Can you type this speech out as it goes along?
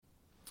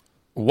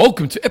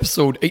Welcome to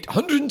episode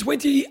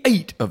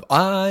 828 of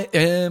I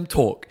Am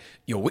Talk,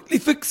 your weekly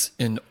fix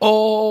in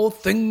all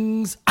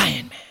things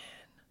Iron Man.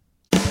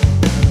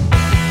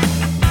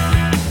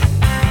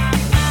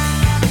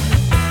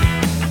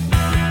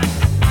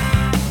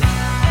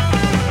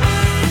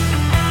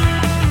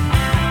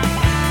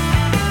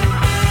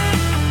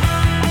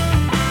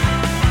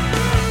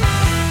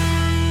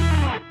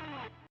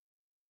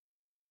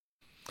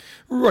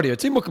 Rightio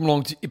team, welcome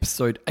along to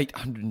episode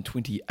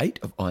 828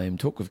 of I Am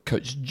Talk with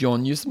Coach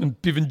John Newsom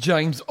and Bevan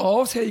James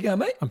Oz. How you going,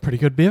 mate? I'm pretty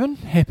good, Bevan.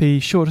 Happy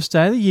shortest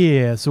day of the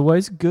year. It's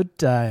always a good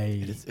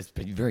day. It's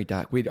been very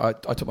dark. I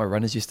took my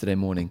runners yesterday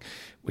morning.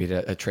 We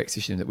had a track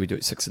session that we do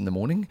at 6 in the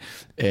morning,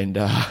 and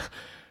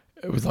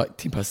it was like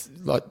 20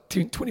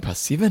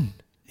 past 7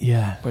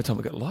 Yeah. by the time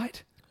it got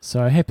light.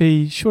 So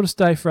happy shortest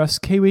day for us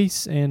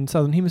Kiwis and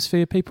Southern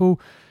Hemisphere people.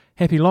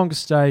 Happy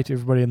longest day to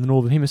everybody in the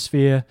Northern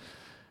Hemisphere.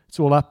 It's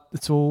all up.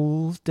 It's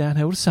all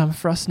downhill to summer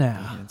for us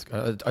now.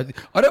 Yeah,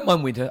 I don't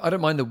mind winter. I don't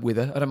mind the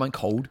weather. I don't mind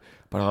cold,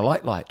 but I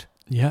like light.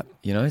 Yep.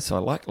 You know, so I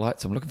like light.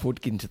 So I'm looking forward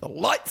to getting to the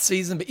light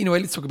season. But anyway,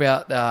 let's talk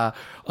about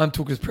I'm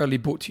Talk is proudly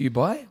brought to you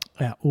by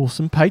Our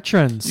awesome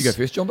patrons. You go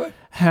first, Jumbo.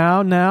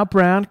 How now,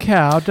 brown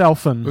cow,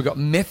 dolphin. We've got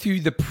Matthew,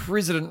 the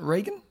President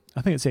Reagan.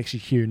 I think it's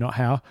actually Hugh, not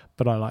How,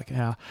 but I like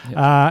How. Yep.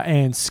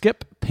 And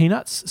Skip,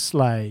 Peanuts,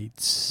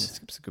 Slades.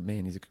 Skip's a good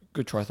man. He's a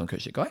good triathlon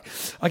coach, that guy.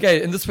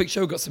 Okay, in this week's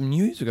show, we've got some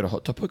news. We've got a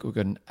hot topic. We've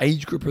got an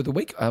age group of the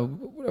week. Are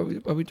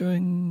we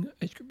doing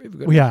age group?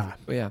 We are.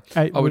 We are.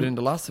 We're doing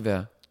the last of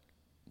our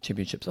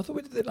championships. I thought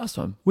we did that last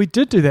time. We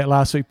did do that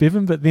last week,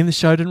 Bevan, but then the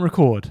show didn't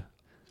record.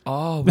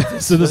 Oh,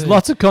 So there's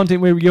lots of content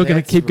where you're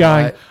going to keep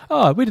right. going,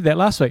 oh, we did that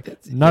last week.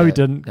 We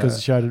didn't because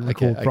the show didn't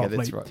record properly.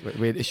 That's right.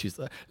 We had issues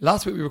there.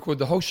 Last week we recorded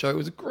the whole show. It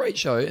was a great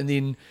show. And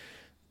then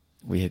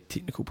we had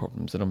technical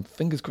problems. And I'm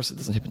fingers crossed it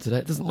doesn't happen today.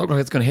 It doesn't look like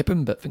it's going to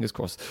happen, but fingers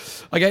crossed.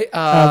 Okay.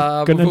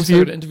 We've also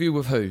got an interview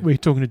with who? We're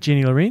talking to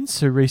Jenny Lorenz,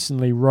 who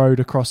recently rode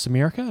across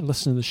America,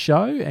 listened to the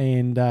show,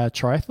 and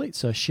triathlete,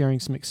 so sharing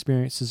some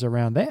experiences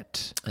around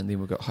that. And then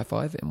we've got High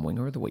Five and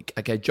Winger of the Week.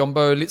 Okay,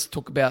 Jumbo, let's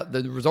talk about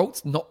the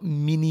results. Not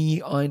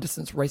many iron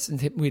distance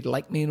races happened. We had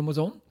Lakeman was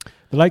on.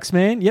 The Lakes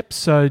Man, yep.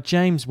 So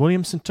James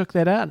Williamson took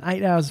that out in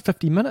 8 hours and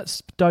 50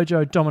 minutes.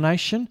 Dojo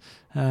domination.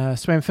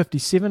 Swam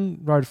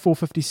 57, rode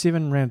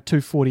 4:57, ran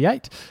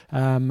 2:48.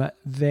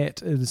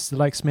 That is the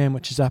Lakes Man,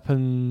 which is up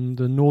in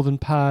the northern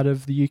part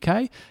of the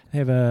UK. They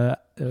have a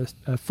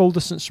full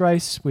distance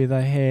race where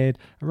they had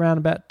around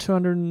about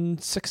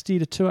 260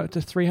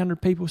 to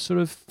 300 people sort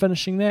of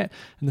finishing that.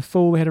 In the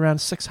full, they had around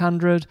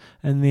 600,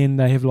 and then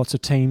they have lots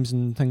of teams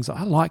and things.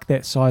 I like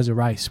that size of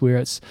race where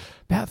it's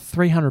about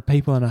 300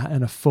 people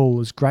in a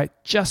full is great.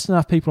 Just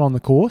enough people on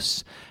the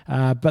course,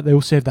 but they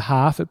also have the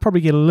half. It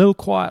probably get a little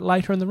quiet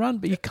later in the run,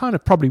 but you kind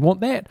of probably want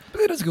that.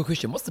 But that is a good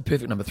question. What's the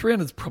perfect number?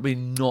 300 is probably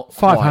not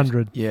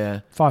 500. Quite. Yeah.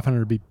 500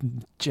 would be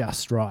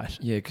just right.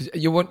 Yeah, because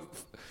you want...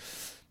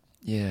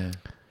 Yeah.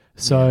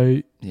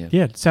 So, yeah,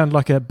 it sounded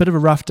like a bit of a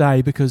rough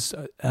day because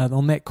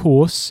on that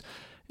course,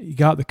 you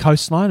go up the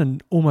coastline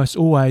and almost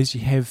always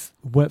you have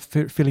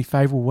fairly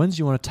favourable winds.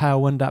 You want a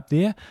tailwind up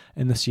there,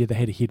 and this year they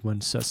had a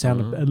headwind, so it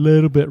sounded a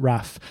little bit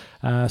rough.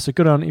 So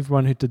good on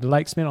everyone who did the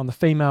Lakesman. On the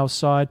female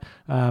side,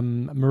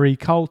 Marie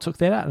Cole took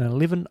that out in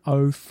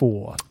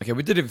 11:04. Okay,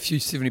 we did have a few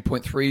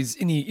 70.3s.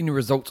 Any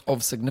results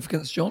of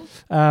significance, John?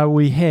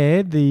 We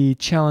had the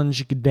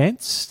Challenge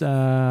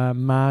Gdansk.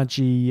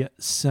 Margie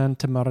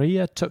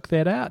Santamaria took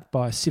that out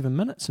by 7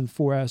 minutes in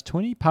 4 hours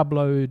 20.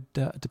 Pablo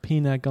de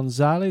Pina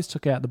Gonzalez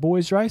took out the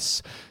boys' race.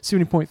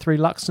 70.3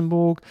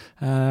 Luxembourg.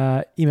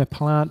 Emma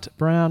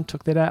Plant-Brown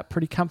took that out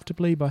pretty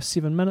comfortably by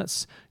 7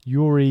 minutes.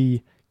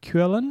 Yuri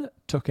Curlin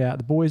took out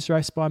the boys'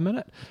 race by a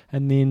minute.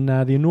 And then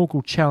the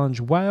inaugural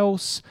Challenge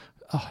Wales,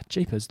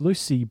 jeepers,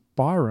 Lucy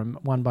Byram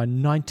won by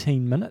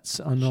 19 minutes.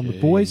 And on the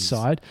boys'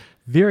 side,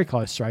 very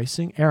close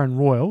racing. Aaron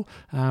Royal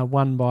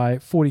won by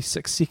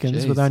 46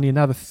 seconds with only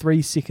another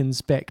 3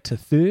 seconds back to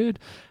third.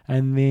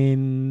 And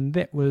then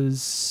that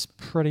was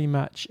pretty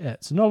much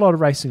it. So not a lot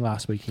of racing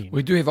last weekend.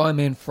 We do have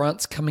Ironman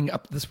France coming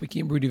up this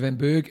weekend. Rudy Van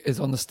Berg is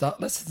on the start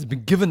list. He's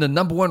been given the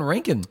number 1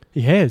 ranking.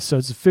 He has. So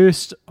it's the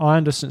first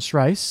iron distance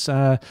race.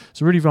 So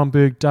Rudy Van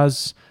Berg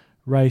does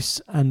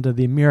race under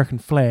the American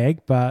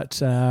flag,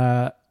 but...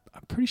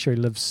 I'm pretty sure he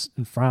lives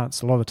in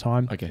France a lot of the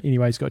time. Okay.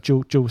 Anyway, he's got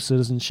dual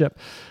citizenship.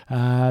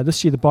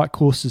 This year the bike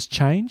course has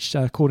changed,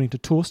 according to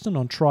Torsten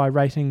on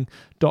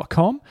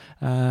tryrating.com.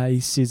 He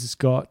says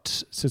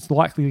it's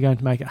likely going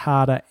to make it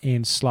harder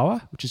and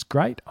slower, which is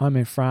great.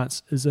 Ironman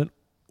France is an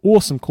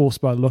awesome course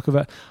by the look of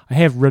it. I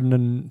have ridden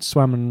and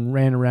swum and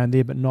ran around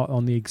there, but not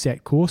on the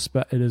exact course.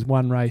 But it is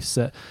one race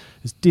that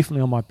is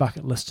definitely on my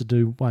bucket list to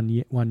do one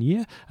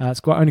year.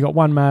 It's only got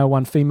one male,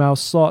 one female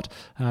slot.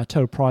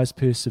 Total prize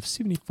purse of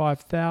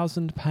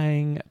 $75,000,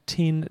 paying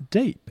 10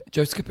 deep.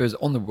 Joe Skipper is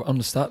on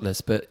the start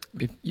list, but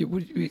would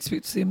you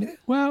expect to see him there?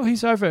 Well,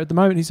 he's over at the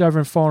moment. He's over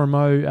in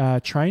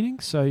Foremo training,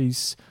 so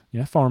he's.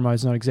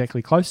 Foremo's not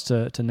exactly close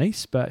to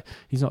Nice, but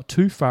he's not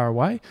too far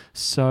away.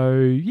 So,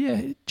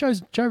 yeah,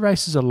 Joe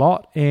races a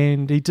lot,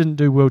 and he didn't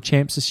do World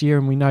Champs this year,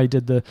 and we know he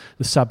did the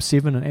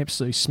sub-7 and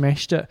absolutely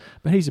smashed it,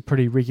 but he's a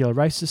pretty regular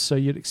racer, so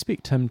you'd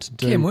expect him to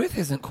do... Cam Worth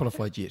hasn't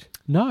qualified yet.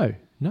 No.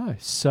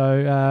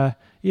 So,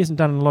 he hasn't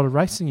done a lot of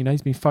racing.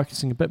 He's been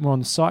focusing a bit more on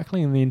the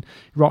cycling, and then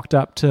rocked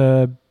up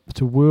to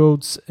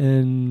Worlds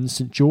in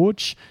St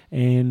George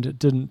and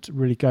didn't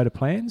really go to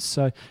plans.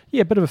 So,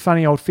 yeah, a bit of a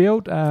funny old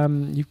field.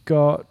 You've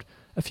got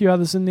a few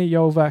others in there,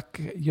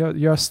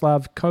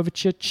 Jaroslav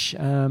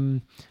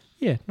Kovacic.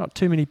 Not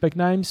too many big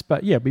names,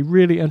 but yeah, it'll be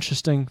really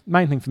interesting.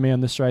 Main thing for me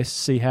on this race is to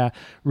see how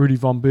Rudy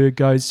von Berg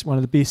goes, one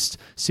of the best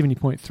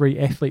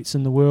 70.3 athletes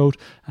in the world.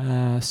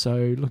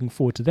 So looking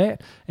forward to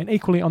that. And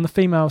equally on the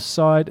female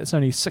side, it's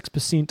only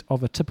 6%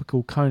 of a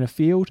typical Kona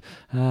field,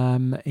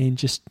 and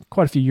just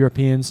quite a few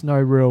Europeans, no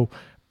real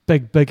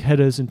big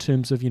hitters in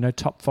terms of,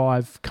 top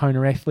 5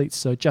 Kona athletes.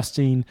 So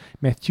Justine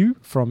Mathieu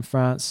from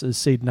France is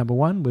seeded number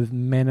 1, with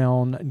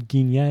Manon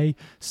Guigné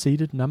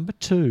seeded number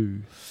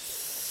 2.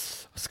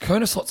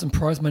 Kona slots and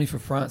prize money for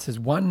France is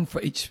 1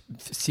 for each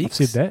sex.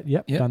 I've said that,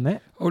 yep, done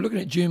that. Oh, looking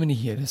at Germany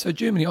here. So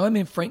Germany, I'm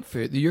in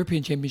Frankfurt. The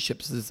European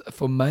Championships is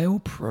for male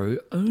pro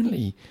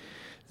only.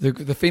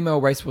 The female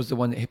race was the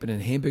one that happened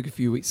in Hamburg a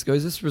few weeks ago.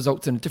 This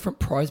results in a different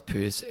prize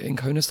purse and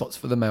Kona slots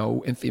for the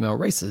male and female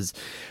races.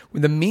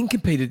 When the men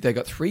competed, they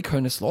got 3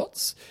 Kona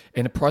slots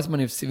and a prize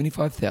money of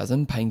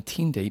 $75,000, paying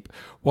 10 deep,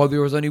 while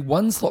there was only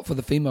 1 slot for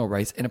the female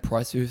race and a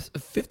prize purse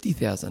of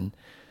 $50,000.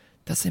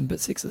 That seems a bit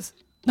sexist.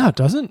 No, it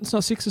doesn't. It's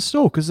not sexist at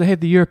all, because they had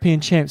the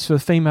European champs for the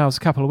females a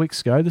couple of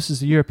weeks ago. This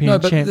is the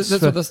European champs.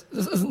 This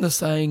isn't this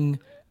saying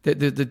that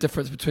the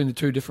difference between the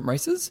two different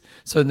races?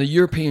 So in the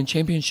European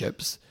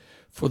Championships,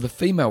 for the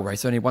female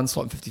race, only 1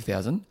 slot and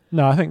 50,000.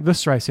 No, I think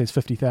this race has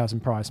 50,000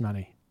 prize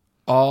money.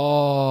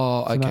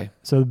 Oh, okay.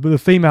 So the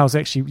females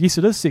actually, yes,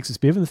 it is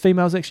sexist, Bevan. The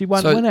females actually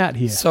win out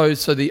here. So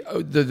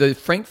the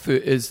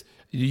Frankfurt is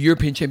the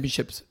European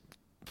Championships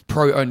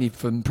pro only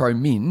for pro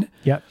men.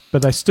 Yeah,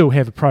 but they still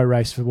have a pro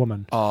race for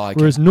women. Oh, okay.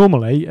 Whereas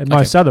normally in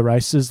most other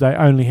races they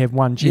only have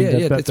one gender.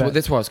 Yeah,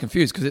 that's why I was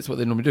confused, because that's what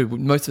they normally do.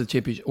 Most of the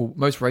championship, or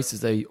most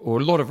races, or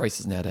a lot of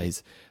races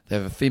nowadays, they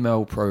have a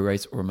female pro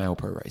race or a male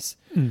pro race.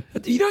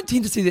 You don't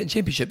tend to see that in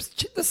championships.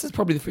 This is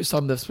probably the first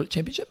time they've split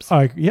championships.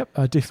 Yep,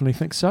 I definitely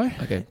think so.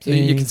 Okay, so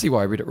you can see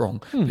why I read it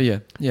wrong. But yeah.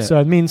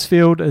 So men's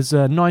field is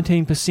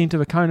 19%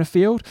 of a Kona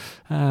field.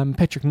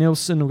 Patrick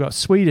Nilsson, we've got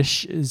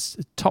Swedish is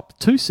top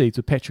 2 seeds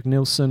with Patrick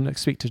Nilsson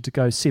expected to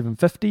go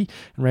 750,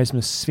 and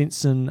Rasmus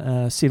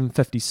Svensson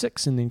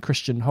 756, and then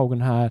Christian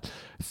Holgenhard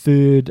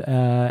third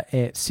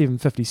at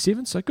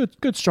 757. So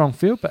good strong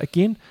field, but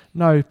again,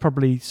 no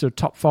probably sort of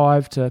top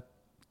 5 to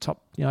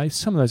top,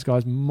 some of those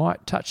guys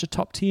might touch the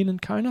top 10 in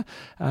Kona.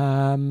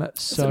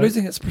 Is it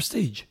losing its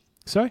prestige?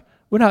 Sorry?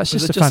 Well, no, it's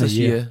just a funny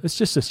year. It's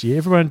just this year.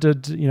 Everyone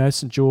did,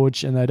 St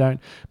George, and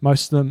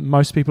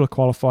most people are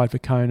qualified for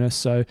Kona,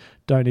 so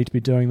don't need to be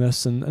doing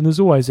this. And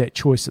there's always that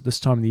choice at this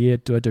time of the year.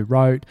 Do I do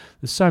road?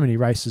 There's so many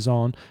races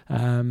on,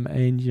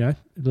 and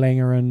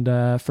Langer and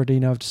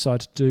Frodeno have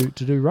decided to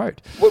do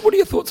road. What are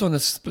your thoughts on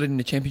this splitting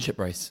the championship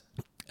race?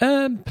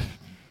 I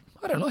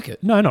don't like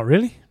it. No, not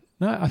really.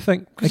 No, I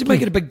think because you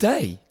make it a big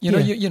day.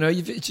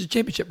 It's a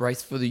championship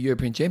race for the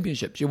European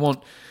Championships. You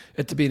want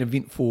it to be an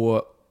event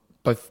for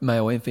both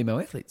male and female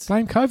athletes.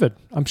 Blame COVID.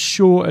 I'm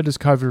sure it is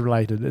COVID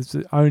related. It's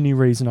the only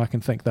reason I can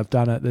think they've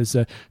done it. There's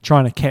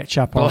trying to catch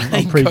up on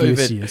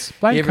previous years.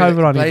 Blame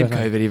COVID on everything.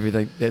 Blame COVID,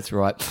 everything. That's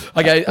right.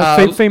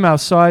 Okay. Female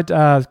side,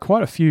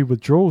 quite a few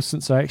withdrawals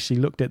since I actually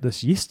looked at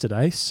this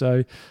yesterday.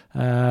 So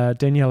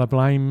Daniela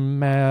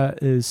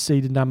Blameyer is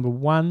seeded number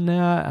 1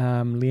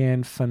 now.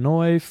 Leanne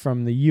Fanoy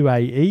from the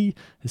UAE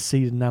is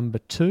seeded number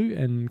 2,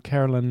 and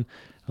Carolyn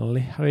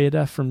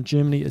Lehreder from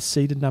Germany is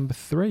seeded number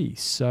 3.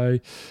 So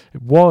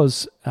it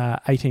was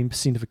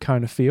 18% of a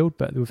Kona field,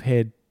 but we've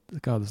had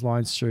there's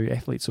lines through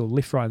athletes all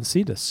left, right and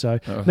centre. So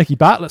Nikki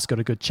Bartlett's got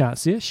a good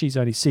chance there. She's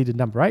only seeded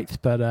number 8th,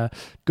 but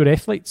good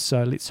athlete.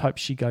 So let's hope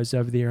she goes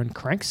over there and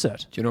cranks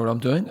it. Do you know what I'm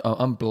doing?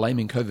 I'm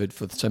blaming COVID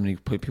for so many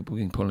people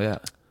getting pulled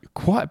out.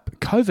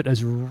 COVID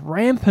is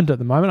rampant at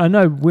the moment. I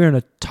know we're in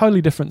a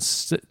totally different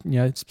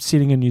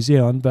setting in New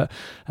Zealand, but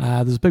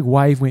there's a big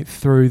wave went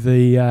through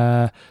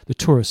the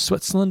Tour of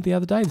Switzerland the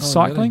other day, the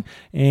cycling,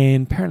 really?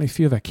 And apparently a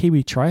few of our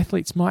Kiwi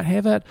triathletes might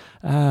have it.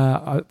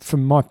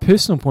 From my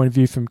personal point of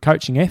view, from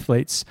coaching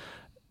athletes,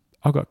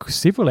 I've got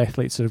several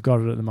athletes that have got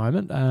it at the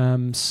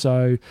moment.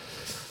 So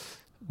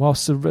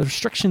whilst the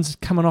restrictions are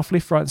coming off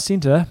left, right and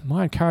centre,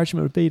 my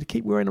encouragement would be to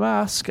keep wearing a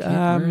mask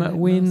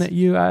when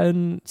you are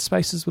in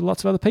spaces with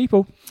lots of other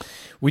people.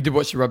 We did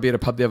watch the rugby at a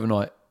pub the other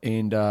night,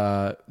 and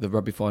the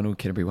rugby final,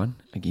 Canterbury won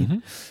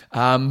again.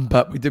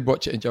 But we did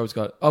watch it, and Joel's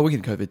got, we're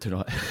getting COVID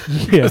tonight.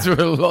 Because there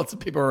were lots of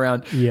people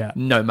around,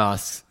 no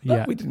masks.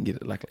 But we didn't get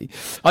it, luckily.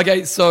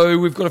 Okay, so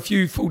we've got a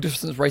few full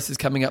distance races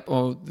coming up,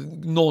 or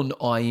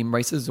non-IM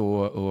races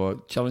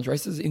or challenge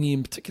races. Any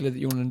in particular that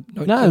you want to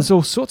note? No, there's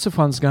all sorts of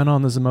ones going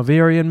on. There's a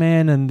Bavarian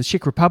man in the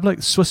Czech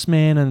Republic, Swiss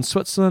man in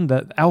Switzerland.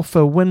 The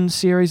Alpha Wind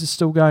series is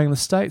still going in the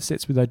States.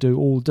 That's where they do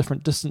all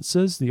different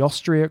distances. The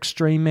Austria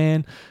Extreme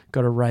man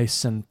got a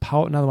race in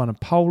another one in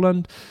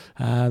Poland.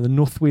 The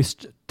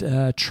Northwest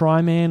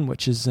Tri-Man,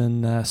 which is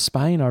in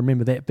Spain. I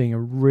remember that being a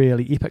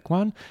really epic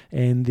one.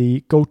 And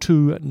the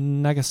Goto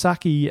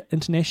Nagasaki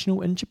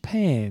International in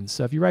Japan.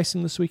 So if you're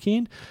racing this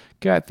weekend,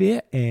 go out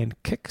there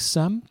and kick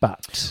some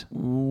butt.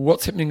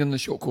 What's happening in the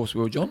short course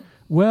world, John?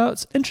 Well,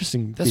 it's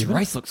interesting. This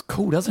race looks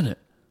cool, doesn't it?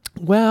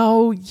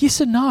 Well,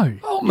 yes and no.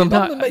 Oh, my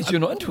mum amazed you're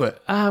not into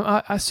it.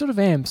 I sort of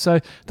am. So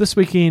this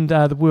weekend,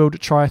 the World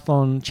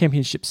Triathlon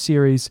Championship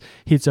Series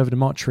heads over to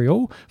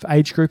Montreal for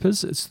age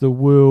groupers. It's the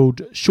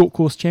World Short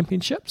Course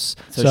Championships.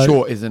 So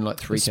short is in like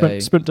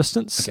 3K? Sprint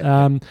distance.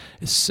 Okay.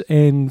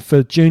 And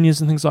for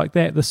juniors and things like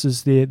that, this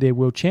is their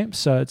World Champs.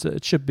 So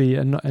it should be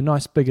a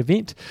nice big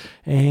event.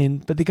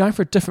 But they're going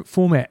for a different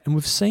format. And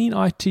we've seen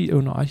World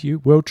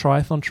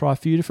Triathlon try a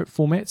few different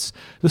formats.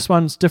 This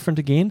one's different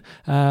again.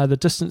 The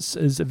distance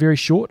is very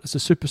short. It's a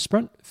super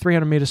sprint,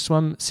 300 metre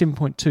swim,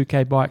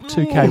 7.2k bike,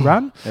 2k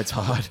run. That's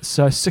hard.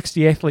 So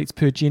 60 athletes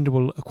per gender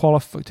will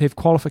have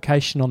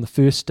qualification on the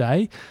first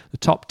day. The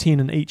top 10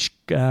 in each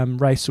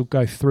race will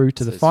go through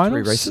to the finals.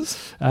 3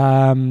 races.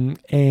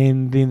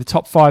 And then the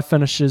top 5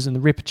 finishes and the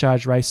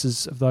repechage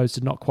races of those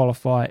did not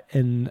qualify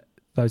in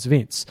those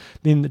events.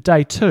 Then the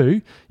day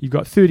 2, you've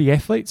got 30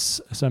 athletes,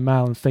 so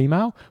male and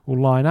female,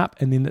 will line up,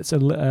 and then it's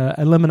an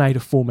eliminator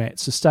format.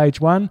 So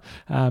stage 1,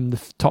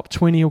 the top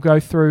 20 will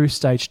go through.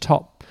 Stage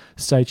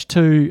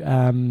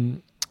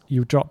 2,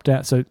 you'll drop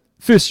down. So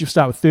first you'll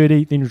start with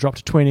 30, then you'll drop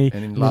to 20,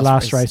 and the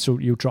last race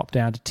you'll drop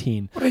down to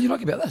 10. What do you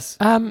like about this?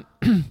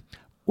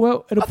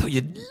 Well, I thought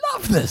you'd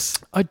love this.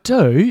 I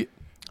do.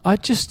 I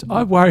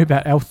worry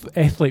about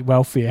athlete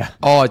welfare.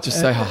 Oh, just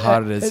say how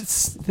hard it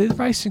is. They're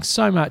racing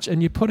so much,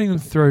 and you're putting them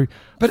through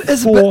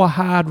 4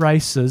 hard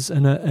races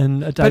in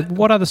a day.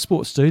 What other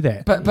sports do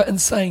that? But in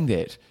saying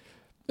that,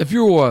 if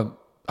you're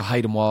a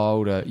Hayden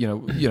Wild,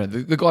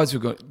 the guys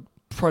who've got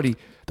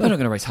they're not going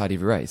to race hard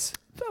every race.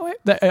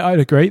 I'd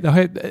agree.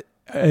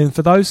 And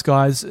for those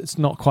guys, it's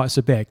not quite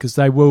so bad because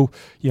they will.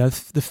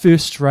 The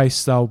first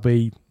race they'll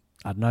be,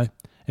 I don't know,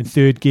 in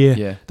third gear.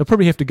 Yeah. They'll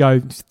probably have to go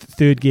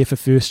third gear for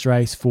first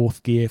race,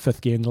 fourth gear,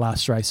 fifth gear, and the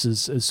last race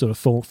is sort of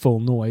full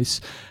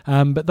noise.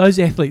 But those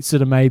athletes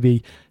that are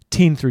maybe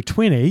 10 through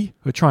 20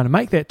 who are trying to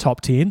make that top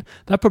 10,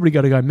 they've probably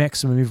got to go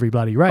maximum every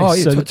bloody race. Oh,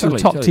 yeah, so the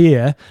top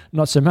tier,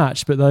 not so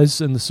much, but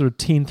those in the sort of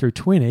 10 through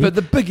 20. But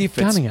the big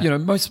efforts,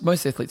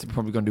 most athletes are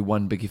probably going to do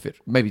one big effort,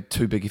 maybe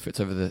 2 big efforts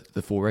over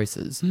the 4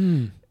 races.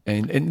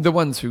 And the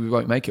ones who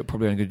won't make it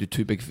probably only going to do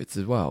 2 big efforts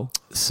as well.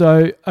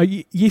 So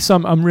yes,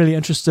 I'm really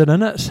interested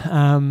in it.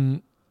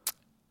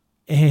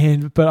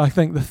 But I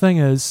think the thing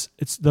is,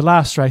 it's the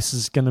last race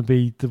is going to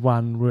be the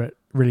one where it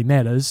really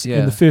matters. Yeah.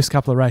 In the first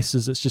couple of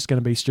races, it's just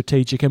going to be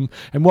strategic. And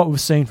what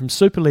we've seen from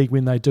Super League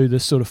when they do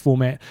this sort of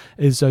format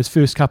is those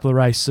first couple of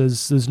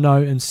races, there's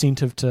no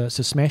incentive to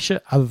smash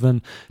it other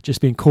than just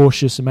being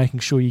cautious and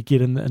making sure you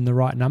get in the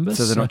right numbers.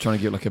 So they're not trying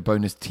to get like a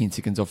bonus 10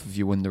 seconds off if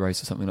you win the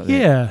race or something like that?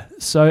 Yeah.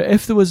 So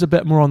if there was a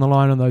bit more on the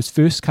line on those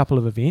first couple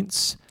of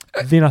events,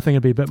 then I think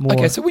it'd be a bit more.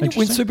 Okay, so when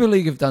Super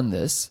League have done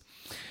this,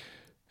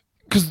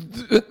 because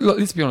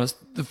let's be honest,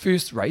 the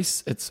first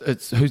race, it's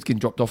who's getting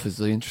dropped off is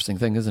the interesting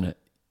thing, isn't it?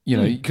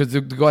 Because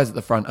the guys at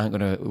the front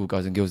or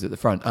guys and girls at the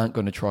front aren't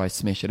going to try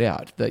smash it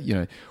out. That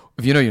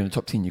if you're in the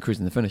top 10, you're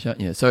cruising the finish,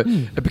 aren't you? So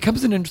it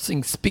becomes an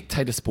interesting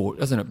spectator sport,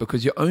 doesn't it?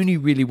 Because you're only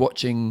really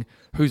watching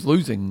who's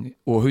losing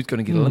or who's going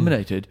to get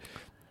eliminated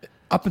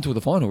up until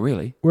the final,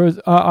 really. Whereas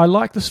I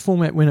like this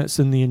format when it's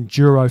in the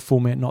enduro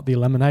format, not the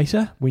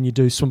eliminator. When you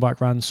do swim, bike,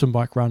 run,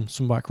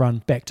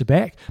 back to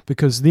back,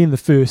 because then the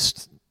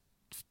first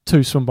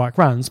 2 swim, bike,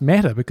 runs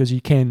matter because you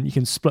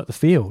can split the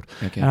field,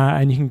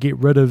 and you can get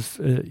rid of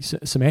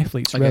some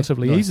athletes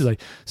relatively easily.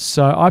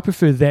 So I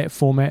prefer that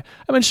format.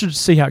 I'm interested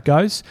to see how it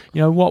goes.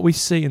 What we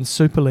see in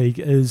Super League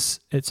is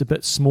it's a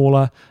bit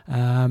smaller,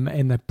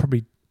 and they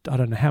probably, I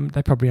don't know how,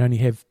 they probably only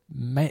have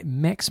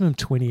maximum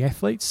 20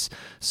 athletes.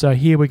 So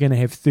here we're going to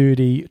have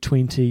 30,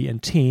 20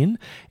 and 10,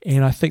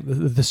 and I think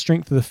the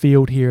strength of the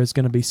field here is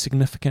going to be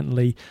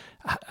significantly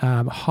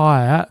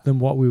higher than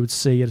what we would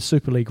see at a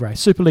Super League race.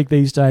 Super League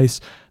these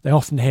days, they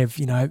often have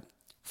 4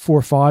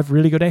 or 5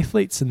 really good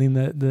athletes, and then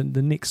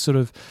the next sort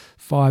of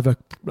 5 are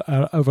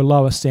of a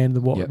lower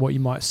standard than what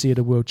you might see at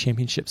a World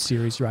Championship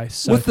Series race.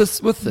 So, with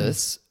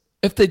this,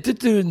 if they did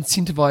do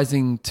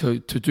incentivizing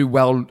to do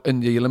well in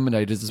the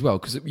eliminators as well,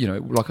 because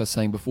like I was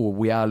saying before,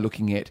 we are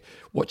looking at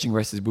watching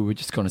races where we're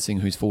just kind of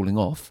seeing who's falling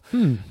off.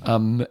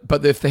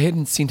 But if they had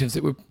incentives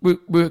that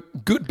were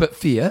good but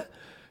fair,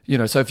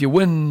 so if you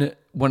win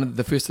one of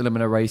the first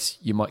eliminator race,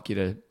 you might get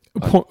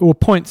or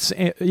points.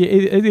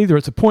 Either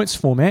it's a points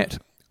format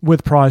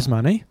with prize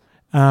money.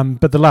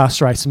 But the last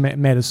race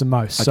matters the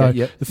most. Okay,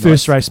 so the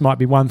first race might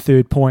be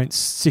 1/3 points,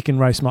 second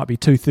race might be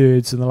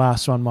 2/3, and the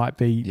last one might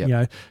be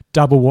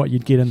double what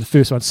you'd get in the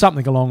first one,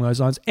 something along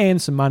those lines,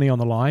 and some money on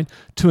the line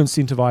to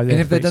incentivize. And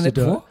have they done that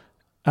before?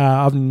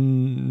 I've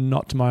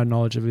not, to my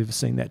knowledge, I've ever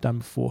seen that done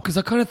before. Because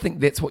I kind of think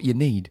that's what you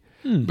need.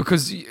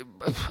 Because,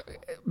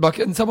 like,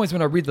 in some ways,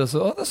 when I read this,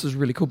 this is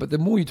really cool. But the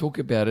more you talk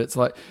about it, it's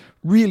like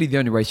really the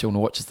only race you want to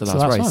watch is the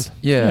last race.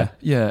 Yeah.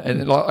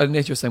 And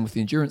as you were saying with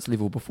the endurance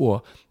level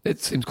before, it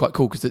seems quite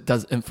cool because it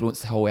does influence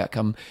the whole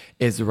outcome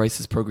as the race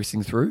is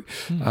progressing through.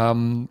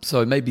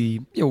 So maybe,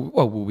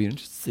 we'll be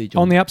interested to see.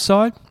 John. On the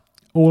upside,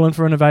 all in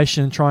for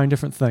innovation and trying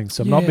different things.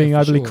 So I'm not being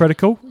overly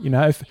critical.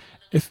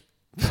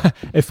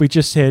 If we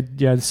just had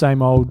the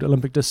same old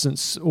Olympic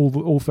distance all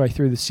the way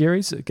through the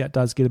series, it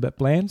does get a bit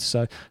bland.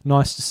 So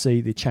nice to see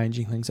they're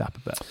changing things up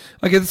a bit.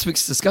 Okay, this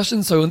week's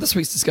discussion. So in this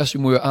week's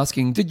discussion, we were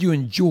asking, did you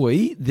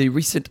enjoy the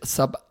recent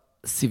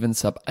sub-7,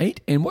 sub-8,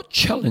 and what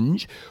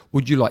challenge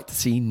would you like to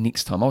see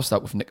next time? I'll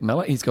start with Nick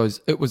Miller. He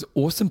goes, it was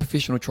awesome.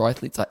 Professional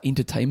triathletes are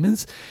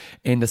entertainers,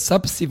 and the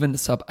sub-7,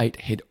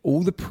 sub-8 had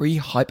all the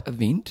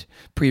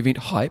pre-event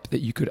hype that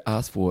you could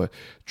ask for.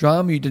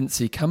 Drama you didn't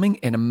see coming,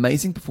 and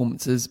amazing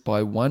performances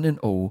by one and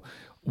all.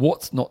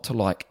 What's not to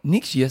like?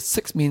 Next year,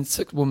 6 men,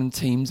 6 women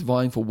teams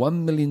vying for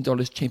 $1 million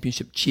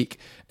championship check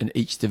in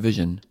each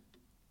division.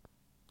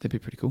 That'd be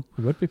pretty cool.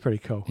 It would be pretty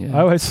cool.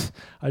 Yeah.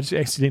 I just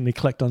accidentally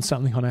clicked on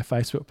something on our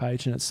Facebook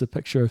page, and it's a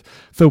picture of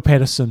Phil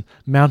Patterson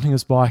mounting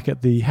his bike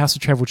at the House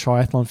of Travel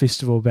Triathlon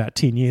Festival about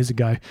 10 years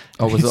ago.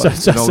 Oh, was so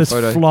it's just this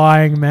photo?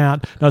 Flying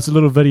mount. No, it's a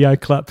little video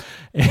clip,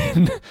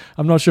 and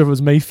I'm not sure if it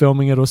was me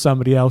filming it or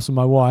somebody else or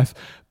my wife,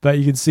 but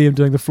you can see him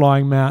doing the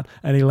flying mount,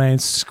 and he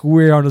lands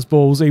square on his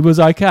balls. He was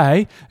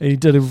okay, and he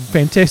did a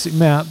fantastic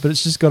mount, but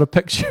it's just got a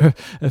picture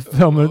of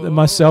film of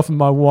myself and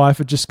my wife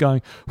are just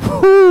going,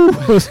 whoo,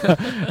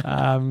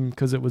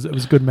 because it was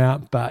a good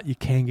mount, but you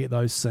can get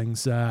those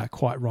things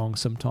quite wrong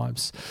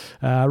sometimes.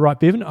 Right,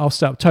 Bevan, I'll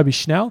start with Toby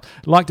Schnell.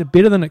 Liked it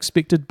better than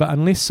expected, but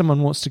unless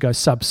someone wants to go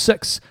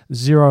sub-6,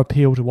 zero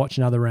appeal to watch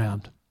another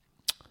round.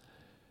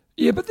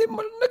 Yeah, but then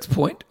my next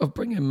point of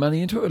bringing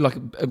money into it, like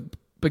a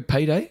big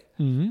payday,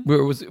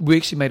 where we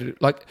actually made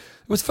it, like, it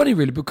was funny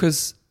really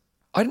because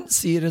I didn't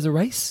see it as a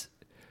race.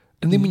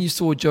 And then when you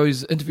saw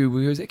Joe's interview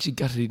where he was actually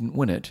gutted he didn't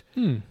win it,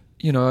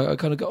 I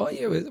kind of go,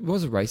 it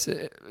was a race.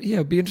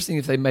 It'd be interesting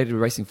if they made it a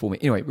racing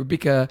format. Anyway,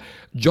 Rebecca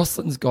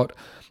Jocelyn's got,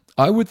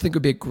 I would think it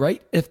would be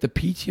great if the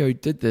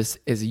PTO did this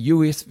as a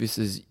US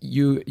versus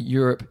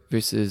Europe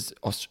versus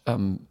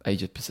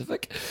Asia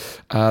Pacific.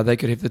 They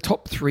could have the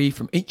top 3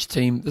 from each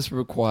team. This would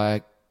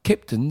require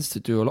captains to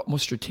do a lot more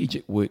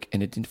strategic work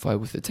and identify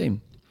with the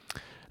team.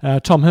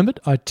 Tom Hibbert,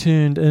 I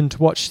turned in to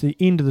watch the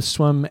end of the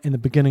swim and the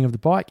beginning of the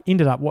bike,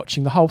 ended up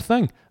watching the whole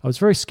thing. I was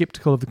very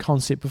sceptical of the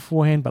concept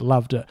beforehand, but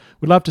loved it.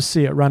 Would love to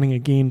see it running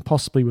again,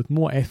 possibly with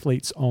more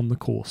athletes on the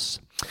course.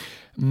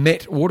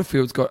 Matt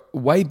Waterfield's got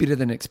way better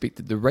than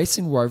expected. The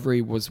racing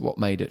rivalry was what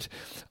made it.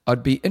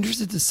 I'd be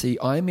interested to see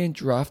Ironman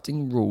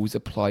drafting rules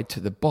applied to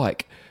the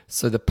bike,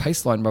 so the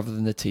pace line rather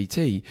than the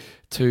TT,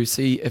 to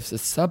see if the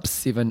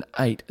sub-7,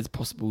 8 is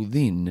possible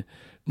then.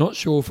 Not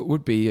sure if it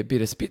would be a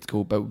better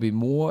spectacle, but it would be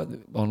more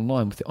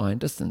online with the iron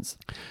distance.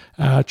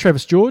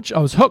 Travis George, I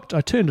was hooked.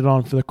 I turned it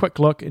on for the quick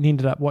look and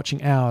ended up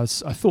watching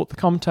hours. I thought the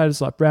commentators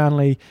like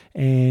Brownlee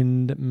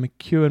and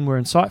McEwen were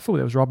insightful.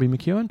 That was Robbie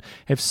McEwen.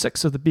 Have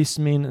 6 of the best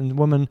men and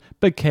women,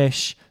 big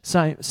cash,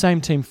 same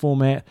team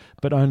format,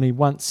 but only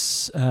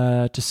once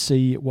to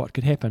see what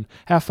could happen.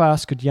 How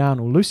fast could Jan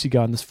or Lucy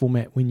go in this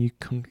format when you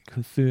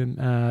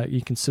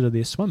you consider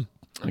their swim?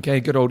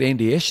 Okay, good old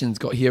Andy Ashton's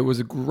got here. It was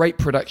a great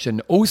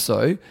production.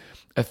 Also,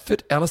 a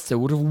fit Alistair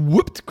would have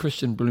whooped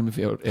Christian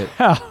Blumenfeld.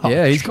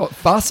 Yeah, he's got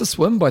faster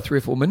swim by 3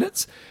 or 4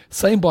 minutes.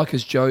 Same bike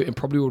as Joe, and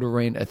probably would have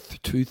ran at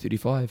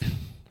 2:35.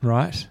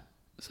 Right.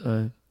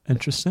 So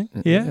interesting.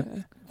 Yeah.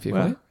 Fair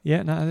play.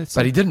 Yeah. No, that's.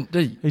 But he didn't,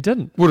 did he? He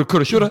didn't. Would have,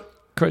 could have, should have.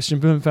 Christian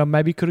Blumenfeld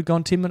maybe could have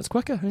gone 10 minutes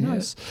quicker. Who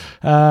knows?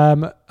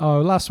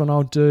 Last one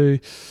I'll do.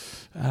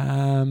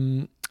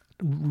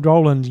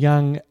 Roland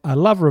Young, a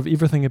lover of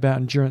everything about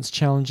endurance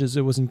challenges.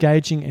 It was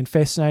engaging and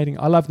fascinating.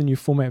 I love the new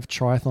format of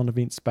triathlon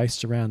events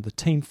based around the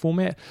team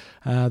format.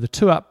 The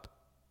two up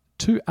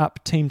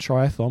team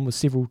triathlon with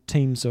several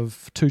teams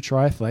of 2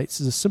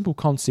 triathletes is a simple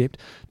concept.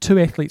 2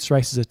 athletes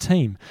race as a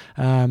team.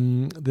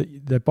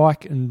 The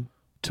bike and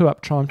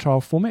 2-up time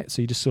trial format,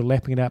 so you're just sort of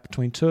lapping it out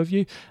between 2 of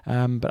you,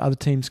 but other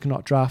teams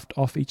cannot draft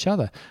off each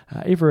other.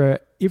 Everywhere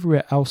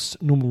else,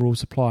 normal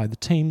rules apply. The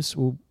teams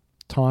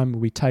time will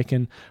be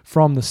taken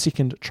from the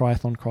second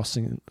triathlete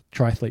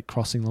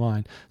crossing the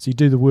line. So you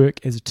do the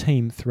work as a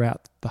team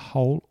throughout the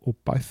whole or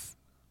both.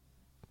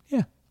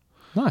 Yeah,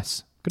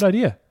 nice. Good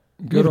idea.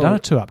 Never done a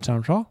 2-up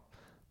time trial,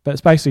 but it's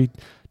basically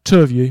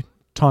 2 of you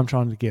time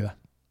trialing together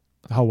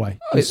the whole way.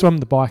 You swim,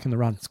 the bike, and the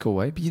run. It's a cool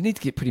way, but you need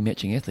to get pretty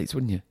matching athletes,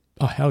 wouldn't you?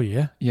 Oh, hell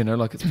yeah.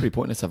 Like it's pretty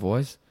pointless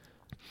otherwise.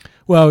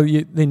 Well,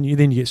 then you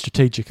get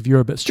strategic if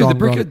you're a bit strong.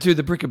 Do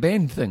the Bricker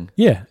band thing.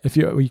 Yeah,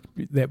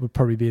 that would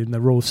probably be in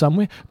the rules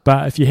somewhere.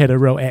 But if you had a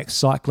real axe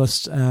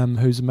cyclist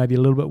who's maybe a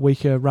little bit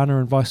weaker runner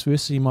and vice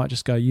versa, you might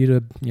just go, you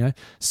to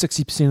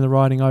 60% of the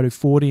riding, I do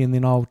 40, and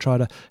then I'll try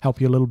to help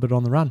you a little bit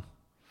on the run.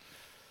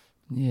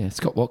 Yeah,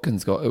 Scott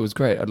Watkins it was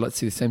great. I'd like to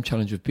see the same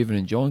challenge with Bevan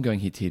and John going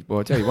head to head. Well,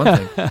 I'll tell you one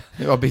thing.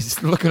 I'll be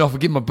looking off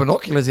and getting my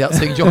binoculars out,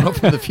 seeing John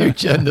off in the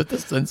future in the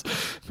distance,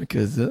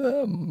 because it's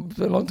been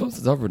a long time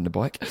since I've ridden a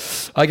bike.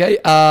 Okay,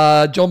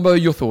 Jumbo,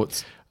 your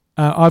thoughts?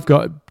 I've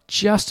got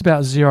just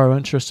about zero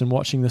interest in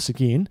watching this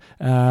again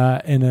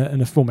in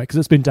a format, because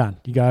it's been done.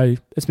 You go,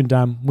 it's been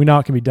done. We know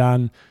it can be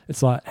done.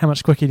 It's like, how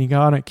much quicker can you go?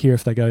 I don't care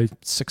if they go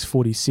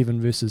 6:47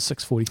 versus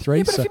 6:43.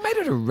 Yeah, but if you made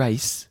it a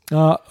race,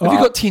 have you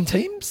got 10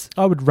 teams?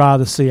 I would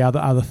rather see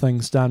other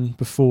things done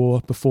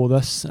before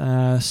this.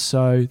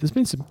 So there's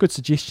been some good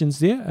suggestions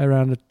there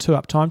around a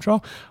 2-up time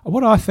trial.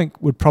 What I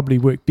think would probably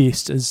work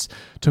best is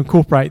to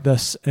incorporate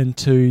this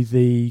into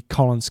the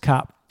Collins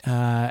Cup,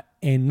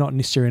 and not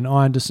necessarily an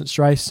iron distance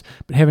race,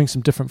 but having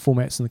some different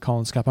formats in the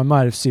Collins Cup. I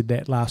might have said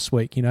that last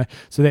week,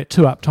 So that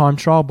 2-up time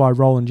trial by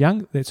Roland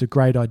Young, that's a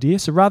great idea.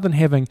 So rather than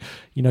having,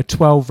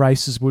 12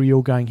 races where you're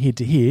all going head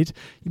to head,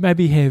 you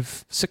maybe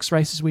have 6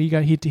 races where you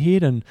go head to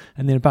head, and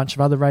then a bunch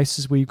of other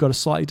races where you've got a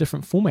slightly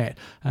different format.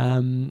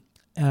 I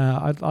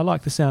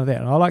like the sound of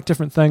that. And I like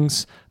different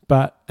things,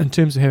 but in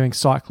terms of having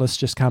cyclists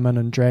just come in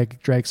and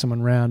drag someone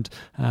around,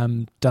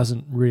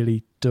 doesn't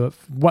really do it.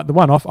 The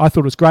one-off, I thought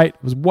it was great.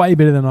 It was way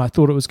better than I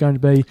thought it was going to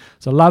be.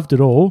 So I loved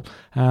it all.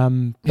 But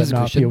no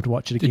appeal to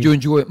watch it again. Did you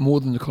enjoy it more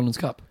than the Collins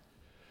Cup?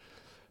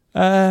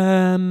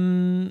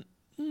 Not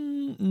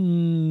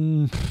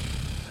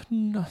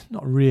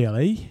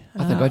really.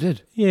 I think I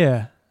did.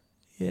 Yeah.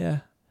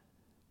 I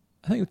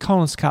think the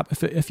Collins Cup,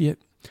 if it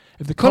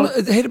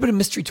had a bit of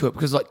mystery to it,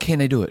 because can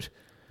they do it?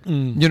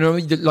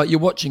 You're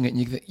watching it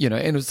and and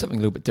it was something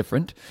a little bit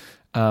different.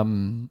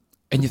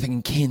 And you're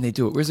thinking, can they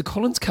do it? Whereas the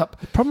Collins Cup...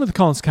 The problem with the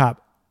Collins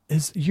Cup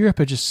is Europe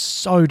are just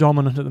so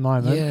dominant at the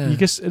moment. Yeah.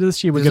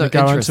 This year we're going to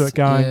go into it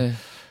going,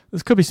 there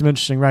could be some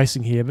interesting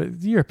racing here,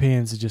 but the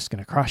Europeans are just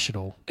going to crush it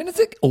all. And is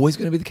it always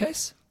going to be the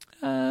case?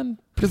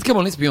 Because, come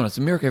on, let's be honest,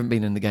 America haven't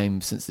been in the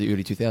game since the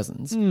early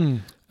 2000s.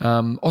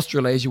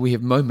 Australasia, we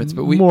have moments,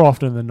 but more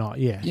often than not,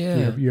 yeah.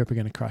 Europe are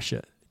going to crush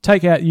it.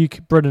 Take out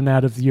Britain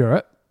out of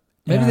Europe.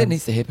 Maybe that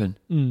needs to happen.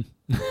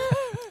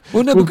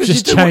 Well, no, because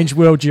just change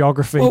world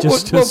geography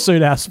to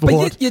suit our sport.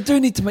 But you do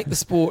need to make the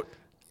sport.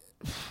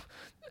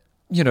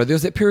 There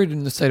was that period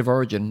in the State of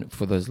Origin,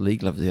 for those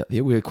league lovers out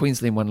there, where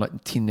Queensland won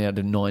 10 out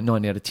of 9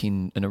 out of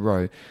 10 in a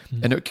row,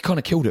 and it kind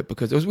of killed it,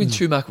 because it was when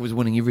Schumacher was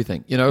winning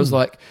everything. It was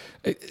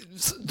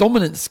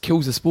dominance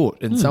kills a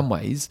sport in some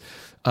ways,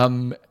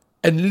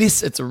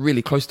 unless it's a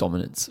really close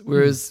dominance.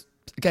 Whereas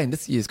again,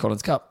 this year's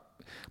Collins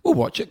Cup, we'll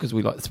watch it because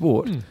we like the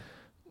sport,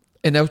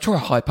 and they'll try to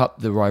hype up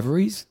the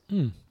rivalries.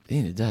 At the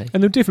end of the day.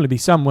 And there'll definitely be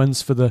some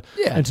wins for the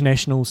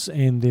internationals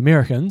and the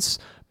Americans,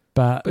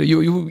 but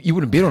you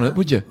wouldn't bet on it,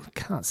 would you?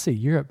 Can't see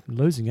Europe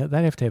losing it.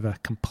 They'd have to have a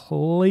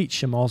complete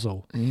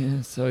schmozzle.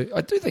 Yeah, so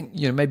I do think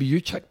maybe you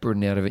chuck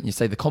Britain out of it and you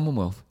say the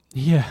Commonwealth.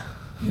 Yeah.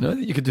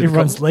 You could do.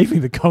 Everyone's leaving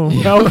the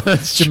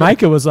Commonwealth.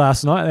 Jamaica was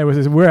last night.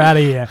 We're out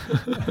of here.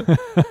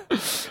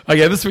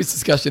 Okay, this week's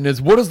discussion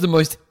is: what is the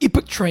most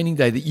epic training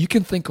day that you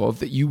can think of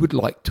that you would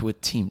like to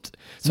attempt?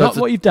 So not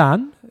what you've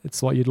done;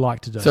 it's what you'd like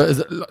to do. So is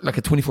it like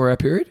a 24-hour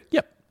period?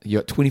 Yep. You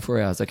got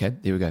 24 hours. Okay,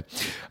 there we go.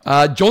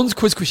 John's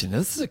quiz question. Now,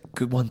 this is a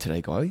good one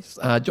today, guys.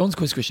 John's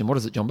quiz question. What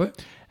is it, Jumbo?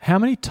 How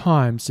many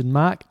times did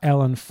Mark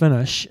Allen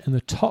finish in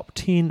the top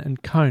 10 in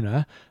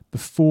Kona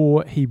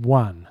before he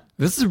won?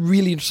 This is a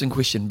really interesting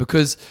question,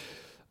 because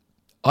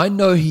I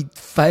know he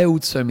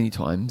failed so many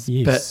times,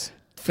 but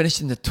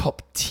finished in the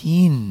top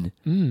 10.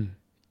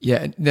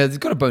 Yeah, now there's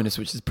got a bonus,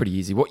 which is pretty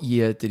easy. What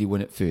year did he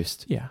win it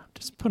first? Yeah,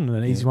 just putting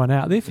an easy one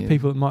out there for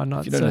people that might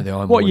not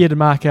know. What year did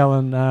Mark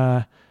Allen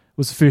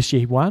was the first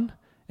year he won,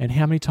 and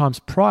how many times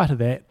prior to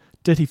that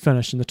did he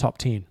finish in the top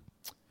 10?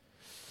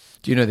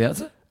 Do you know the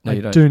answer? No,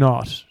 you don't. Do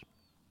not.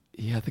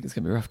 Yeah, I think it's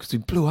going to be rough, because he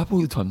blew up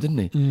all the time, didn't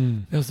he?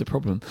 That was the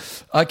problem.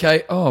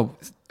 Okay, how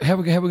are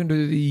we going to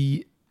do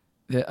the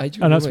age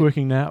group? I know it's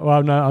working now.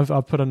 Well, no,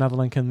 I've put another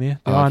link in there.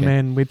 The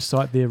Ironman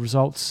website, their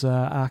results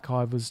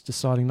archive was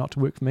deciding not to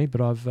work for me,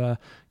 but I've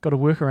got a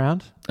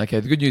workaround.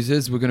 Okay, the good news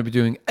is we're going to be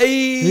doing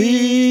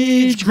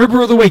Age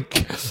Grouper of the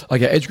Week.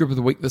 Okay, Age Group of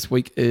the Week this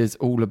week is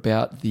all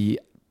about the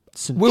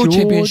World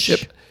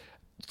Championship.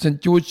 St.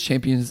 George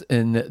champions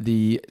in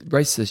the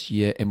race this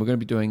year, and we're going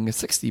to be doing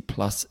 60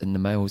 plus in the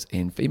males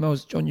and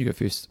females. John, you go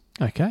first.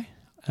 Okay.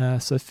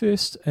 So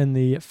first in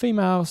the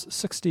females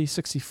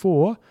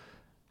 60-64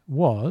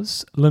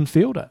 was Lynn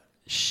Fielder.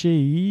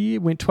 She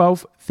went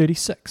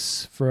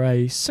 12:36 for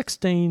a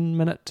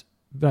 6-minute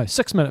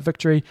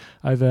victory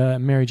over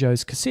Mary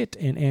Jo's Cassette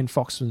and Anne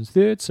Foxman's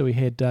third. So we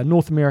had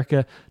North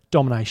America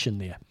domination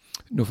there.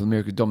 North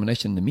America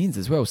domination in the men's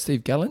as well.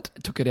 Steve Gallant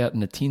took it out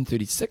in a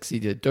 10:36. He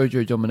did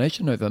dojo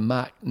domination over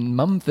Mark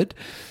Mumford,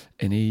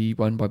 and he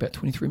won by about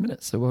 23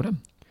 minutes. So well done.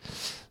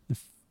 The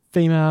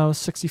Females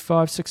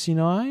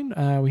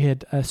 65-69. We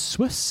had a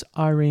Swiss,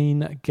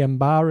 Irene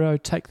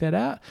Gambaro, take that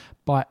out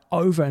by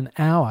over an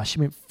hour. She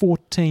went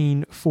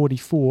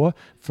 14:44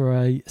 for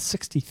a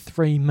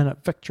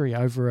 63-minute victory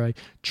over a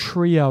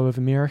trio of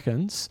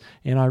Americans.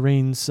 And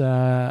Irene's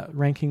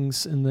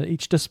rankings in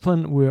each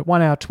discipline were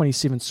 1 hour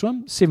 27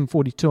 swim,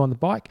 7:42 on the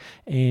bike,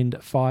 and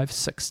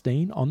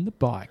 5:16 on the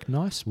bike.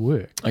 Nice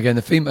work. Again,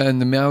 in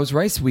the males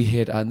race, we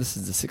had, this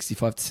is the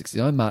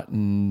 65-69,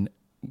 Martin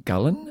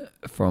Gullen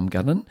from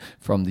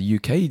the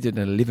UK. He did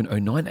an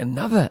 11:09,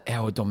 another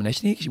hour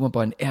domination. He actually won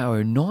by an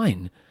hour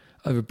 09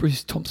 over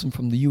Bruce Thompson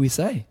from the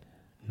USA.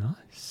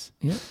 Nice.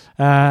 Yeah.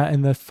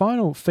 And the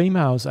final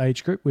females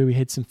age group where we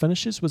had some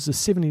finishes was the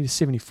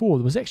 70-74.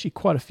 There was actually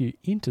quite a few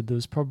entered. There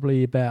was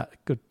probably about a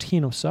good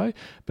 10 or so,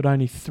 but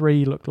only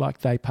 3 looked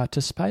like they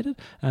participated.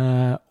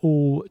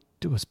 All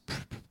it was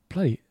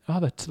bloody.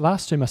 The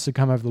last 2 must have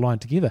come over the line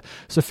together.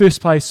 So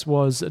first place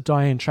was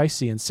Diane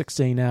Tracy in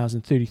 16 hours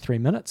and 33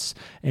 minutes.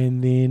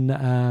 And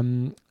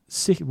then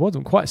second,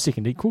 wasn't quite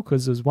second equal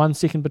because there was 1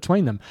 second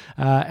between them.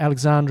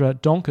 Alexandra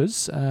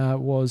Donkers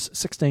was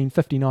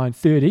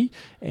 16:59.30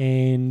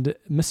 and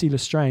Missy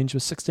Lestrange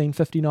was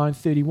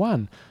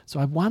 16:59.31.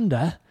 So I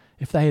wonder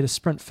if they had a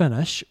sprint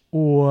finish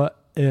or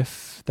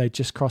if they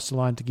just crossed the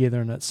line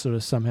together and it sort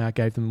of somehow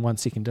gave them 1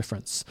 second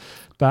difference.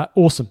 But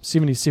awesome,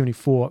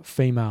 70-74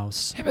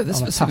 females. How about this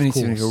for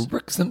 70-74?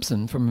 Rick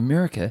Simpson from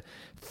America,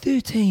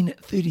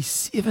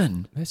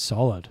 13:37. That's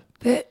solid.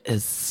 That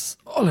is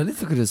solid.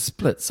 Let's look at his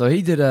split. So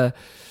he did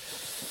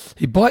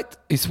he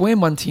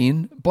swam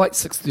 110, biked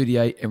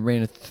 6:38 and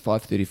ran a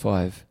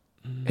 5:35.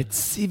 It's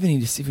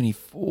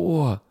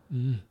 70-74.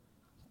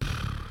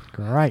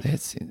 Great.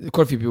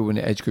 Quite a few people in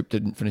the age group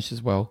didn't finish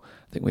as well.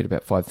 I think we had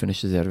about 5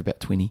 finishes out of about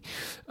 20.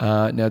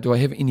 Now, do I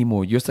have any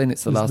more? You're saying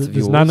it's the last of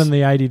yours. There's none in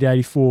the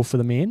 80-84 for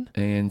the men.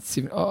 And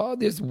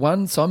there's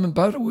one, Simon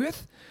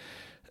Butterworth.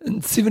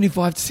 In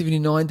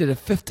 75-79 did a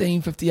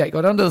 15:58.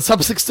 Got under the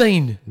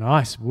sub-16.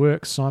 Nice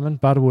work, Simon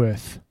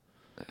Butterworth.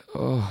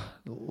 Oh,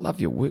 love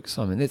your work,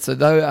 Simon. That's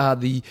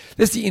the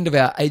end of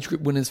our age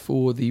group winners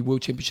for the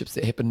World Championships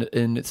that happened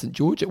in St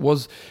George. It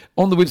was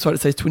on the website.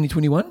 It says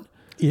 2021.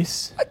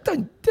 Yes. I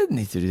didn't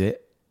need to do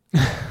that.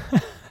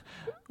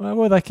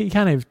 Well, you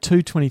can't have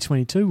 2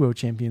 2022 world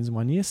champions in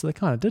 1 year, so they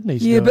kind of did need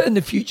to do it. Yeah, but in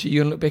the future,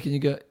 you're going to look back and you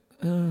go,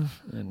 I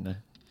don't know.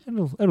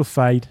 It'll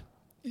fade.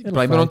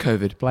 Blame it on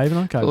COVID. Blame it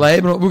on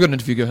COVID. We've got an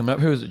interview coming up.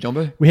 Who is it,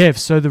 Jumbo? We have.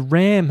 So the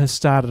RAM has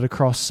started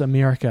across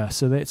America.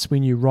 So that's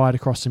when you ride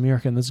across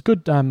America. And there's a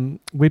good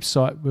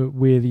website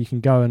where you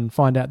can go and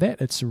find out that.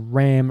 It's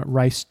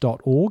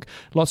ramrace.org.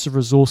 Lots of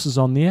resources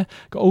on there.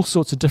 Got all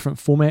sorts of different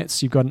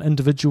formats. You've got an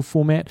individual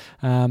format.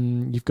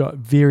 You've got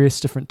various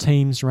different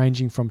teams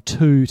ranging from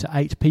 2 to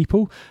 8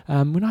 people.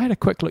 When I had a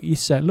quick look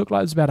yesterday, it looked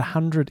like there's about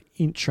 100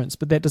 entrants,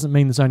 but that doesn't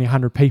mean there's only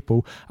 100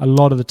 people. A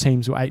lot of the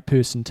teams were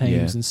 8-person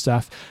teams and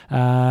stuff.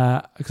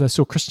 Because I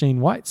saw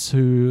Christine Whites,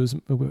 who was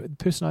the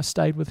person I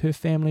stayed with her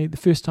family the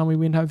first time we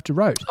went over to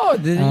Rote. Oh,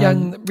 the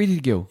young Reedy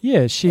girl.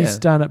 Yeah, she's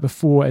done it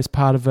before as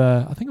part of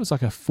I think it was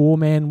like a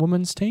 4-man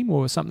women's team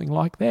or something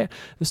like that.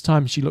 This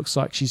time she looks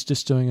like she's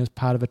just doing as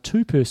part of a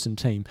 2-person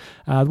team.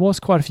 There was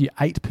quite a few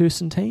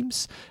 8-person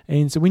teams.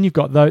 And so when you've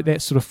got that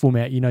sort of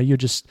format, you're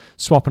just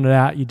swapping it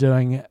out. You're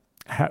doing...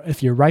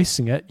 if you're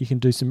racing it, you can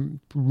do some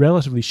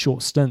relatively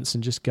short stints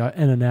and just go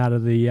in and out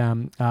of the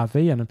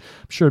RV, and I'm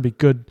sure it'd be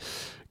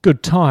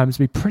good times.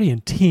 It'd be pretty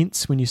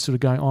intense when you're sort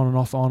of going on and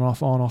off, on,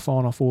 off, on, off,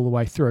 on, off all the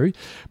way through.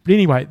 But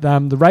anyway,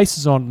 the race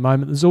is on at the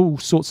moment. There's all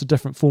sorts of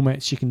different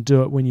formats you can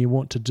do it when you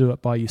want to do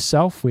it by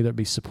yourself, whether it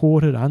be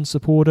supported,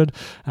 unsupported.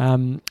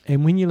 And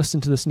when you listen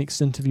to this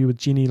next interview with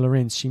Jenny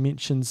Lorenz, she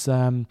mentions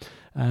the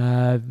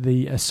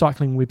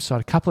cycling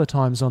website a couple of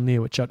times on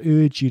there, which I'd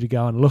urge you to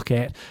go and look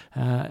at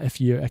if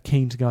you're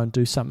keen to go and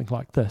do something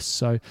like this.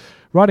 So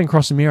riding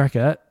across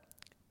America,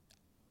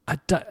 I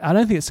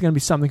don't think it's going to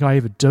be something I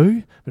ever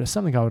do, but it's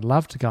something I would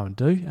love to go and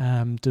do.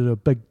 Do a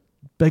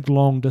big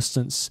long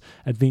distance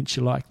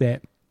adventure like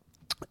that.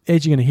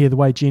 As you're going to hear, the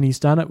way Jenny's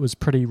done it was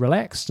pretty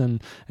relaxed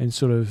and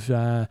sort of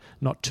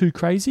not too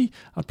crazy.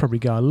 I'd probably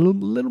go a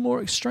little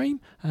more extreme,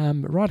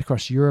 but right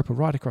across Europe or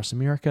right across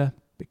America,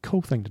 a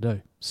cool thing to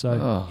do.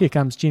 So here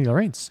comes Jenny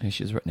Lorenz. Here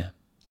she is right now.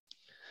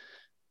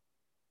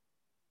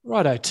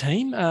 Righto,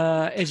 team.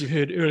 As you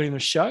heard earlier in the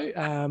show,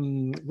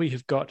 we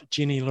have got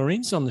Jenny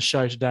Lorenz on the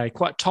show today.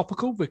 Quite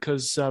topical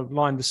because I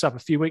lined this up a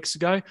few weeks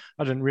ago.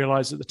 I didn't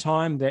realise at the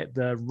time that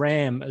the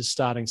RAM is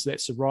starting. So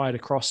that's the Ride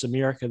Across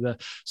America, the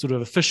sort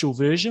of official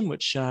version,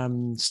 which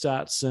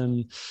starts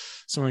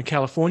somewhere in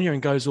California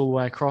and goes all the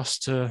way across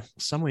to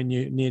somewhere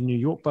near New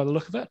York by the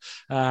look of it.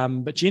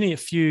 But Jenny, a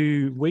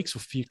few weeks or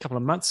couple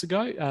of months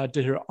ago,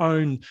 did her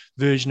own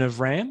version of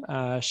RAM.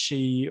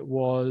 She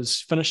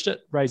finished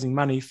it, raising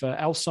money for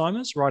Alstom,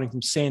 Alzheimer's, riding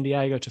from San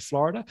Diego to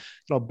Florida.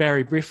 Old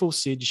Barry Breffel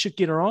said, you should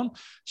get her on.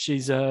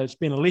 She's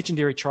been a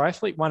legendary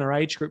triathlete, won her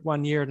age group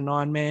 1 year at an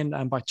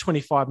Ironman by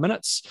 25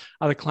 minutes.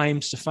 Other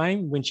claims to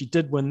fame, when she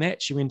did win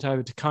that, she went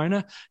over to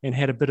Kona and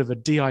had a bit of a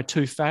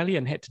Di2 failure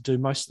and had to do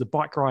most of the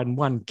bike ride in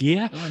one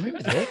gear. Oh, I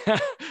remember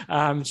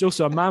that. She's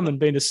also a mum and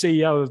been a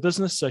CEO of a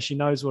business, so she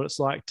knows what it's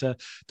like to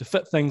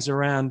fit things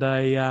around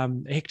a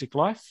hectic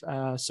life.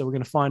 So we're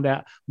going to find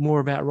out more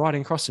about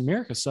riding across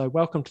America. So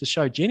welcome to the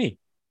show, Jenny.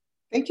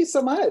 Thank you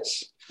so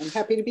much. I'm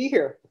happy to be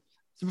here.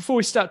 So before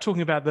we start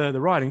talking about the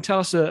riding, tell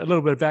us a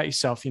little bit about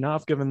yourself.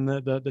 I've given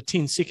the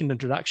 10-second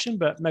introduction,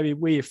 but maybe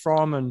where you're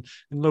from and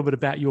a little bit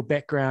about your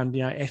background,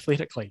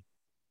 athletically.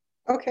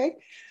 Okay.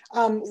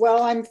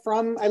 Well,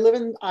 I live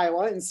in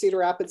Iowa, in Cedar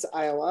Rapids,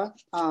 Iowa.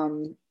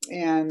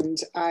 And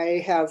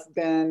I have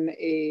been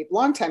a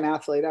longtime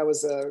athlete. I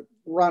was a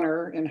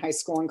runner in high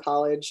school and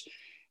college,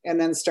 and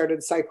then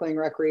started cycling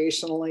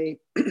recreationally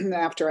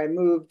after I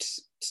moved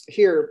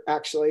here,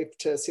 actually,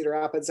 to Cedar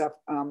Rapids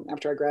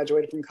after I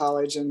graduated from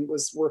college and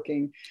was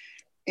working,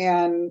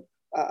 and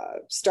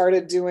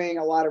started doing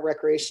a lot of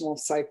recreational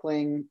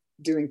cycling,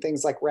 doing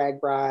things like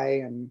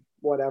RAGBRAI and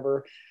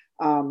whatever.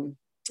 And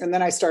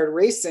then I started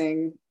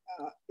racing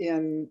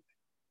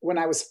when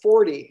I was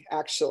 40,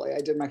 actually.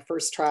 I did my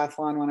first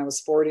triathlon when I was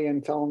 40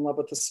 and fell in love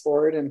with the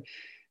sport, and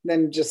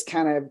then just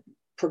kind of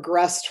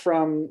progressed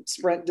from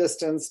sprint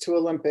distance to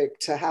Olympic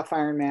to half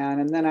Ironman.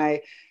 And then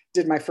I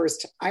did my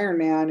first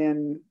Ironman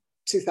in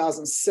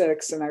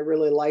 2006, and I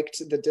really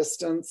liked the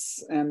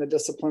distance and the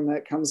discipline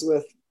that comes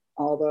with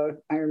all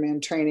the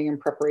Ironman training and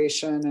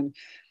preparation.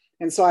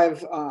 And so I've,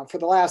 for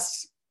the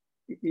last,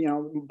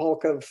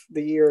 bulk of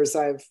the years,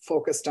 I've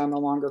focused on the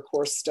longer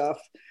course stuff,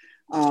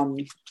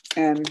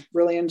 and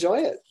really enjoy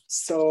it.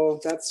 So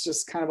that's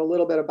just kind of a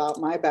little bit about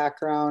my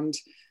background,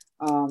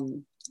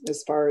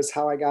 as far as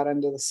how I got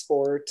into the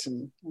sport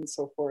and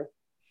so forth.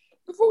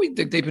 Before we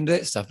dig deep into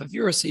that stuff, if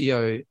you're a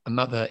CEO, a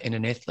mother, and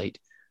an athlete,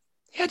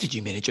 how did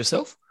you manage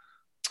yourself?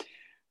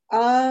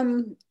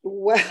 Well,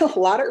 a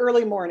lot of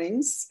early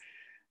mornings,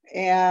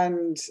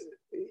 and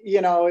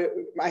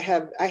I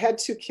had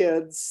two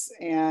kids,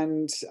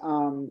 and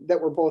that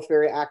were both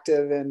very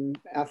active in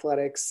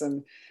athletics,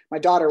 and my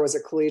daughter was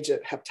a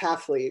collegiate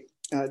heptathlete,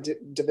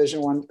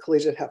 Division I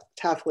collegiate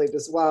heptathlete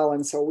as well,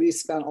 and so we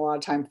spent a lot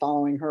of time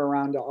following her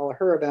around to all of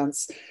her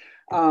events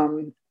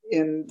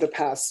in the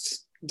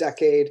past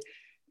decade.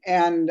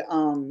 And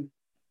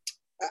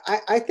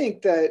I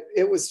think that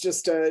it was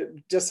just a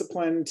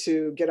discipline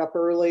to get up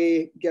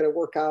early, get a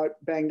workout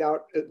banged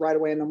out right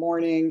away in the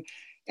morning.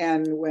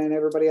 And when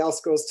everybody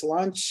else goes to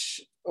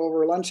lunch,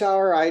 over lunch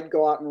hour, I'd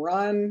go out and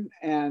run.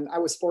 And I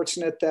was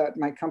fortunate that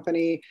my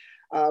company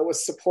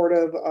was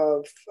supportive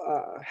of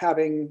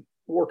having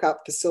workout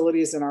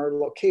facilities in our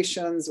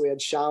locations. We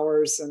had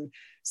showers. And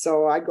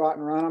so I'd go out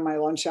and run on my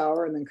lunch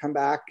hour and then come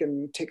back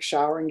and take a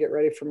shower and get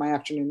ready for my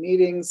afternoon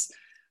meetings.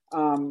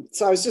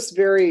 So I was just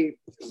very,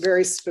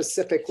 very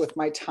specific with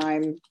my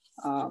time.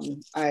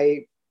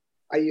 I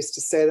used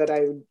to say that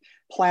I would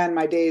plan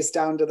my days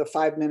down to the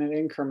 5-minute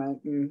increment.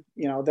 And,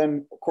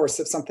 then of course,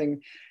 if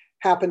something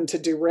happened to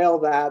derail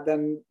that,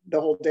 then the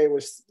whole day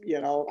was,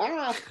 and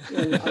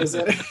I was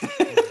in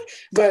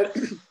but,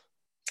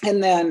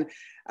 and then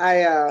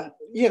I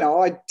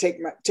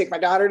take my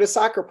daughter to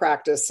soccer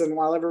practice, and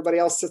while everybody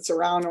else sits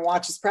around and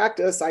watches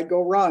practice, I'd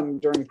go run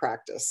during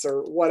practice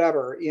or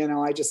whatever.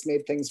 I just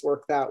made things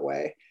work that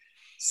way.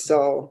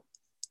 So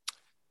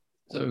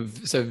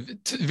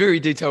very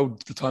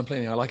detailed time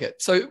planning. I like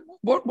it. So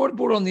what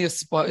brought on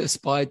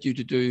inspired you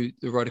to do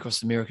the Ride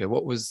Across America?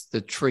 What was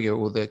the trigger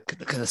or the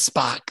kind of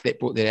spark that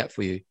brought that out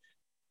for you?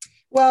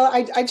 Well,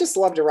 I just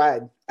love to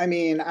ride. I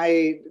mean,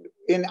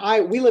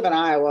 we live in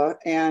Iowa,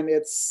 and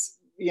it's,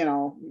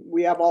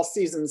 we have all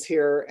seasons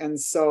here. And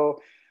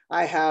so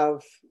I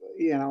have,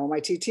 my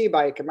TT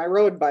bike and my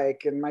road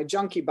bike and my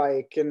junkie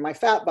bike and my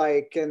fat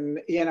bike and,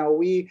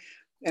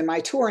 and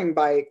my touring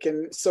bike.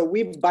 And so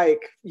we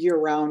bike year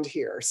round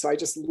here. So I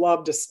just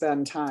love to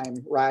spend time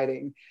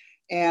riding.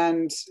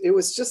 And it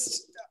was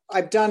just,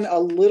 I've done a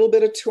little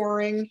bit of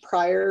touring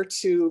prior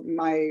to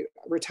my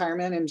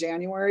retirement in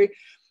January,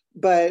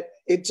 but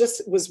it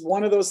just was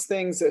one of those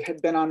things that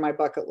had been on my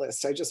bucket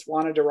list. I just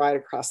wanted to ride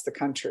across the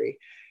country.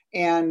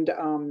 And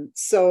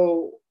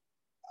so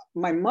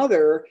my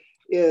mother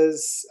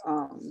is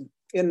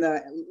in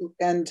the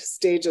end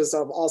stages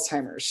of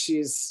Alzheimer's.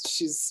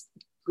 She's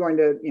going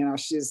to,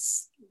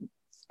 she's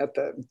at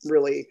the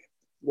really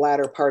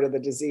latter part of the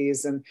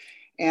disease.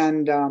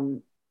 And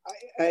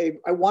I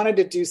wanted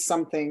to do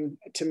something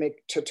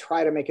to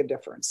try to make a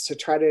difference, to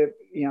try to,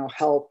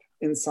 help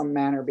in some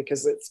manner,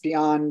 because it's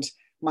beyond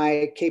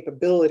my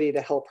capability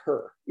to help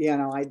her.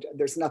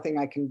 There's nothing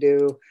I can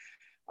do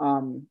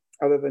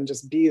other than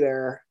just be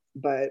there,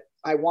 but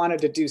I wanted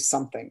to do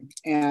something.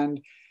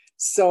 And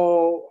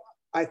so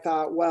I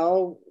thought,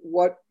 well,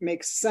 what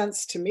makes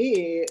sense to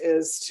me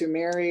is to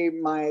marry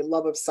my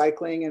love of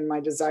cycling and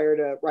my desire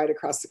to ride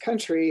across the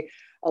country,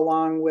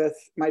 along with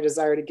my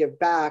desire to give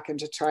back and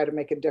to try to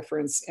make a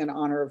difference in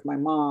honor of my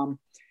mom.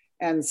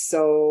 And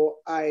so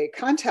I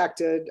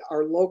contacted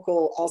our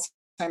local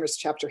Alzheimer's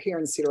chapter here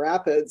in Cedar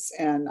Rapids,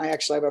 and I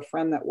actually have a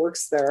friend that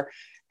works there,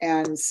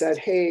 and said,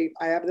 hey,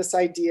 I have this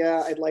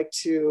idea. I'd like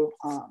to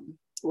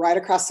ride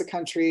across the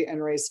country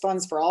and raise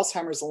funds for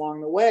Alzheimer's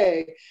along the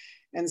way.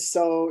 And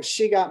so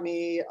she got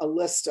me a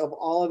list of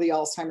all of the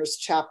Alzheimer's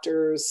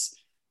chapters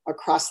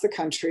across the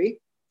country.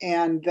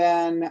 And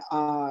then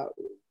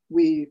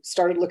we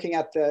started looking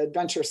at the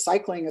Adventure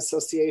Cycling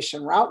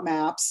Association route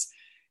maps,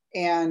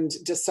 and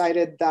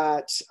decided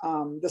that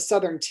the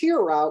Southern Tier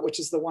route, which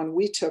is the one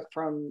we took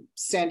from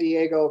San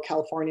Diego,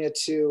 California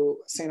to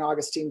St.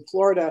 Augustine,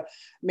 Florida,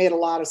 made a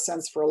lot of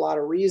sense for a lot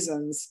of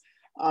reasons.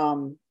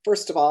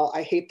 First of all,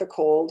 I hate the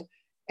cold,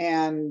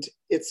 and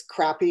it's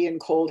crappy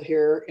and cold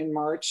here in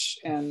March.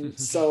 And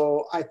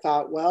so I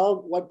thought,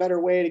 well, what better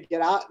way to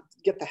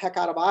get the heck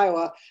out of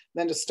Iowa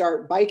than to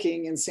start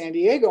biking in San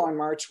Diego in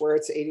March, where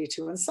it's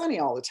 82 and sunny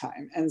all the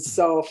time. And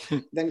so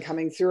then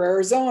coming through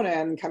Arizona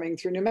and coming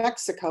through New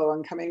Mexico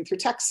and coming through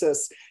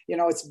Texas,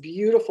 it's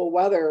beautiful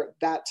weather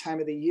that time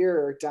of the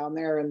year down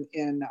there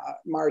in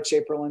March,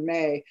 April, and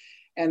May.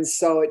 And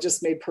so it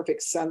just made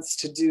perfect sense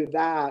to do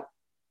that.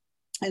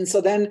 And so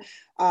then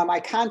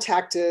I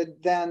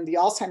contacted then the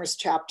Alzheimer's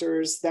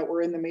chapters that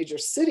were in the major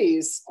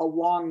cities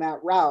along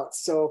that route.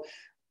 So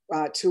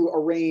to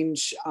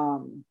arrange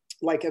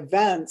like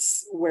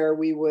events where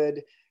we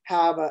would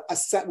have a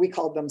set, we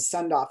called them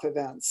send-off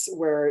events,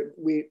 where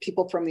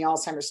people from the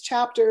Alzheimer's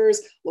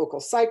chapters, local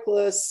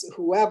cyclists,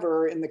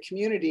 whoever in the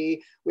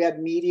community, we had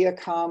media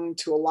come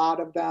to, a lot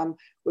of them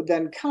would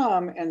then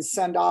come and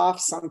send off.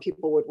 Some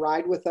people would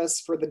ride with us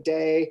for the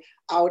day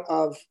out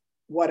of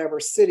whatever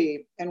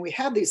city. And we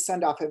had these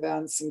send-off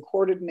events and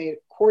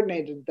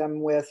coordinated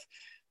them with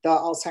the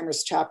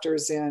Alzheimer's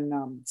chapters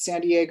in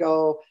San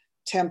Diego,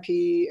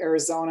 Tempe,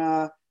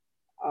 Arizona,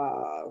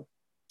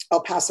 El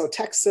Paso,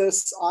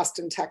 Texas,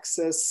 Austin,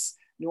 Texas,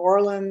 New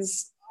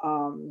Orleans,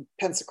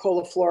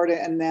 Pensacola,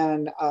 Florida, and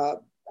then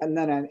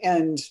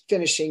an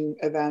finishing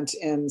event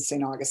in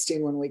St.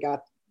 Augustine when we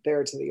got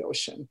there to the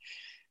ocean.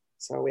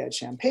 So we had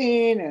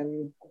champagne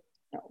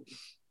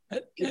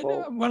and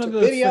people took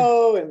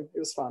video, and it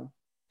was fun.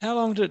 How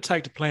long did it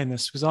take to plan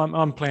this? Because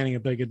I'm planning a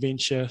big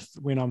adventure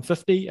when I'm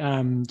 50,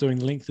 doing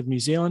the length of New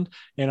Zealand,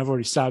 and I've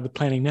already started the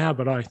planning now,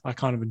 but I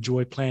kind of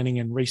enjoy planning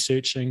and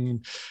researching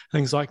and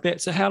things like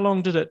that. So how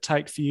long did it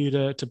take for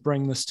you to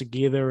bring this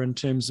together in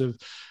terms of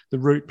the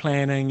route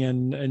planning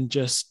and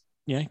just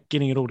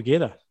getting it all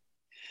together?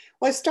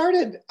 Well,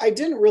 I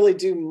didn't really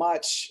do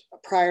much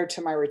prior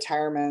to my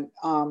retirement,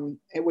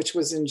 which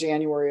was in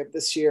January of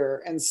this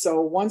year. And so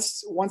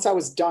once I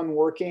was done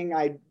working,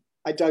 I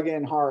dug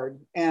in hard.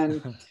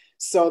 And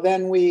so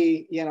then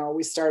we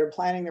started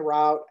planning the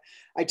route.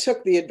 I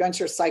took the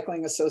Adventure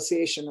Cycling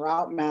Association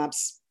route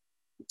maps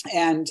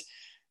and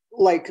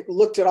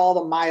looked at all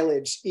the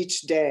mileage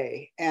each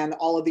day and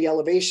all of the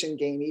elevation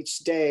gain each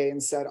day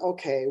and said,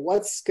 okay,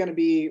 what's going to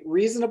be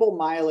reasonable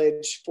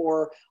mileage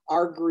for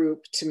our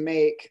group to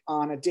make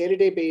on a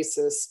day-to-day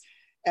basis?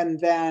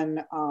 And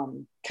then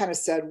kind of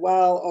said,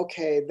 well,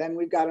 okay, then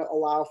we've got to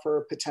allow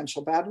for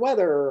potential bad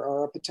weather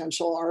or a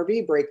potential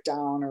RV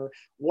breakdown or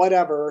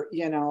whatever,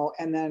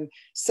 and then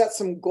set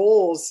some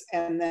goals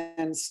and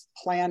then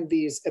plan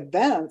these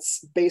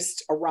events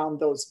based around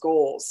those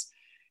goals.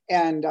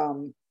 And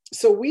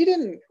so we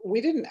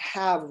didn't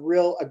have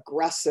real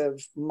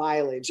aggressive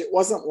mileage. It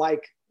wasn't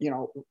like,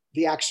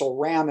 the actual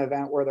RAM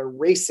event where they're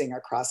racing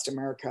across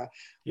America.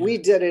 Yeah. We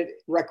did it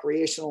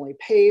recreationally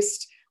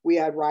paced. We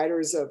had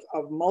riders of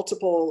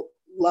multiple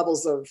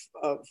levels of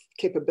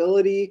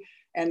capability.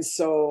 And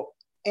so,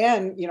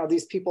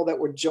 these people that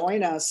would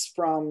join us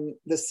from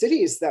the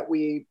cities that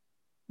we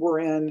were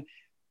in,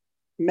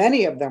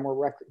 many of them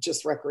were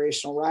just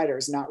recreational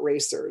riders, not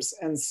racers.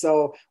 And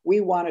so we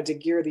wanted to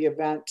gear the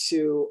event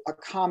to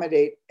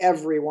accommodate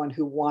everyone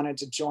who wanted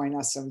to join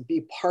us and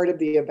be part of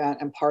the event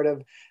and part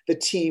of the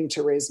team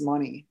to raise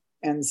money.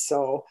 And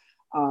so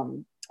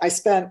I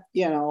spent,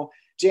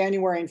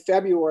 January and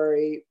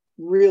February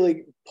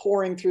really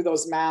pouring through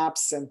those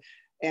maps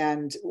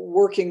and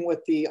working with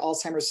the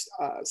Alzheimer's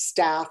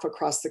staff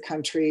across the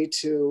country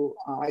to,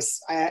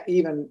 I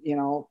even,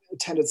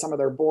 attended some of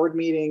their board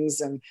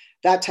meetings and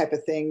that type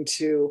of thing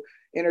to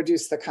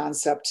introduce the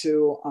concept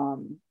to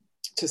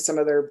some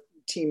of their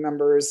team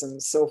members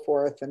and so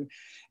forth. And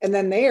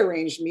then they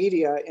arranged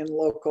media in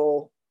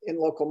local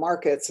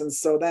markets. And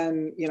so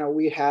then,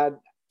 we had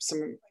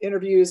some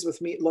interviews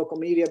with local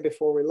media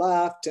before we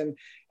left and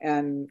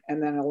then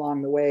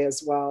along the way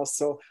as well.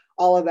 So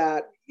all of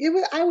that,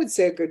 I would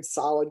say a good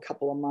solid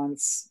couple of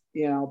months,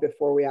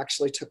 before we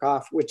actually took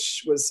off,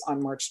 which was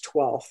on March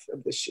 12th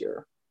of this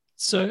year.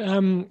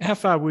 So how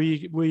far were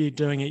you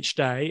doing each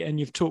day? And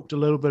you've talked a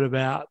little bit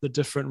about the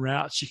different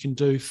routes you can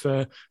do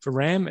for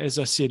RAM. As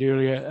I said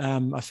earlier,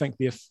 I think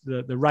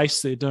the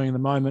race they're doing at the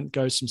moment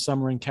goes from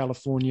somewhere in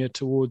California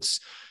towards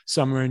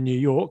somewhere in New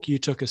York. You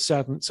took a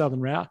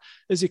southern route.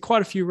 Is there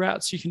quite a few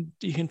routes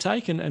you can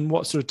take? And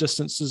what sort of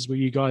distances were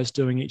you guys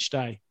doing each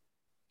day?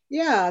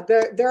 Yeah,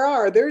 there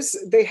are.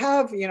 They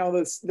have,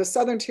 the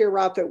Southern Tier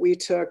route that we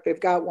took. They've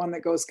got one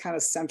that goes kind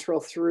of central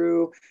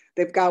through.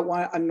 They've got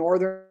a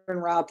northern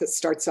route that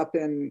starts up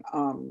in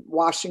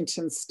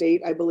Washington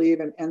State, I believe,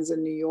 and ends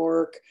in New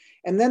York.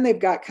 And then they've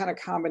got kind of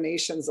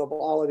combinations of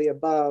all of the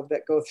above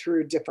that go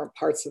through different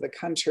parts of the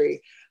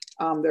country.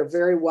 They're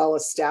very well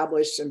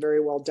established and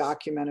very well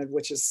documented,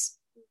 which is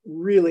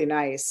really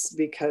nice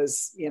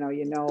because,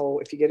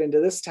 if you get into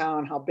this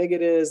town, how big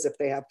it is, if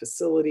they have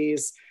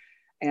facilities,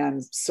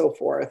 and so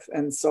forth.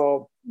 And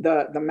so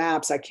the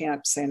maps, I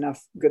can't say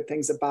enough good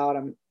things about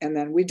them. And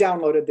then we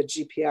downloaded the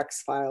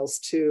GPX files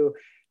too,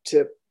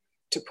 to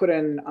put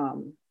in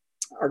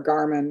our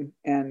Garmin.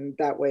 And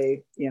that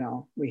way,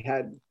 we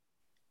had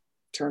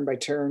turn by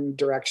turn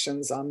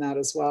directions on that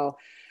as well.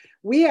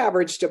 We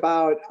averaged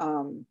about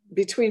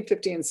between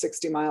 50 and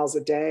 60 miles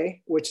a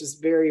day, which is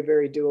very,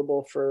 very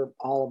doable for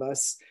all of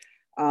us.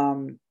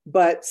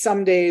 But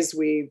some days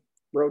we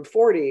rode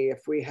 40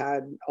 if we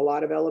had a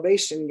lot of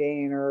elevation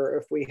gain or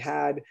if we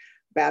had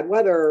bad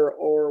weather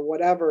or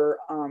whatever.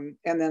 And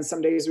then some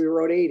days we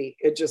rode 80.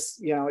 It just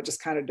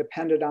kind of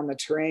depended on the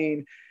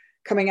terrain.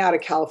 Coming out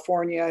of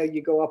California,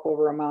 you go up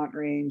over a mountain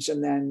range,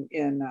 and then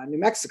in New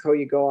Mexico,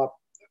 you go up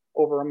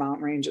over a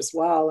mountain range as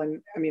well.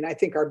 And I mean, I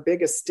think our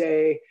biggest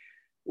day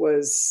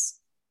was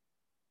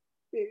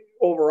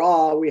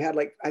overall, we had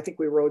I think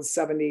we rode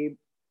 70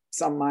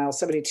 some miles,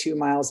 72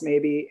 miles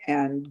maybe,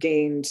 and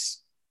gained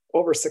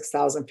over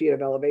 6,000 feet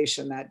of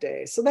elevation that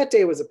day. So that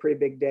day was a pretty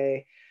big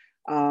day.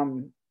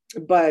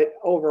 But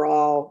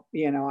overall,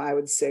 I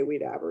would say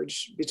we'd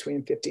average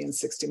between 50 and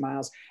 60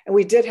 miles. And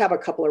we did have a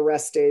couple of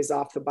rest days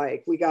off the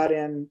bike. We got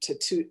into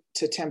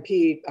to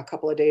Tempe a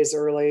couple of days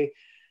early.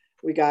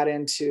 We got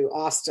into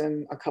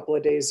Austin a couple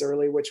of days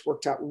early, which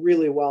worked out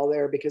really well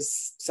there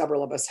because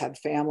several of us had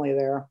family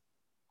there.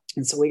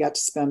 And so we got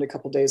to spend a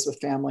couple of days with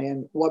family,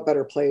 and what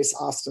better place?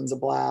 Austin's a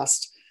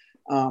blast.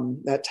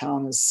 That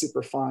town is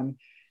super fun.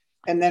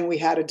 And then we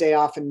had a day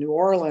off in New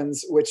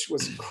Orleans, which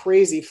was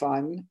crazy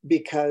fun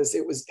because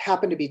it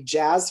happened to be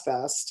Jazz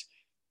Fest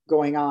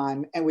going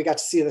on. And we got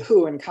to see the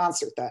Who in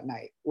concert that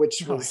night,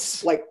 which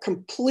was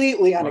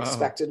completely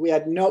unexpected.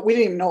 Wow. We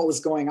didn't even know what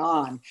was going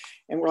on.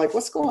 And we're like,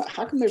 what's going on?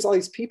 How come there's all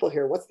these people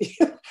here?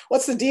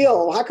 What's the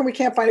deal? How come we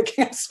can't find a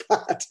camp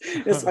spot?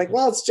 It's like,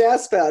 well, it's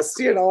Jazz Fest,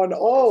 and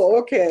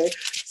okay.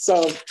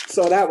 So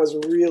that was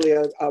really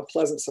a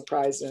pleasant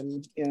surprise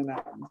in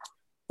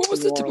what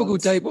was the typical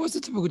day? What was the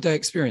typical day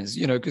experience?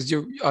 Because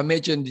I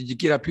imagine, did you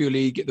get up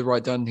early, get the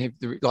ride done?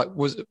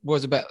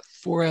 Was about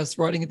 4 hours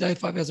riding a day,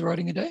 5 hours of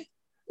riding a day?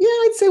 Yeah,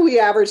 I'd say we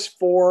averaged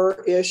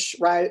 4-ish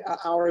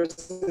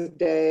hours a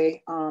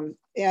day.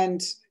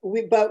 And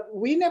we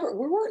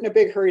weren't in a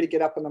big hurry to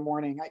get up in the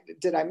morning.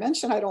 Did I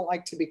mention I don't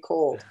like to be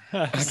cold?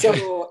 Okay.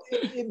 So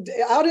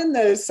out in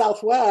the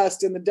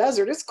Southwest, in the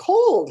desert, it's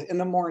cold in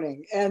the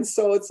morning. And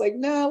so it's like,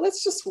 no,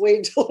 let's just wait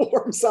until it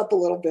warms up a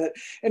little bit.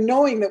 And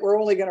knowing that we're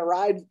only going to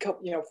ride,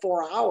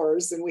 4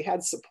 hours, and we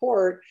had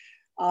support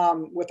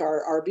with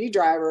our RV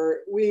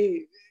driver,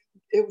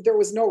 there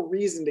was no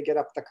reason to get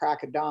up the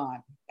crack of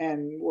dawn,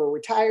 and we're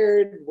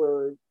retired.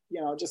 We're,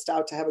 just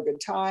out to have a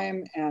good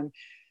time. And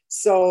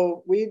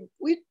so we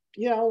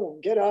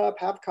get up,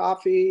 have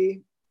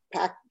coffee,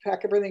 pack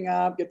everything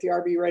up, get the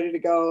RV ready to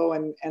go.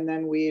 And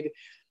then we'd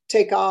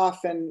take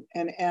off and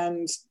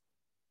end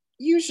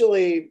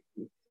usually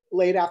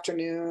late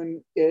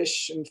afternoon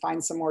ish and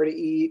find somewhere to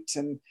eat,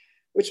 and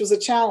which was a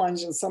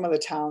challenge in some of the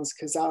towns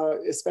because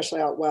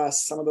especially out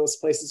west, some of those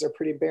places are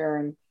pretty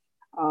barren.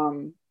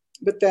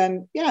 But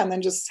then, and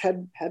then just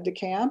head to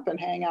camp and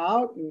hang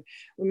out. And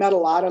we met a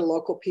lot of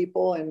local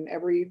people in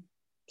every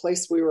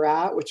place we were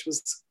at, which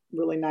was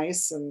really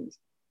nice and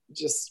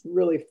just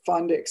really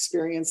fun to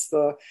experience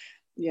the,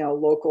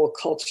 local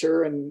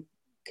culture, and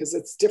because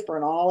it's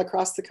different all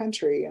across the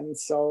country. And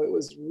so it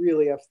was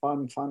really a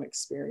fun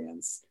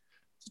experience.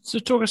 So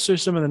talk us through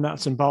some of the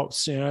nuts and bolts,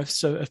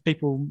 so if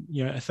people,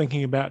 are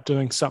thinking about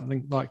doing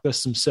something like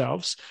this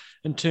themselves,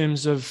 in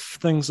terms of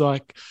things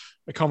like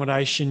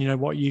accommodation,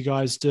 what you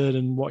guys did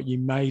and what you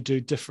may do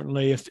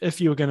differently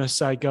if you were going to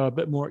say go a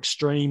bit more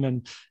extreme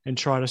and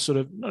try to sort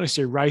of not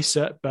necessarily race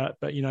it, but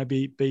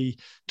be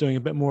doing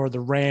a bit more of the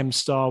Ram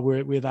style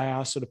where they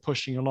are sort of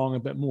pushing along a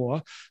bit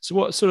more. So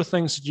what sort of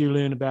things did you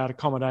learn about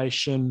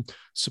accommodation,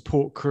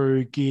 support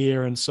crew,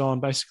 gear, and so on?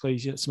 Basically,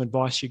 some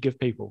advice you give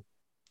people.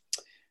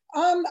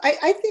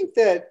 I think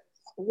that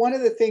one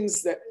of the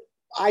things that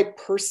I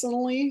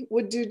personally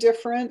would do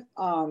different,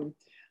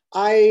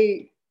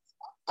 I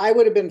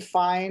would have been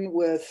fine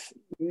with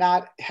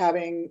not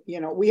having,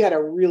 we had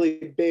a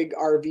really big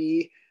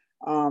RV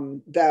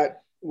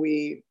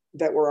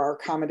that were our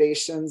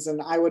accommodations,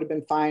 and I would have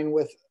been fine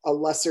with a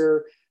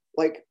lesser,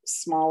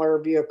 smaller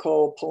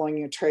vehicle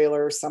pulling a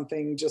trailer or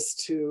something,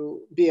 just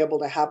to be able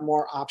to have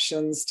more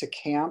options to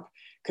camp,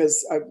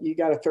 because you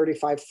got a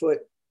 35-foot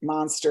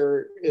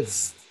monster.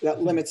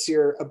 That limits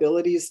your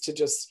abilities to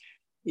just,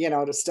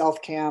 to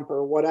stealth camp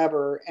or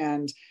whatever.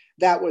 And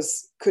that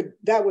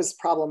was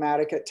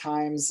problematic at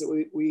times.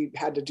 We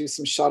had to do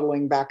some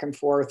shuttling back and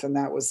forth, and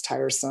that was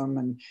tiresome.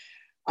 And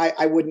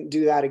I wouldn't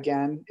do that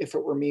again if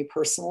it were me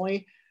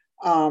personally.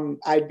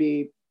 I'd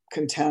be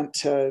content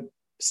to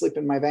sleep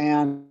in my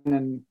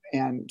van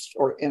and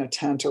or in a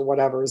tent or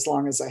whatever, as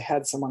long as I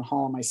had someone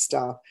hauling my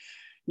stuff.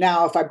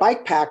 Now, if I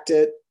bike packed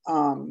it,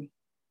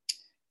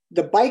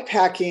 the bike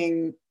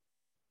packing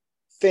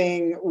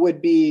thing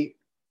would be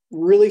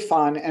really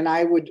fun, and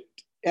I would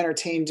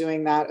entertain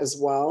doing that as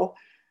well.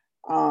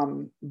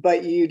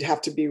 But you'd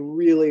have to be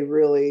really,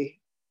 really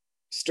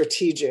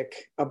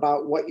strategic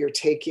about what you're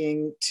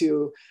taking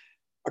to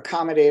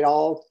accommodate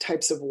all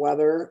types of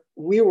weather.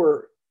 We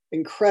were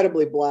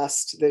incredibly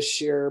blessed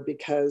this year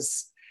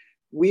because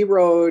we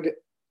rode,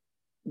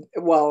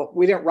 well,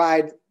 we didn't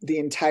ride the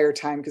entire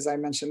time because I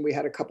mentioned we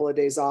had a couple of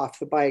days off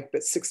the bike,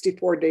 but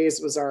 64 days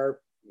was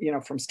our,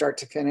 from start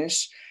to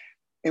finish.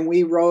 And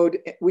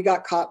we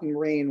got caught in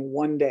rain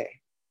one day.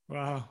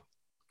 Wow.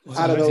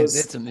 Out of those.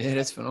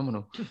 That's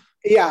phenomenal.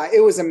 Yeah, it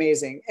was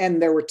amazing.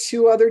 And there were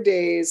 2 other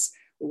days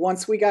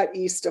once we got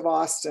east of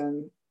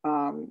Austin.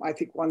 I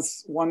think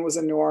one was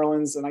in New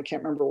Orleans, and I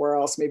can't remember where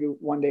else, maybe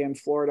one day in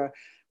Florida,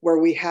 where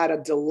we had a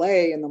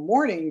delay in the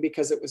morning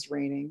because it was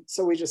raining.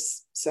 So we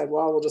just said,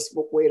 well, we'll just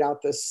wait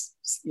out this,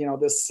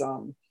 this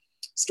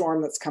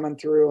storm that's coming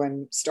through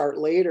and start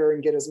later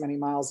and get as many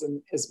miles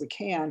in as we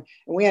can.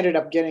 And we ended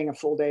up getting a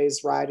full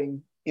day's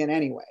riding in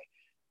anyway,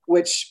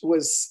 which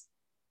was,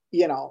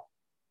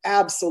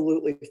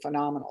 absolutely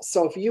phenomenal.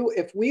 So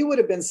if we would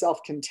have been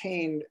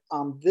self-contained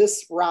on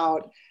this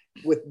route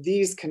with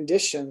these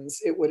conditions,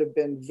 it would have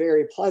been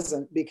very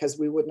pleasant because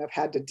we wouldn't have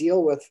had to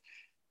deal with,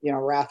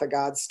 wrath of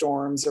God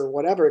storms or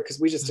whatever, because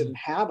we just didn't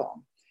have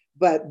them.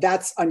 But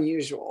that's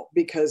unusual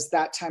because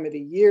that time of the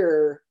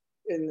year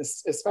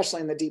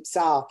especially in the deep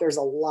South, there's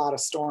a lot of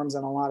storms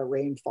and a lot of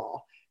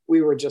rainfall.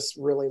 We were just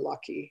really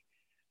lucky.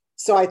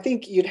 So I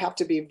think you'd have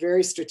to be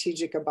very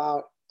strategic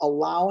about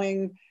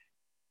allowing,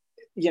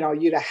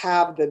 you to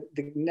have the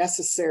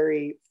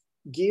necessary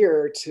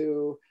gear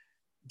to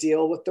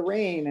deal with the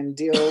rain and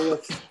deal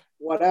with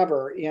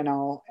whatever,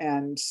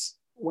 and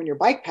when you're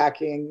bike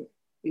packing,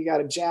 you got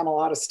to jam a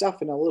lot of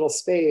stuff in a little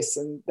space,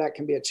 and that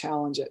can be a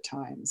challenge at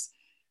times.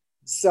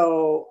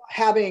 So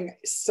having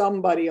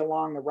somebody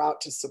along the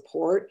route to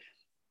support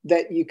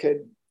that you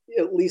could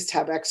at least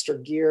have extra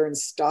gear and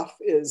stuff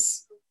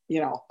is,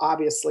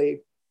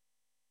 obviously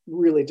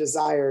really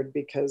desired,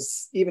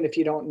 because even if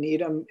you don't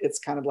need them, it's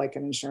kind of like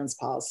an insurance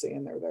policy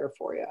and they're there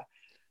for you.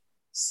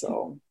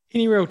 So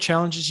any real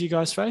challenges you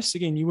guys faced?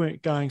 Again, you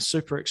weren't going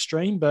super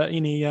extreme, but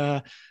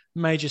any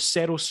major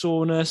saddle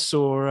soreness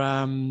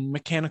or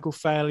mechanical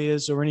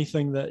failures or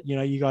anything that,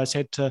 you guys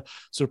had to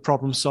sort of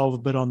problem solve a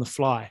bit on the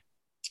fly?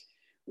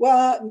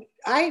 Well,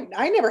 I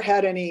never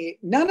had any,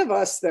 none of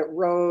us that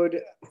rode,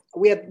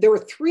 there were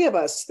 3 of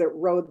us that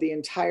rode the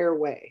entire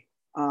way.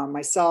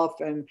 Myself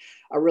and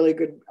a really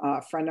good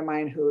friend of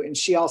mine and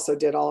she also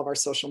did all of our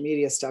social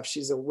media stuff.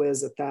 She's a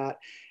whiz at that.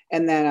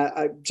 And then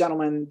a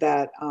gentleman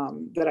that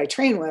I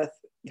train with,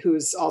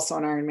 who's also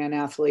an Ironman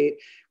athlete.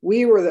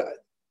 We were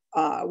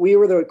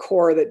the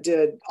core that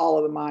did all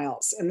of the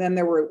miles. And then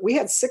we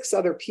had 6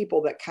 other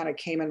people that kind of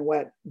came and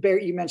went.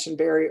 Barry, you mentioned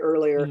Barry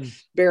earlier,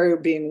 Barry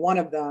being one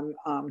of them.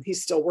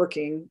 He's still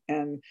working.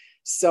 And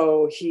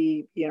so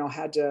he,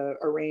 had to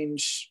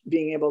arrange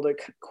being able to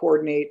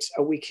coordinate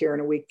a week here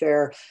and a week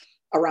there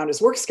around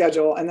his work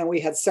schedule. And then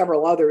we had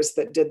several others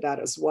that did that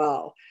as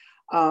well.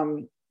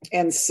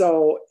 And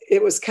so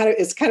it's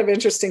kind of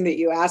interesting that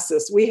you asked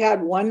this. We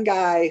had one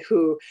guy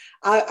who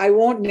I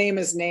won't name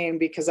his name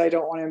because I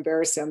don't want to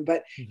embarrass him,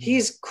 but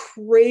he's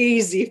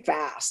crazy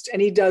fast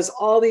and he does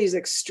all these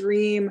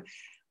extreme,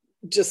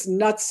 just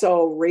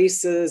nutso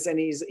races. And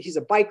he's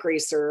a bike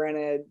racer and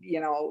a,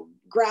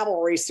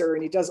 gravel racer,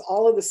 and he does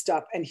all of this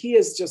stuff. And he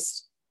is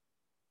just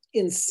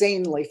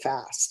insanely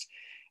fast.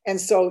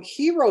 And so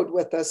he rode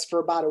with us for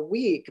about a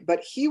week, but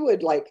he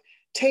would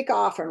take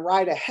off and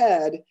ride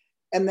ahead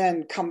and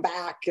then come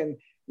back and,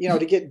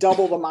 to get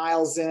double the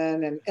miles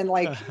in and and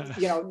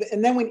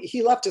then when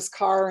he left his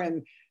car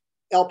in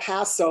El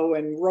Paso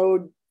and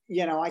rode,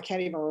 I can't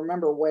even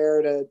remember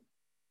where it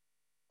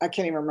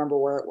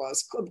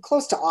was,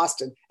 close to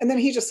Austin. And then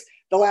he just,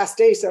 the last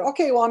day said,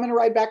 okay, well, I'm going to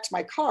ride back to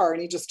my car.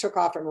 And he just took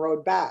off and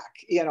rode back,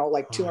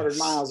 200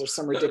 miles or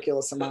some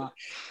ridiculous amount.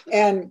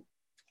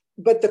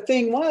 But the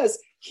thing was,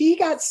 he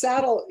got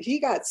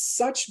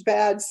such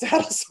bad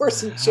saddle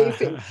sores and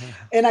chafing.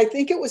 And I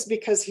think it was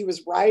because he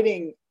was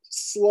riding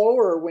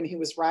slower when he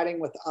was riding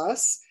with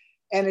us.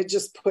 And it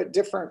just put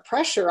different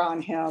pressure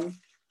on him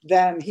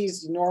than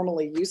he's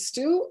normally used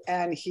to.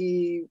 And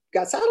he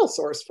got saddle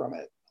sores from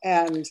it.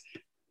 And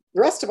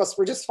the rest of us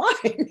were just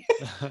fine.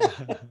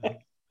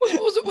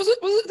 Was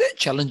it that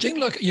challenging?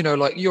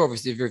 You're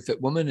obviously a very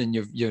fit woman and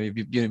you're a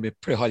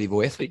pretty high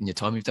level athlete in your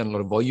time. You've done a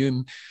lot of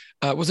volume.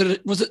 Was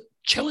it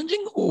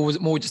challenging, or was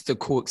it more just a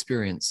cool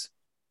experience?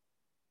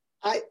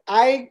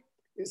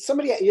 It's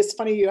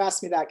funny you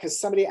asked me that, because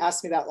somebody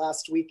asked me that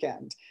last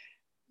weekend.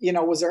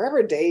 was there ever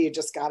a day you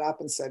just got up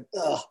and said,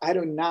 ugh, I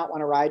do not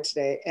want to ride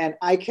today? And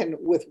I can,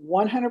 with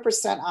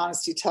 100%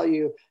 honesty, tell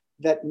you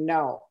that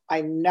no,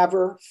 I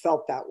never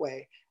felt that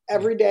way.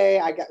 Every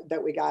day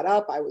we got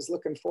up, I was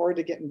looking forward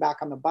to getting back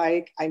on the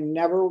bike. I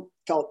never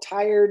felt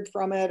tired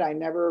from it. I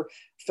never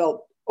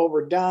felt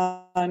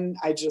overdone. And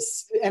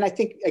I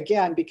think,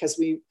 again, because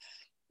we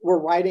were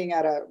riding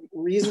at a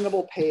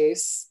reasonable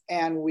pace,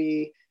 and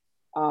we,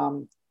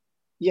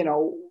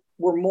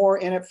 we're more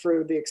in it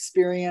for the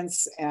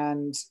experience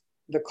and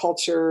the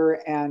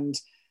culture, and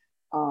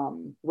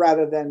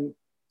rather than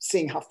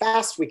seeing how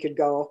fast we could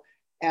go.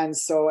 And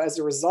so as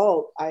a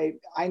result, I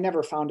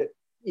never found it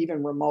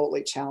even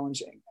remotely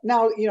challenging.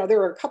 Now, there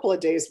were a couple of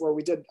days where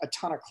we did a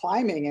ton of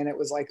climbing, and it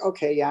was like,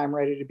 okay, yeah, I'm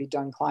ready to be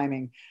done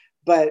climbing,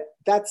 but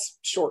that's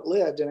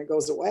short-lived and it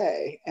goes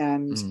away,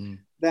 and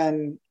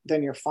then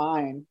you're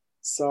fine.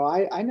 So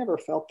I never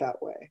felt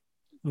that way.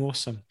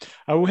 Awesome.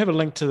 We'll have a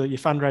link to your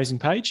fundraising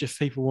page if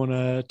people want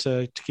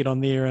to get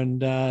on there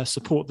and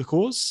support the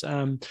cause.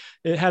 How did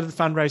the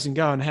fundraising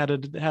go, and how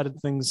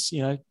did things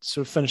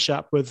sort of finish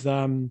up with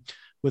the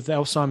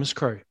Alzheimer's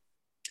Crew?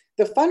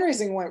 The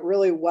fundraising went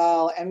really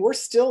well, and we're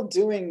still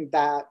doing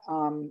that.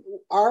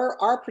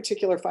 Our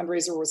particular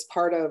fundraiser was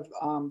part of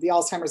the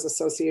Alzheimer's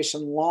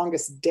Association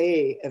Longest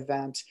Day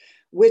event,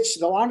 which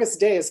the longest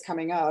day is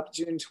coming up.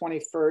 June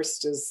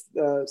 21st is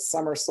the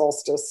summer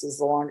solstice,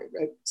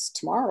 it's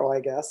tomorrow, I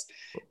guess.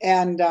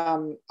 And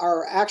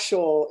our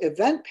actual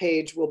event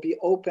page will be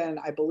open,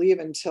 I believe,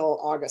 until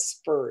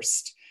August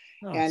 1st.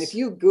 Nice. And if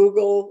you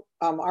Google,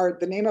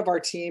 the name of our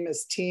team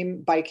is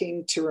Team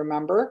Biking to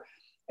Remember.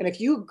 And if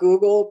you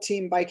Google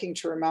Team Biking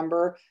to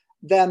Remember,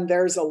 then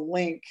there's a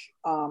link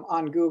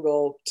on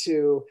Google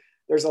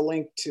there's a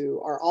link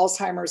to our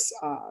Alzheimer's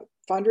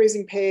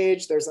fundraising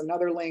page. There's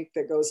another link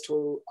that goes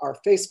to our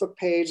Facebook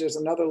page. There's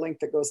another link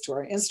that goes to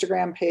our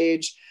Instagram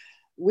page.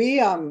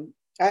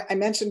 I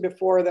mentioned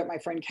before that my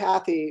friend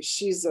Kathy,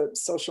 she's a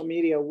social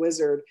media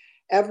wizard.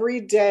 Every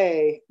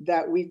day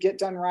that we get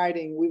done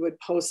riding, we would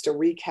post a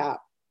recap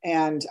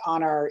and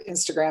on our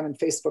Instagram and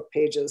Facebook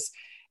pages.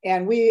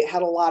 And we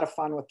had a lot of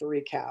fun with the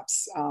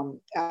recaps.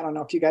 I don't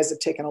know if you guys have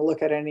taken a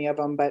look at any of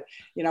them, but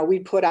we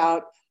put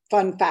out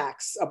fun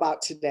facts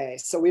about today.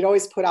 So we'd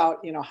always put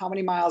out, how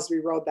many miles we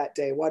rode that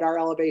day, what our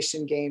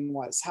elevation gain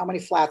was, how many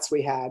flats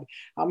we had,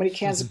 how many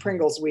cans of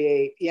Pringles we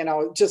ate,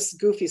 just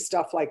goofy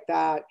stuff like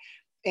that.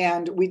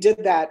 And we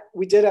did that.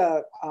 We did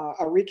a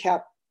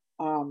recap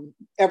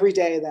every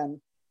day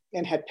then,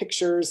 and had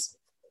pictures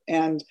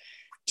and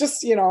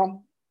just,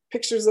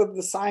 pictures of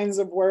the signs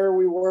of where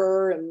we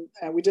were. And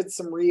we did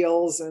some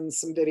reels and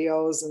some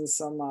videos and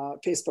some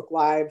Facebook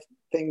Live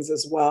things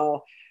as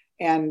well.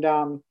 And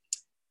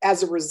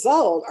as a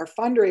result, our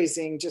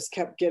fundraising just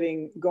kept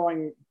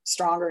going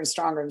stronger and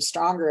stronger and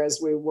stronger as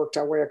we worked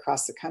our way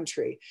across the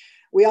country.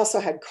 We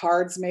also had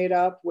cards made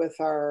up with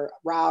our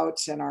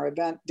route and our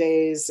event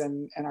days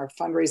and our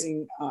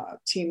fundraising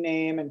team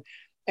name.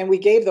 And we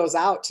gave those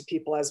out to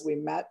people as we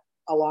met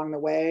along the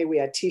way. We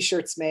had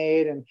t-shirts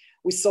made, and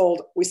we sold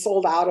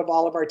out of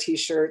all of our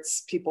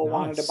t-shirts. People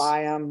wanted to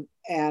buy them.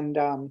 And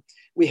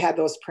we had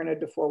those printed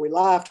before we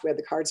left. We had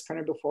the cards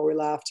printed before we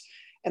left.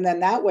 And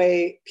then that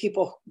way,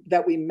 people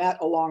that we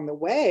met along the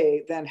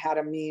way then had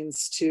a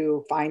means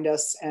to find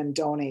us and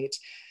donate.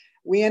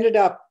 We ended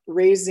up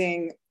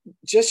raising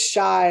just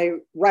shy,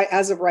 right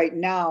as of right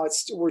now,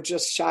 we're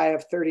just shy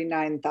of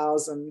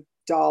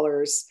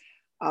 $39,000.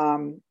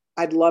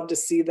 I'd love to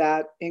see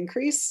that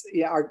increase.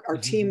 Yeah, our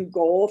team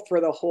goal for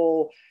the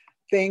whole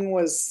thing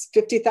was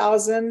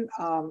 50,000.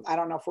 I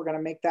don't know if we're going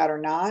to make that or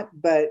not,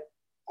 but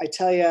I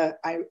tell you,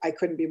 I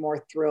couldn't be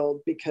more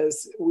thrilled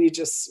because we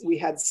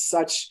had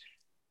such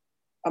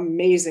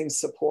amazing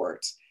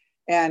support.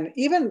 And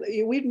even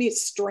we'd meet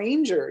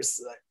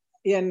strangers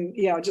in,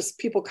 just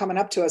people coming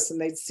up to us,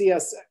 and they'd see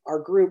us, our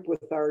group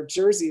with our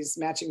jerseys,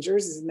 matching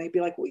jerseys, and they'd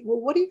be like, well,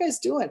 what are you guys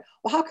doing?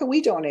 Well, how can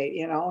we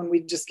donate? And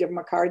we'd just give them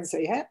a card and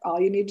say, hey,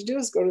 all you need to do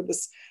is go to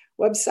this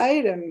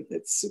website, and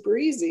it's super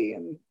easy.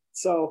 And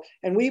so,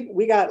 and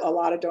we got a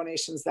lot of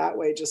donations that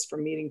way, just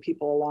from meeting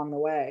people along the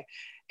way.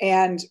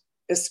 And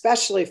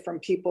especially from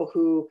people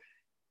who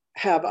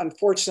have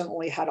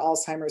unfortunately had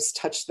Alzheimer's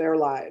touch their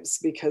lives,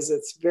 because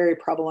it's very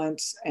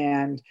prevalent.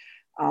 And,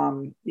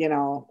 one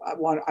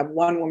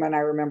woman I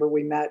remember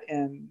we met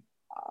in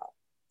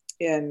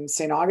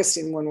St.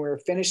 Augustine when we were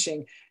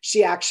finishing,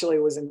 she actually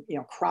was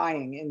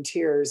crying in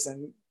tears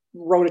and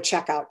wrote a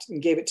check out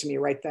and gave it to me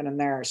right then and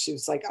there. She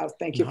was like, oh,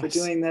 thank you for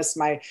doing this.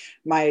 My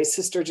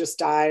sister just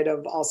died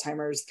of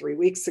Alzheimer's 3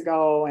 weeks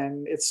ago,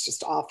 and it's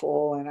just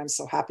awful. And I'm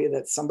so happy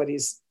that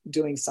somebody's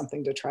doing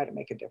something to try to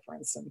make a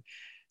difference. And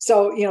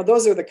so,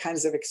 those are the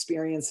kinds of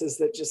experiences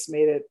that just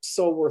made it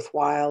so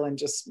worthwhile and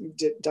just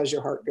does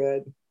your heart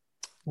good.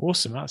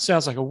 Awesome. That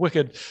sounds like a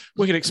wicked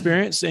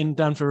experience and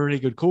done for a really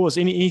good cause.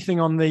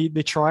 Anything on the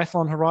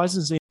triathlon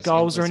horizons, any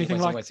goals or anything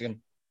like that?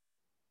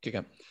 Kick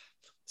up.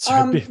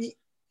 I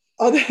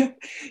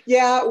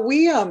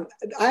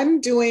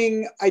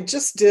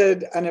just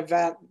did an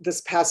event this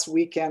past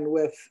weekend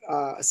with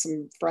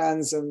some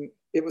friends, and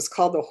it was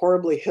called the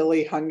Horribly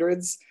Hilly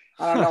Hundreds.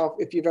 I don't know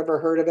if you've ever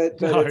heard of it,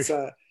 but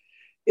No.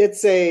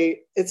 it's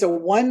a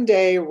 1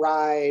 day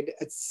ride.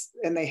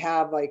 And they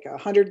have like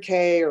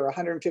 100K or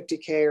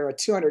 150K or a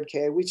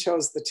 200K. We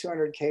chose the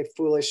 200K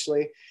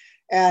foolishly.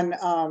 And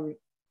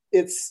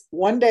it's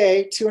 1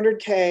 day,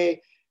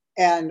 200K.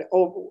 And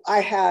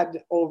I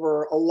had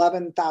over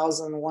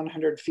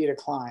 11,100 feet of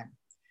climb.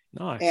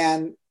 Nice.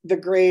 And the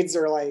grades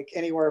are like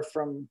anywhere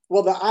from,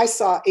 I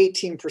saw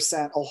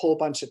 18% a whole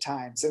bunch of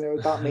times, and it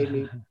about made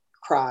me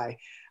cry.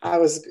 I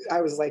was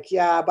like,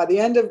 yeah, by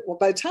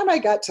the time I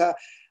got to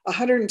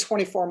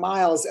 124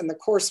 miles and the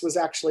course was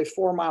actually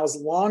 4 miles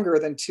longer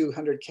than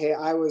 200K,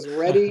 I was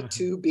ready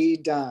to be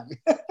done.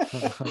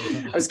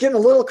 I was getting a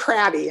little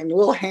crabby and a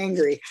little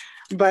hangry,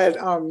 but,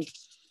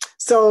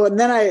 so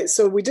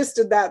we just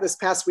did that this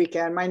past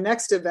weekend. My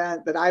next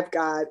event that I've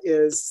got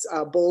is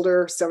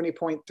Boulder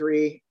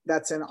 70.3.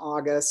 That's in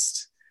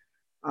August.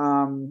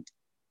 We're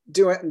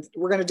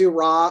going to do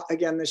Raw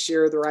again this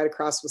year, the ride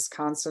across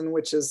Wisconsin,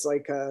 which is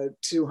like a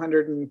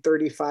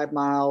 235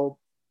 mile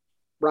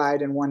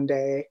ride in 1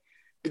 day.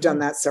 We've done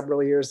that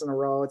several years in a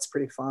row. It's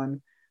pretty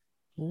fun.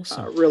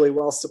 Awesome. Really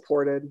well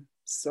supported.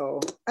 So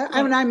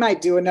I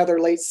might do another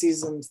late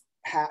season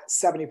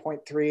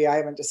 70.3. I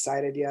haven't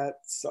decided yet.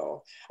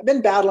 So I've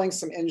been battling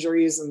some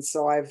injuries. And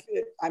so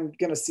I'm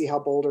going to see how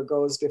Boulder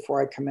goes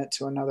before I commit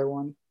to another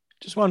one.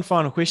 Just one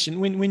final question.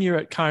 When you're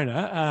at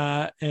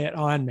Kona at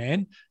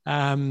Ironman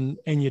and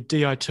your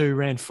DI2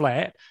 ran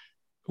flat,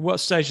 what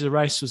stage of the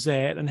race was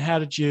that? And how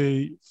did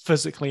you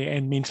physically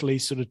and mentally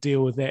sort of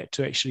deal with that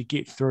to actually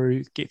get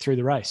through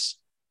the race?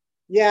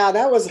 Yeah,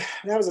 that was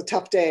a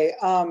tough day.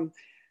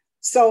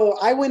 So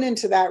I went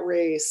into that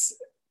race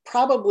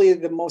probably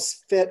the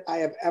most fit I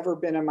have ever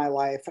been in my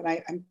life. And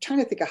I'm trying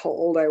to think of how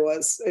old I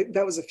was.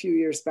 That was a few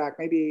years back,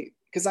 maybe,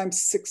 because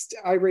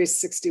I raced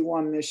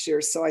 61 this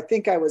year. So I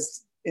think I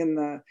was in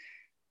the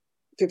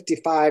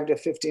 55 to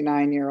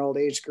 59-year-old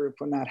age group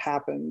when that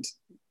happened,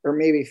 or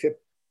maybe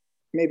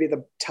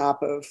the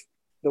top of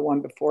the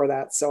one before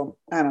that. So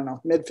I don't know,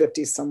 mid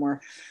 50s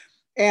somewhere.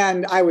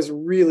 And I was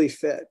really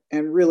fit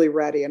and really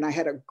ready. And I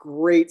had a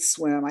great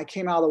swim. I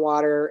came out of the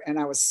water and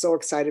I was so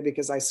excited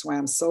because I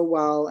swam so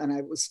well and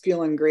I was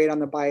feeling great on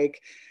the bike.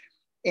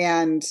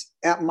 And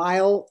at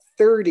mile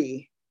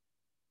 30,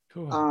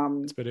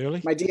 cool. It's a bit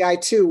early. My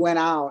DI2 went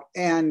out.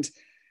 And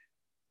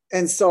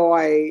so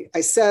I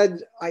said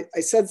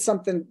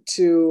something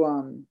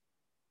to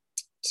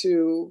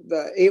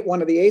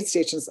one of the aid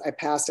stations I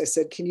passed. I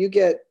said, can you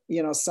get,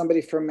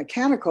 somebody from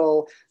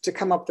mechanical to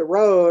come up the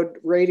road,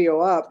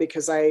 radio up,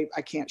 because I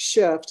can't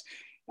shift.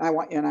 I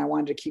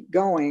wanted to keep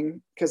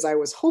going because I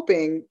was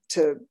hoping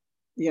to,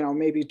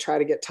 maybe try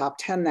to get top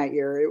 10 that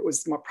year. It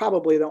was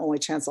probably the only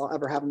chance I'll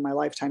ever have in my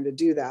lifetime to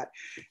do that.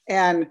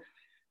 And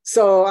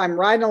so I'm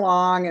riding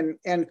along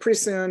and pretty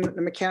soon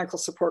the mechanical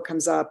support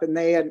comes up and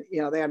they had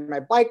my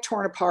bike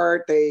torn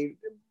apart. They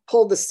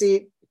pulled the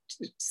seat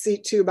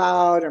tube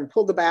out and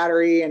pulled the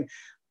battery, and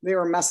they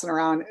were messing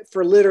around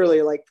for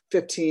literally like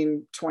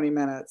 15, 20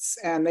 minutes.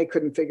 And they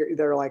couldn't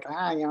they're like,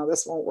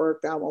 this won't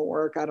work. That won't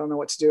work. I don't know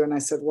what to do. And I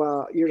said,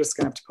 well, you're just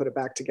going to have to put it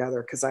back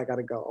together because I got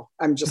to go.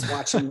 I'm just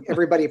watching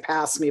everybody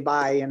pass me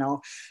by,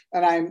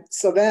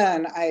 so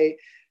then I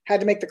had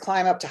to make the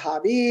climb up to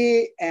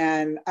Hawi,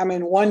 and I'm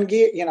in one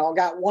gear,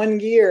 got one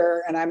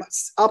gear, and I'm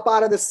up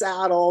out of the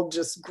saddle,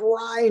 just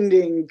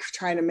grinding,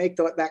 trying to make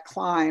that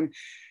climb.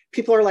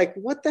 People are like,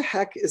 what the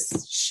heck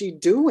is she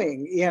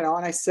doing? And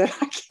I said,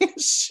 I can't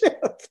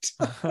shift.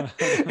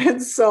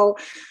 And so,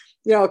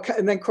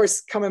 and then of course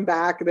coming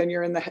back, then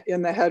you're in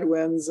the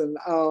headwinds, and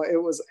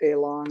it was a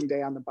long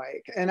day on the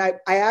bike. And I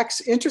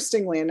actually,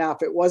 interestingly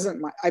enough, it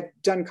wasn't I've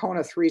done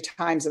Kona 3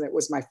 times and it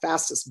was my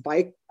fastest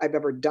bike I've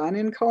ever done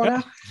in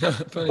Kona.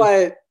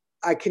 But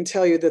I can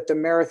tell you that the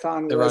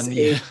marathon was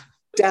a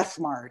death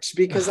march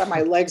because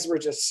my legs were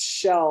just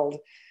shelled.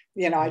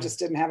 I just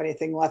didn't have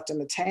anything left in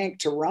the tank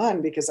to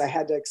run because I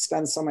had to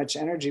expend so much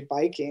energy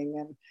biking.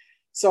 And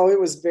so it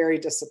was very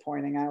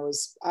disappointing. I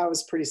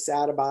was pretty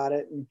sad about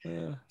it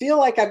and feel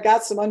like I've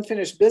got some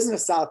unfinished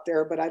business out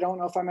there, but I don't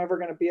know if I'm ever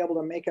going to be able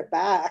to make it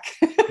back.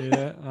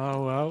 Yeah.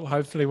 Oh, well,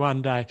 hopefully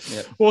one day.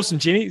 Yep. Awesome,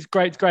 Jenny.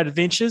 Great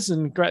adventures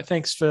and great.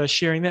 Thanks for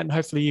sharing that. And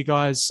hopefully you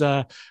guys,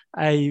 want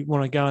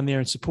to go in there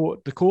and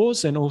support the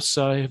cause, and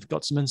also have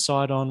got some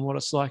insight on what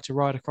it's like to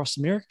ride across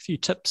America, a few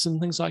tips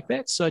and things like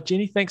that. So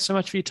Jenny, thanks so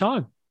much for your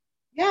time.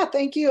 Yeah,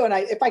 thank you. And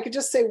if I could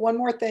just say one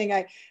more thing,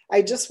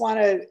 I just want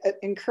to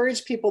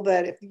encourage people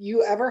that if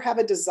you ever have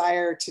a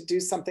desire to do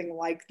something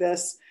like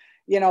this,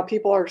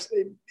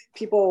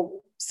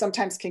 people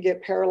sometimes can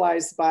get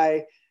paralyzed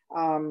by,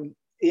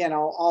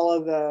 all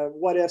of the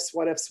what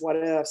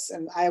ifs.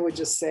 And I would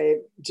just say,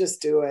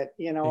 just do it.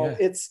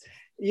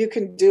 You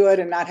can do it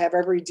and not have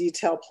every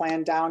detail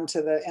planned down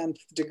to the nth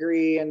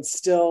degree and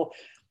still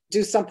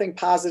do something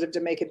positive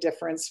to make a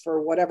difference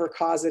for whatever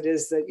cause it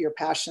is that you're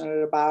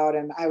passionate about.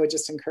 And I would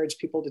just encourage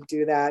people to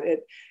do that.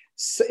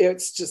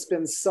 It's just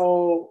been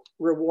so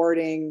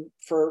rewarding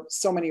for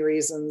so many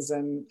reasons.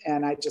 And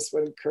I just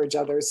would encourage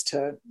others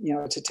to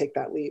take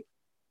that leap.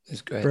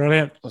 That's great.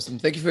 Brilliant. Awesome.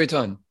 Thank you for your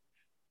time.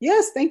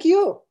 Yes, thank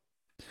you.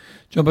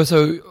 Jumbo,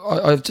 so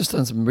I've just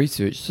done some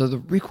research. So the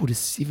record is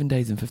 7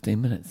 days and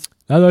 15 minutes.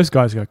 Now those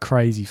guys go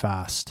crazy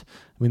fast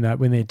when they're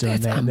doing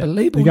That's that.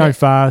 unbelievable. They're going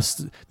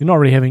fast. They're not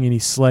really having any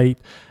sleep.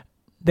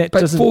 But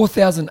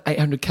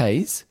 4,800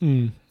 Ks.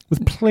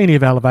 With plenty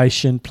of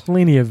elevation,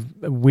 plenty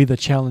of weather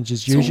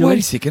challenges usually. So wait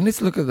a second,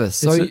 let's look at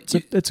this.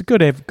 It's a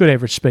good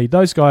average speed.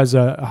 Those guys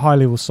are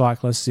high-level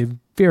cyclists. They're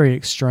very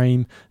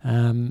extreme.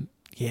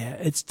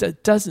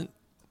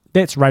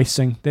 That's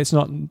racing. That's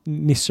not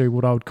necessarily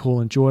what I would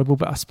call enjoyable,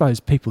 but I suppose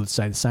people would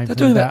say the same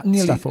thing about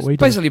stuff what we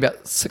do. Basically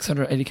about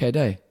 680K a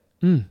day.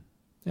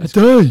 A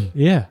day?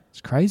 Yeah, it's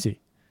crazy.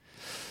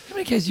 How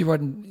many Ks are you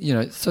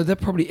riding? So they're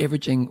probably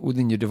averaging, well,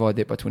 then you divide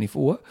that by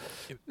 24.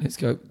 Let's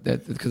go,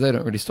 because they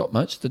don't really stop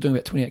much. They're doing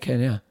about 28K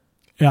an hour.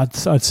 Yeah,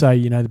 I'd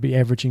say, they'd be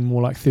averaging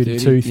more like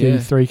 32,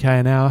 33K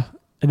an hour,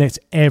 and that's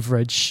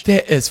average.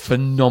 That is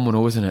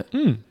phenomenal, isn't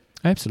it?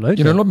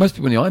 Absolutely. Most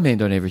people in the Ironman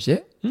don't average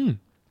that.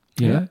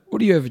 Yeah. What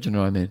do you average in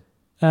an Ironman?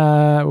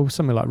 Well,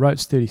 something like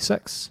Rope's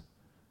 36.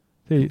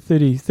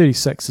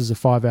 36 is a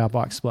 5-hour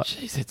bike split.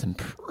 Jeez, that's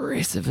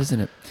impressive,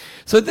 isn't it?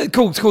 So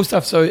cool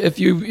stuff. So if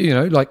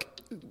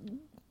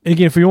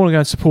Again, if you want to go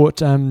and support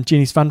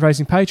Jenny's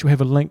fundraising page, we'll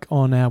have a link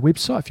on our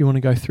website if you want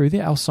to go through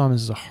there.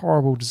 Alzheimer's is a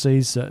horrible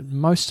disease that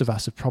most of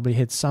us have probably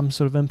had some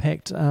sort of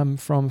impact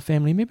from a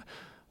family member.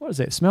 What does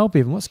that smell,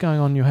 Bevan? What's going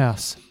on in your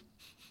house?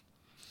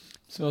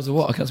 Smells of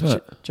what? I can't smell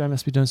it. Joe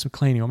must be doing some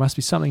cleaning, or must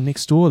be something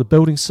next door, the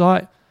building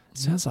site. It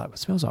smells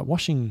like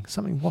washing.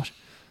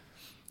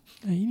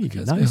 Oh, you need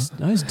your nose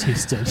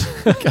tested.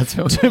 Can't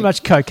smell Too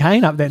much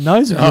cocaine up that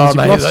nose of yours.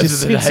 You've lost your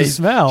sense of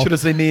smell. Should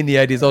have seen me in the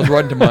 80s. I was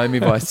riding to Miami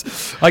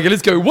Vice. Okay,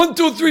 let's go. 1,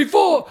 2, 3,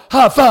 4.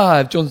 High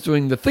five. John's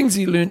doing the things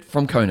he learnt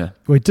from Kona.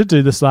 We did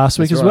do this last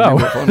week as well.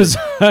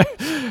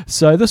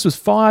 So this was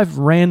 5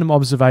 random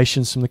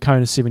observations from the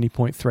Kona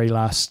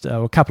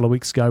 70.3 a couple of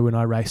weeks ago when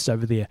I raced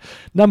over there.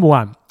 Number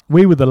 1.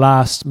 We were the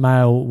last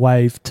male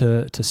wave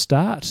to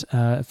start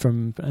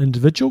from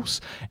individuals,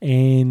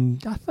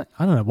 and I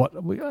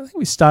think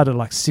we started at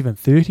like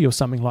 7:30 or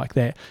something like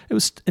that. It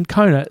was in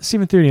Kona,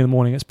 7:30 in the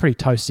morning. It's pretty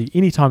toasty.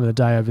 Any time of the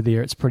day over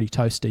there, it's pretty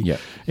toasty. Yeah.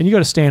 And you got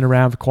to stand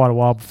around for quite a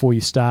while before you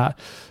start.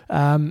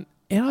 And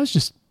I was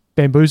just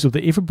bamboozled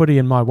that everybody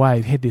in my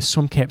wave had their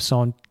swim caps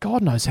on.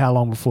 God knows how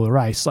long before the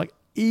race, like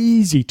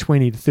easy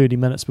 20 to 30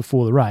 minutes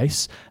before the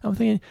race. I'm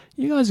thinking,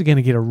 you guys are going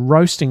to get a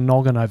roasting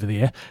noggin over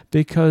there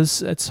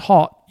because it's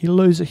hot. You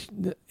lose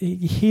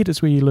your head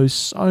is where you lose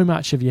so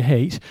much of your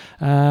heat,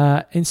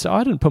 and so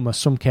I didn't put my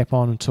swim cap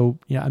on until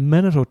a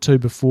minute or two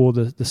before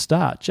the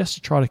start, just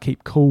to try to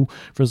keep cool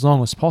for as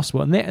long as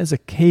possible. And that is a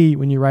key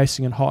when you're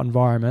racing in hot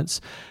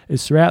environments.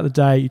 Is throughout the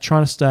day you're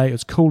trying to stay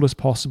as cool as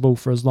possible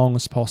for as long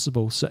as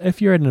possible. So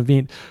if you're at an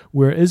event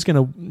where it is going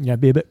to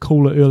be a bit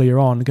cooler earlier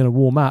on, going to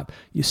warm up,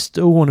 you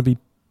still want to be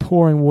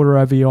pouring water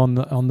over you on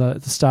the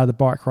start of the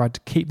bike ride to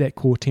keep that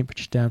core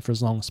temperature down for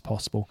as long as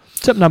possible.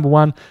 Tip number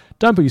 1,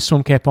 don't put your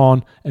swim cap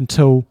on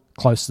until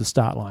close to the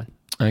start line.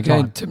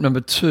 Okay, tip number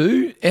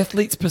 2,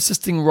 athletes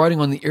persisting riding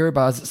on the aero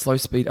bars at slow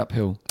speed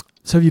uphill.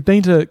 So if you've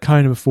been to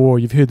Kona before,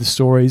 you've heard the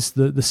stories.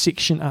 The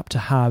section up to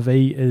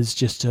Hawi is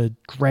just a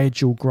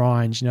gradual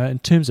grind. In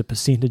terms of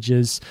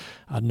percentages,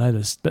 I don't know,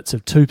 there's bits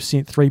of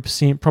 2%,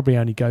 3%, probably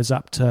only goes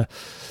up to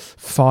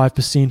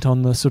 5%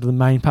 on the sort of the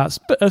main parts.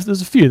 But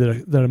there's a few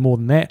that are more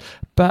than that.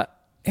 But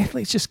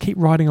athletes just keep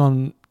riding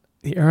on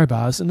the aero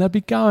bars, and they'll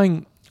be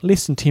going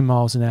less than 10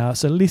 miles an hour,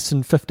 so less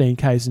than 15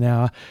 k's an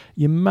hour.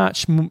 You're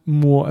much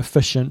more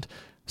efficient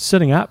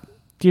sitting up,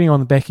 getting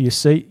on the back of your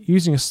seat,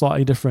 using a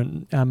slightly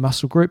different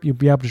muscle group. You'll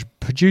be able to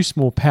produce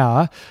more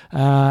power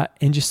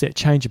and just that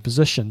change of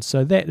position.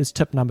 So that is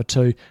tip number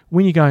 2.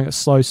 When you're going at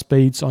slow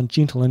speeds on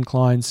gentle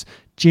inclines,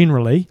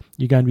 generally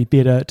you're going to be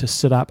better to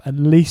sit up at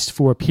least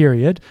for a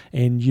period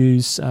and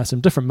use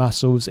some different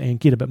muscles and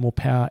get a bit more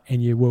power,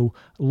 and you will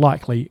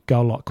likely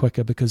go a lot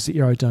quicker because the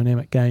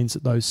aerodynamic gains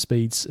at those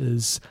speeds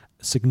is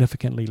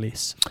significantly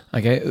less.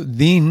 Okay,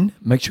 then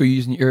make sure you're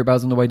using your aero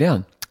bars on the way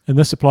down. And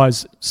this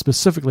applies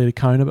specifically to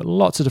Kona, but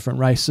lots of different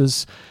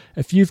races.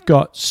 If you've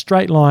got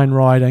straight line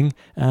riding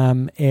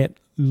at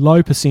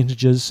low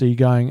percentages, so you're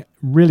going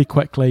really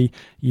quickly,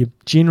 you're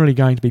generally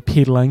going to be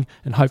pedaling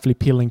and hopefully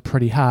pedaling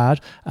pretty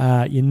hard.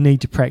 You need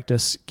to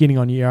practice getting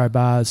on your aero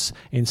bars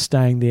and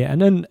staying there.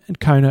 And in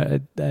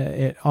Kona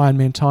at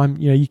Ironman time,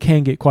 you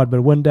can get quite a bit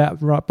of wind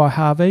out right by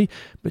Hawi,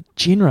 but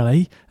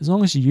generally, as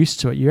long as you're used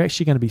to it, you're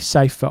actually going to be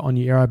safer on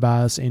your aero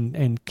bars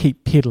and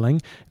keep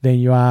pedaling than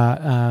you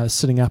are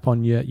sitting up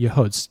on your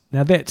hoods.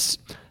 Now that's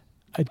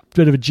a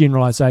bit of a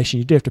generalization.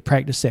 You do have to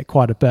practice that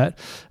quite a bit.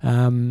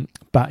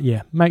 But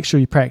yeah, make sure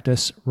you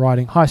practice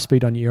riding high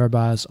speed on your aero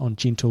bars on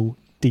gentle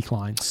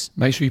declines.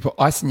 Make sure you put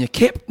ice in your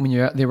cap when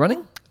you're out there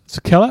running. It's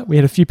a killer. We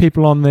had a few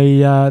people on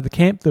the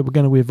camp that were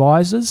going to wear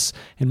visors,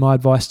 and my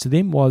advice to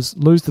them was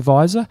lose the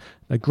visor.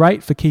 They're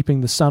great for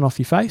keeping the sun off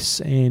your face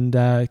and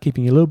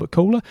keeping you a little bit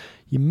cooler.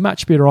 You're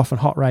much better off in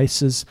hot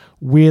races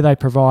where they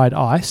provide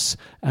ice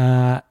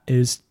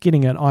is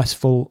getting an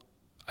iceful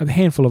a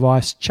handful of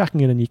ice,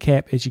 chucking it in your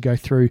cap as you go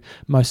through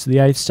most of the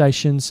aid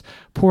stations,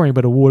 pouring a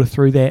bit of water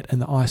through that,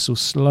 and the ice will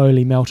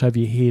slowly melt over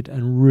your head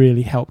and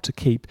really help to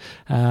keep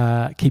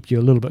you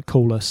a little bit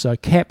cooler. So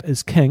cap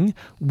is king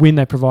when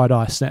they provide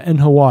ice. Now in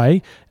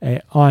Hawaii,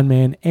 at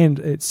Ironman and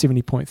at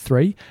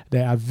 70.3,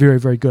 they are very,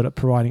 very good at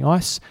providing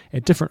ice.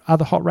 At different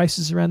other hot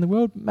races around the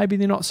world, maybe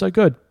they're not so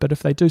good, but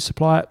if they do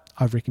supply it,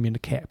 I'd recommend a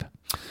cap.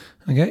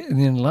 Okay, and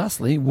then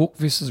lastly, walk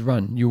versus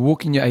run. You're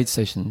walking your aid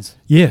stations.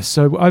 Yeah,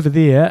 so over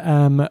there,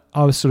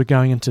 I was sort of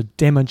going into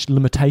damage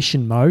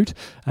limitation mode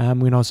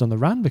when I was on the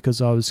run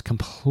because I was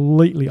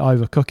completely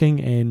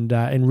overcooking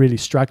and really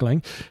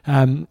struggling.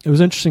 It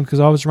was interesting because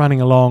I was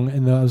running along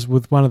and I was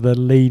with one of the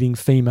leading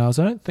females.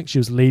 I don't think she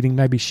was leading,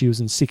 maybe she was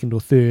in second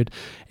or third.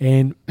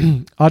 And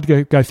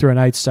I'd go through an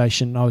aid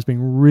station and I was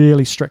being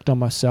really strict on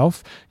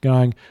myself,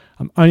 going,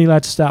 I'm only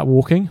allowed to start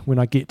walking when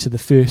I get to the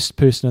first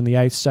person in the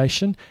aid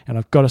station, and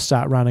I've got to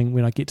start running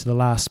when I get to the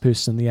last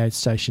person in the aid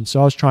station.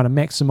 So I was trying to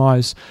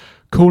maximise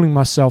cooling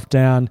myself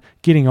down,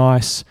 getting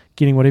ice,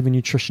 getting whatever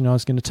nutrition I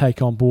was going to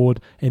take on board,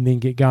 and then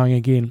get going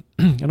again.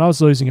 And I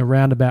was losing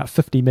around about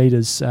 50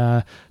 metres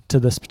to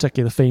this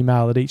particular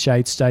female at each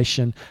aid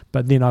station,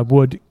 but then I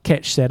would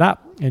catch that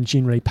up and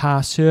generally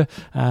pass her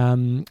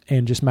and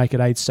just make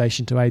it aid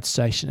station to aid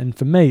station. And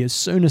for me, as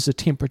soon as the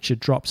temperature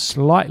dropped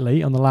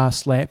slightly on the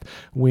last lap,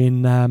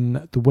 when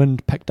the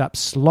wind picked up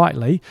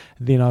slightly,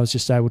 then I was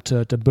just able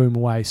to boom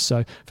away.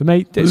 So for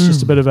me, that's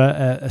just a bit of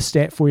a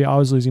stat for you. I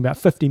was losing about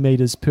 50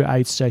 metres per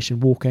aid station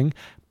walking,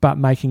 but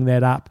making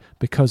that up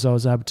because I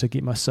was able to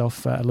get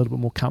myself a little bit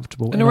more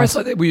comfortable. In a race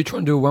like that, were you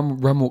trying to do a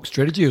run-walk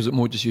strategy, or was it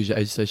more just use your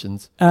aid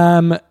stations?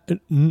 In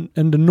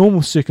the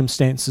normal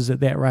circumstances at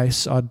that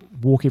race, I'd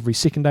walk every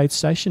second aid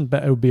station,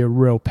 but it would be a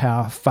real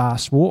power,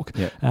 fast walk,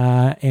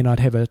 and I'd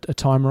have a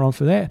timer on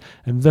for that.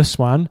 And this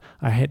one,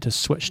 I had to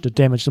switch to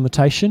damage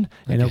limitation,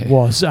 and it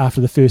was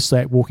after the first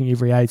lap, walking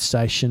every aid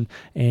station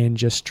and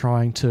just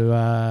trying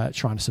to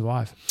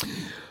survive.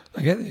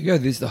 Okay, there you go.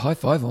 There's the high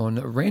five on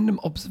random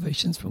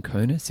observations from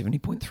Kona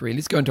 70.3.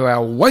 Let's go into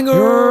our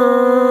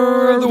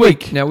Wanger of the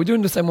Week. Now, we're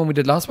doing the same one we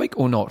did last week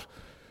or not?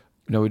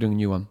 No, we're doing a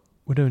new one.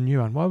 We're doing a new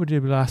one. Why would we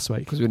do it last week?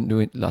 Because we didn't do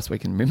it last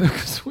week, and remember?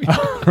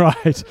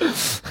 Right.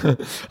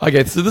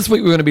 Okay, so this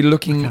week we're going to be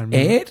looking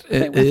at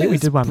I think we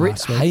did one Brett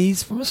last week.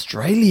 Hayes from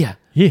Australia.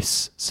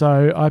 Yes.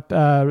 So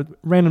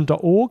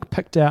random.org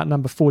picked out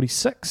number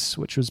 46,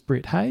 which was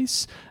Brett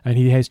Hayes, and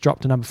he has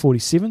dropped to number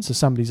 47, so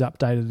somebody's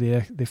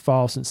updated their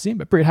file since then.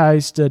 But Brett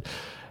Hayes did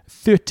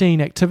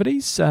 13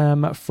 activities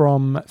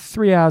from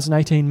 3 hours and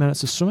 18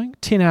 minutes of swimming,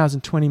 10 hours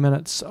and 20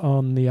 minutes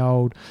on the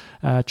old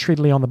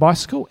treadly on the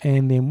bicycle,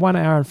 and then 1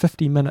 hour and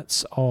 50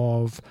 minutes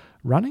of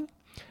running.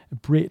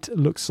 Brett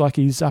looks like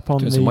he's up on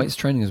doing some weights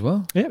training as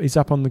well. Yeah, he's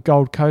up on the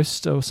Gold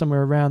Coast or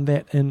somewhere around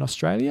that in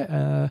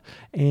Australia,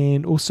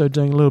 and also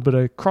doing a little bit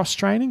of cross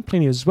training,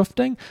 plenty of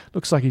Zwifting.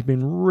 Looks like he's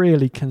been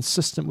really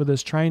consistent with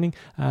his training.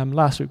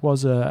 Last week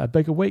was a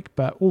bigger week,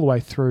 but all the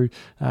way through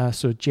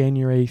sort of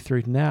January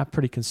through to now,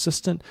 pretty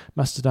consistent.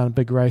 Must have done a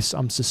big race.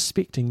 I'm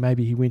suspecting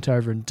maybe he went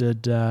over and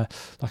did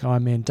like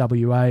Ironman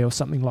WA or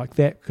something like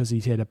that, because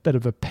he's had a bit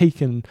of a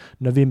peak in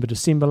November,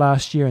 December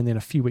last year, and then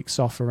a few weeks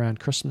off around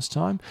Christmas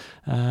time.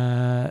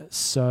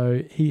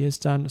 So he has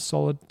done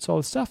solid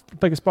stuff.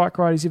 Biggest bike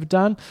ride he's ever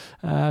done,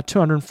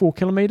 204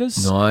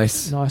 kilometres.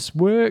 Nice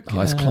work.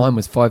 Highest climb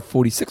was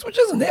 546, which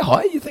isn't that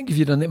high. You think if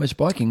you'd done that much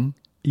biking.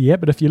 Yeah,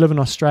 but if you live in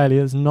Australia,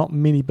 there's not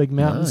many big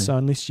mountains, so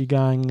unless you're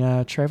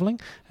going travelling,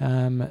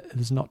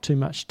 there's not too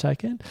much to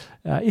take in.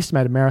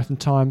 Estimated marathon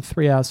time,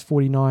 3 hours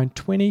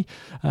 49:20.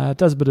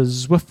 Does a bit of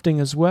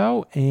Zwifting as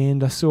well,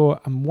 and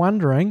I'm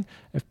wondering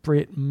if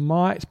Brett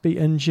might be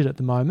injured at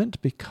the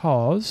moment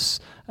because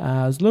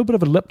there's a little bit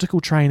of elliptical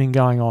training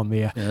going on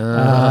there.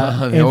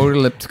 The old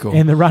elliptical.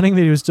 And the running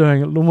that he was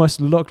doing, it almost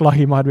looked like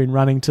he might have been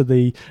running to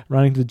the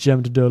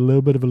gym to do a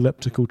little bit of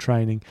elliptical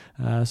training.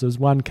 So it was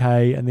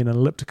 1K and then an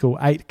elliptical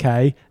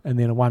 8K and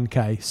then a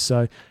 1K.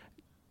 So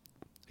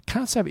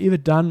can't say I've ever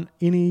done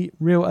any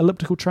real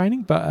elliptical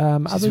training, but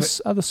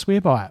others swear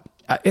by it.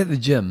 At the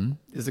gym,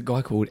 there's a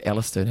guy called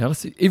Alistair. And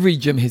Alistair, every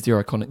gym has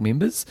their iconic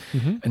members.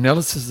 Mm-hmm. And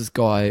Alistair's this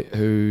guy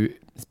who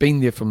has been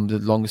there from the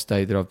longest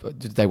day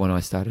day when I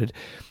started.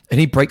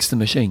 And he breaks the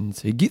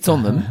machines. He gets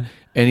on them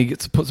and he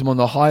puts them on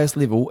the highest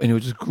level, and he'll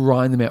just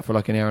grind them out for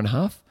like an hour and a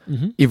half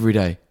every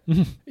day.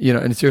 Mm-hmm. You know,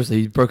 and seriously,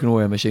 he's broken all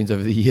our machines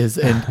over the years.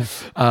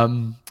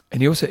 And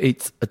he also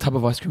eats a tub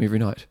of ice cream every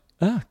night.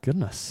 Oh,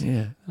 goodness.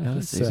 Yeah.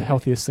 That's the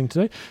healthiest thing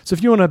to do. So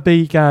if you want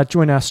to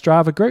join our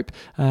Strava group,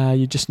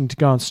 you just need to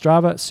go on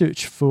Strava,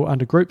 search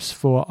under groups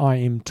for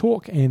IM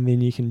Talk, and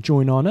then you can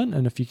join on in.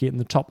 And if you get in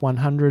the top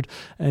 100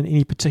 in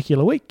any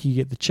particular week, you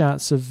get the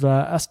chance of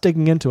us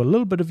digging into a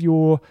little bit of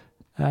your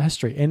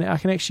history. And I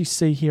can actually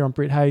see here on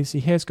Brett Hayes,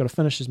 he has got a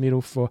finisher's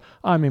medal for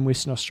Ironman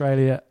Western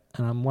Australia.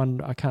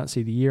 And I can't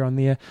see the year on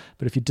there,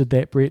 but if you did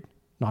that, Brett,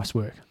 nice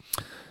work.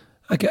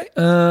 Okay,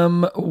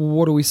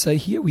 what do we say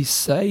here? We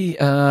say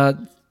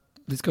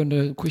let's go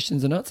into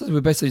questions and answers.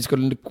 We've basically just got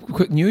into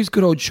quick news.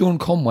 Good old Sean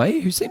Conway,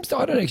 who seems to,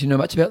 I don't actually know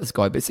much about this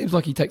guy, but it seems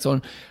like he takes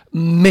on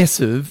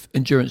massive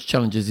endurance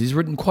challenges. He's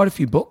written quite a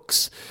few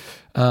books.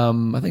 I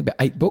think about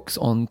 8 books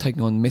on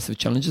taking on massive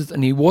challenges,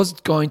 and he was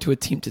going to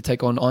attempt to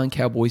take on Iron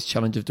Cowboy's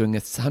challenge of doing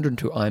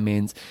 102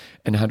 Ironmans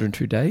in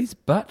 102 days,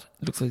 but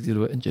it looks like he's a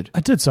little bit injured.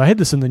 I did, so I had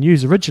this in the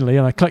news originally,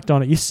 and I clicked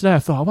on it yesterday. I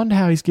thought, I wonder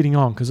how he's getting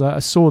on, because I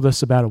saw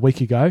this about a week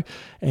ago,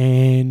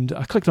 and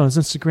I clicked on his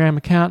Instagram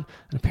account,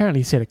 and apparently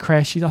he's had a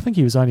crash. I think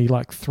he was only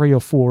like 3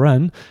 or 4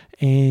 in,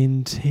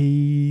 and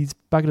he's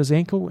buggered his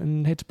ankle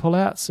and had to pull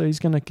out, so he's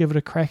going to give it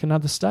a crack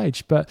another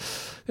stage. But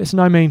it's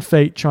no mean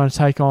feat trying to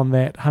take on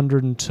that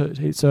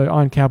 102. So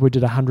Iron Cowboy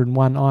did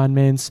 101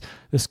 Ironmans.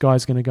 This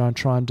guy's going to go and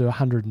try and do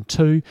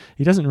 102.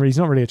 He's not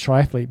really a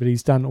triathlete, but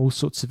he's done all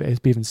sorts of, as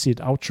Bevan said,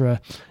 ultra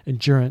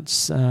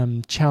endurance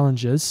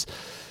challenges.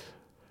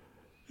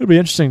 It'll be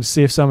interesting to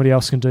see if somebody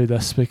else can do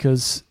this,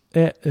 because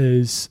it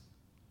is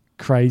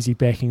crazy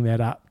backing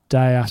that up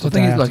day after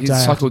day. I think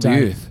he's cycled the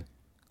earth.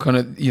 Kind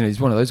of,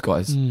 he's one of those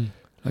guys.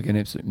 Like an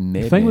absolute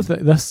madman. The thing with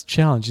this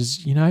challenge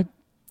is,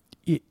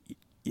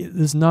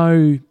 there's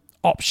no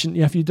option.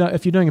 If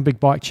you're doing a big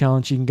bike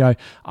challenge, you can go,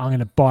 I'm going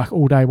to bike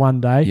all day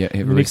one day. Yeah,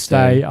 the next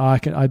day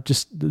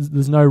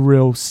there's no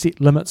real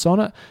set limits on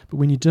it. But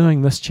when you're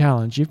doing this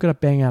challenge, you've got to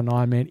bang out an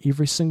Ironman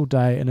every single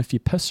day. And if you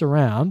piss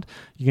around,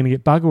 you're going to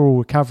get bugger all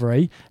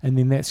recovery, and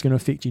then that's going to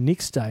affect you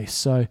next day.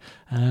 So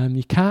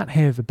you can't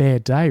have a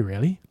bad day,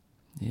 really.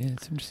 Yeah,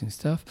 it's interesting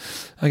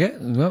stuff. Okay,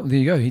 well, there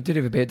you go. He did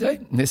have a bad day.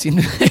 And that's the end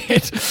of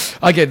that.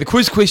 Okay, the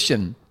quiz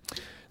question.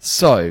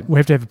 So we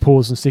have to have a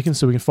pause in a second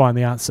so we can find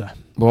the answer.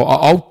 Well,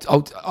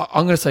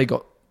 I'm going to say he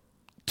got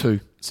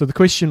 2. So the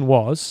question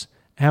was,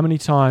 how many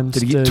times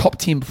did he get top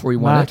 10 before he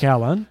won Mark it?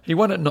 Allen. He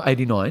won it in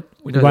 89.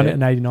 He won it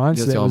in 89.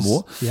 So that was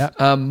more. Yeah.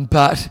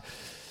 But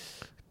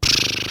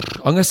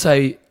I'm going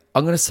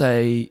to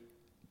say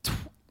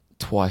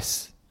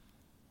twice.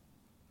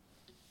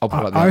 I'll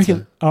pull up the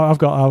answer.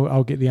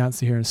 I'll get the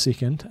answer here in a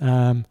second.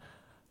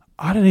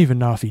 I don't even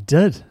know if he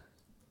did.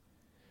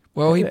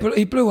 Well,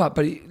 he blew up,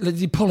 but did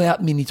he pull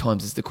out many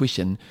times is the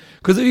question.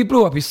 Because if he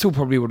blew up, he still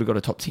probably would have got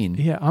a top 10.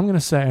 Yeah, I'm going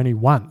to say only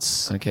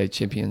once. Okay,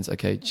 champions.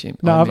 Okay,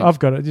 No, I've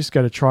got it. Just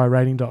go to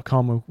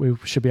tryrating.com. We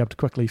should be able to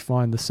quickly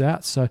find this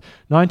out. So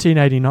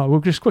 1989,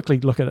 we'll just quickly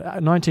look at it.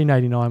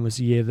 1989 was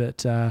the year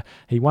that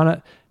he won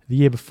it. The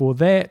year before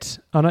that,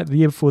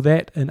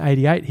 in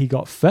 88, he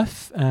got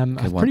 5th. I'm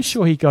pretty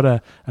sure he got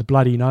a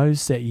bloody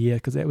nose that year,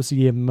 because that was the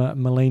year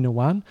Molina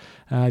won.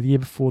 The year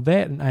before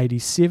that, in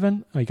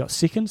 87, he got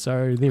 2nd.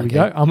 So there we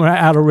go. I'm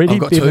out already.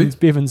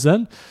 Bevan's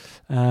in.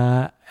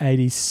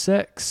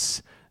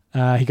 86,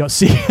 he got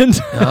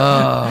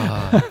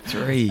 2nd.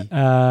 3.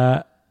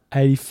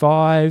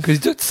 85. Because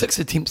he took 6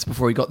 attempts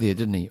before he got there,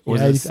 didn't he? Or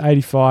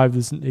 85,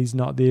 he's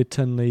not there.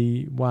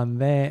 Tinley won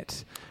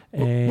that.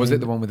 Was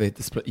that the one with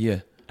the split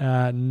year?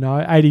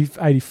 No,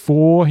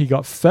 84, he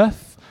got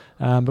 5th,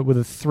 but with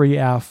a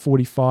 3-hour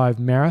 45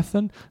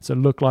 marathon. So it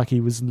looked like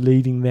he was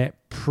leading that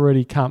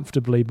pretty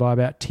comfortably by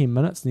about 10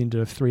 minutes, and then did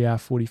a 3-hour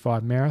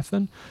 45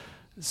 marathon.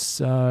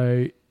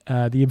 So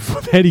the year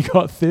before that, he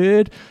got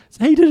 3rd.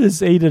 So he did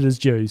his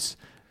dues.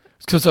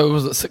 So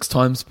was it 6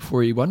 times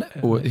before he won it?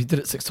 Or he did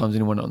it 6 times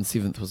and he won it on the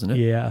 7th, wasn't it?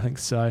 Yeah, I think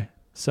so.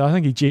 So I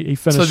think he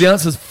finished. So the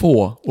answer is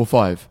 4 or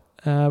 5?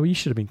 Well, you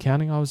should have been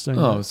counting. I was doing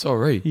that.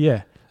 Sorry.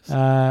 Yeah.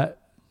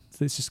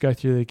 Let's just go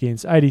through it again.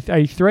 So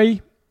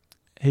 83,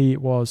 he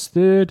was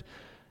 3rd.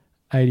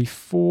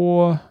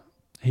 84,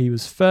 he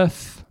was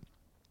 5th.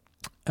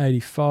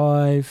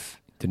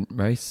 85, didn't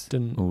race.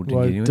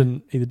 Either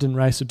didn't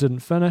race or didn't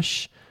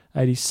finish.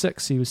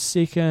 86, he was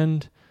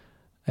 2nd.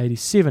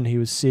 87, he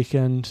was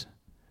 2nd.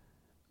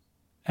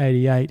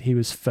 88, he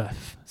was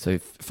 5th. So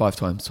 5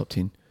 times top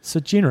 10. So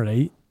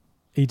generally,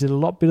 he did a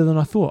lot better than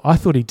I thought. I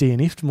thought he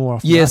DNF'd more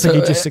often. Yeah, I think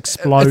he just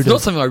exploded. It's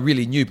not something I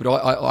really knew, but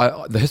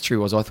I the history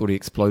was I thought he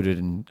exploded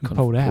and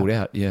pulled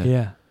out. Yeah.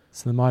 Yeah.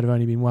 So there might have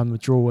only been one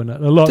withdrawal in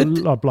it. A lot of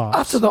blowups.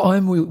 After the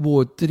Iron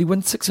War, did he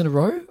win 6 in a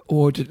row?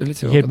 Or he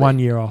had 1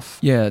 year off.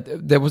 Yeah.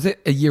 Was that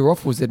a year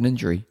off or was that an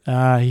injury?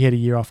 He had a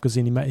year off because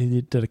then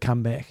he did a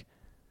comeback.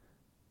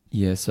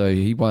 Yeah, so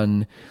he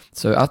won.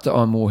 So after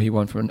Iron War, he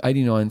won from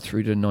 89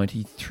 through to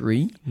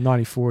 93.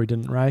 94, he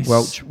didn't race.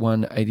 Welch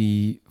won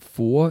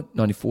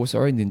 94,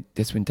 sorry. And then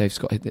that's when Dave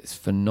Scott had that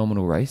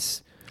phenomenal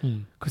race.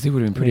 Because he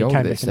would have been pretty old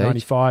at that stage. He came back in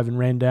 95 and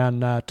ran down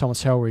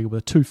Thomas Helry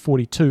with a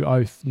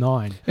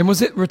 2:42.09. And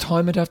was it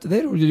retirement after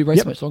that, or did he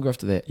race much longer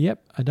after that?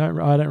 Yep, I don't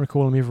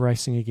recall him ever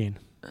racing again.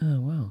 Oh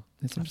wow,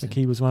 that's interesting. I think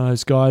he was one of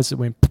those guys that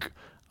went,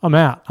 I'm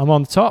out, I'm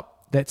on the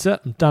top, that's it,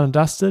 I'm done and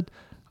dusted.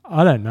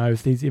 I don't know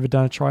if he's ever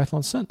done a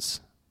triathlon since.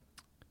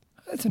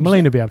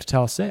 Melina will be able to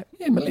tell us that.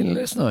 Yeah, Melina,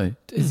 let us know.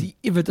 Has he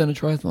ever done a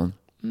triathlon?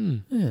 Yeah,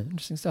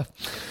 interesting stuff.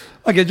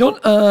 Okay, John,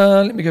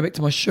 let me go back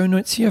to my show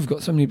notes here. I've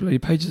got so many bloody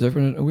pages over,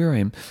 I don't know where I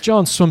am.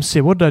 John, swim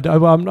set. What did I do?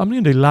 Well, I'm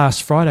going to do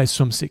last Friday's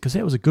swim set because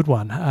that was a good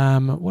one.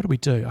 What did we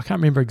do? I can't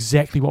remember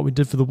exactly what we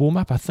did for the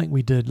warm-up. I think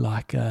we did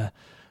like a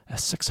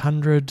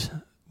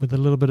 600 with a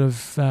little bit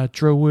of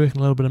drill work and a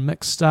little bit of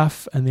mixed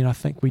stuff. And then I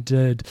think we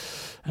did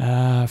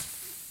like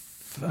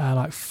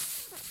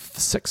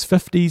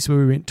 650s where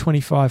we went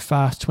 25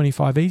 fast,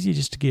 25 easy,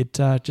 just to get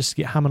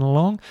humming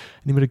along. And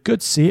then we had a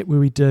good set where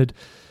we did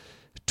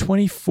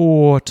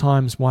 24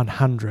 times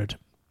 100,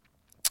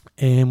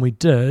 and we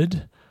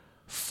did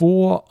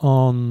 4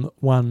 on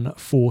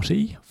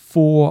 140,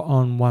 4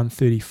 on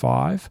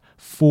 135,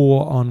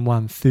 4 on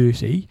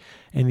 130,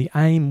 and the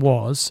aim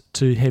was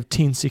to have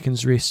 10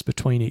 seconds rest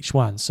between each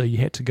one. So you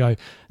had to go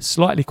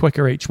slightly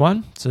quicker each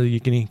one, so you're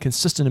getting a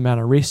consistent amount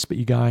of rest, but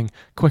you're going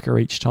quicker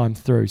each time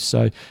through.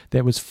 So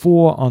that was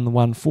 4 on the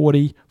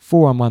 140,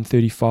 4 on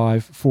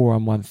 135, 4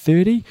 on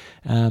 130,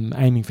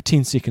 aiming for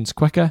 10 seconds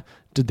quicker.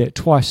 Did that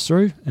twice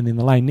through, and then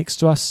the lane next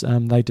to us,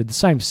 they did the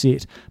same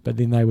set, but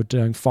then they were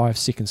doing 5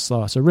 seconds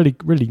slower. So really,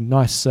 really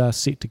nice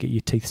set to get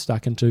your teeth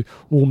stuck into,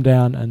 warm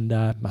down, and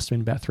must have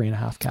been about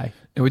 3.5K.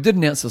 And we did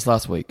announce this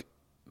last week,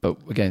 but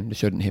again, the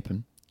show didn't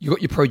happen. You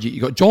got your project. You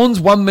got John's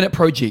 1 minute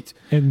project.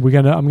 And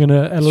I'm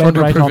gonna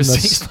elaborate on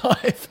this.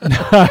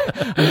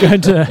 I'm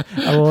going to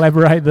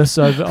elaborate this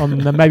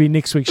on maybe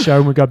next week's show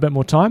when we've got a bit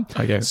more time.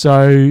 Okay.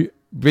 So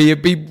we're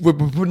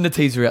putting the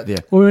teaser out there.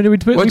 Well,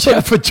 Watch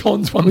out for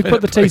John's 1 minute. We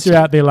put the teaser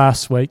out there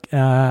last week.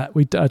 I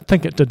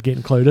think it did get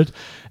included.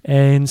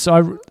 And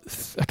so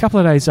a couple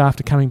of days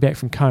after coming back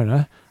from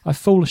Kona, I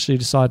foolishly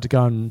decided to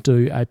go and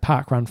do a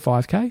parkrun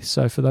 5K.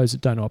 So for those that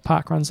don't know what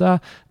parkruns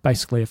are,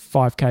 basically a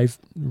 5K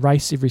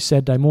race every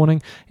Saturday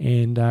morning,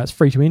 and it's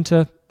free to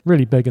enter.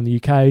 Really big in the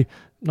UK,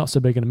 not so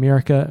big in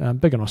America,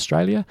 big in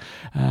Australia.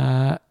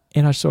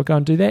 And I just thought I'd go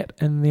and do that.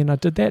 And then I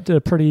did that, did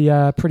a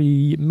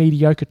pretty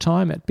mediocre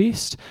time at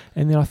best.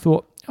 And then I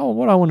thought,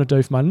 what I want to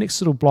do for my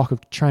next little block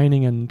of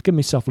training and give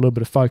myself a little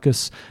bit of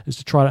focus is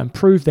to try to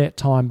improve that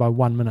time by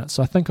 1 minute.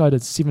 So I think I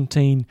did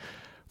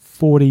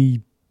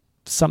 17:40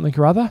 something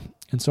or other.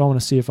 And so I want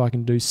to see if I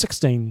can do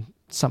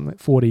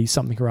 16:40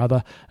 something or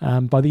other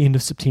by the end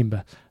of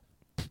September.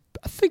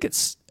 I think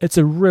it's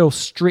a real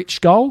stretch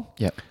goal.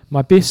 Yep.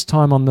 My best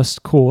time on this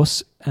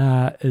course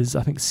is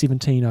I think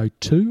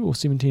 17:02 or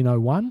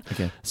 17:01.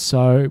 Okay.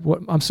 So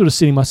I'm sort of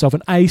setting myself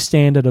an A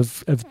standard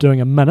of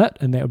doing a minute,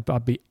 and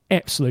I'd be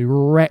absolutely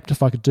wrapped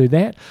if I could do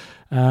that.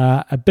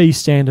 A B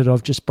standard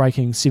of just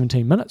breaking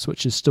 17 minutes,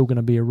 which is still going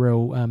to be a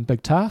real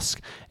big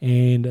task,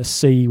 and a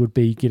C would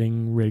be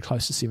getting really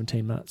close to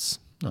 17 minutes.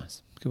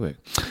 Nice. Good work.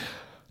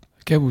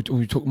 Okay, we'll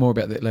talk more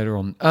about that later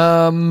on.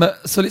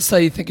 So let's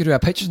say thank you to our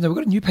patrons. Now, we've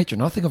got a new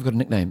patron. I think I've got a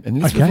nickname.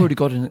 Unless we've already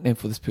got a nickname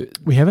for this person.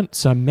 We haven't.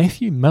 So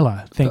Matthew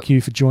Miller, thank you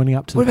for joining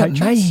up to the patrons.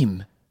 What about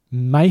Mayhem?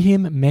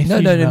 Mayhem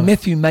Matthew Miller. No,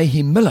 Matthew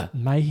Mayhem Miller.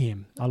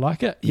 Mayhem. I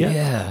like it.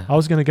 Yeah. I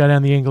was going to go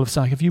down the angle of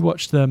saying, have you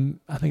watched I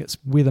think it's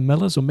We're the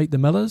Millers or Meet the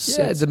Millers?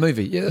 Yeah, it's a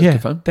movie. Yeah, that's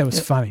good fun. That was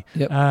funny.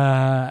 Yep.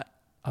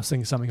 I was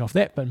thinking something off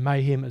that, but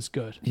Mayhem is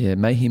good. Yeah,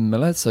 Mayhem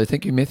Miller. So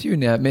thank you, Matthew.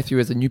 Now, Matthew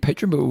is a new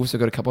patron, but we've also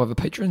got a couple other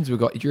patrons. We've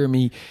got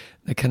Jeremy,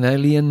 the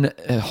Canadian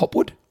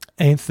Hopwood.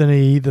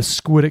 Anthony, the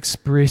Squid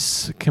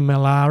Express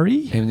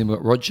Camillari. And then we've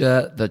got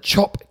Roger, the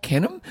Chop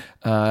Canham.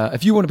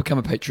 If you want to become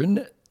a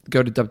patron,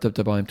 go to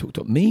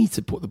www.imtalk.me,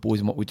 support the boys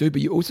and what we do,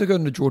 but you also go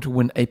in the draw to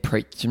win a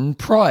patron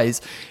prize.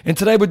 And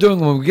today we're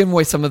giving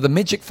away some of the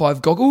Magic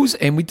 5 goggles,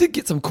 and we did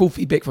get some cool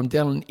feedback from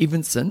Dallin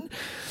Evanson.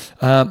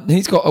 I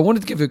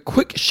wanted to give a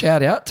quick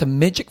shout out to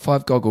Magic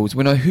 5 goggles.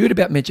 When I heard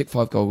about Magic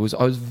 5 goggles,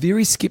 I was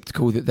very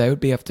skeptical that they would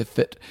be able to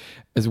fit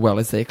as well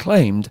as they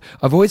claimed.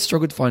 I've always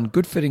struggled to find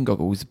good fitting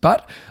goggles,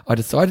 but I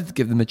decided to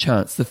give them a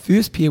chance. The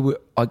first pair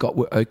I got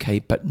were okay,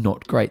 but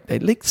not great. They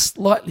leaked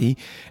slightly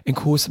and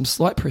caused some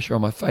slight pressure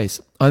on my face.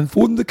 I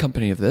informed the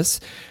company of this.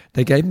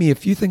 They gave me a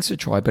few things to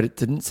try, but it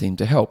didn't seem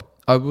to help.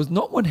 I was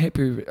not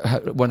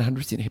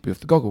 100% happy with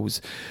the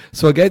goggles.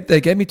 So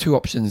they gave me two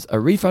options, a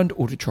refund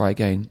or to try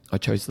again. I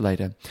chose the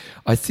later.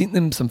 I sent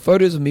them some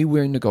photos of me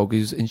wearing the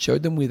goggles and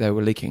showed them where they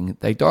were leaking.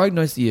 They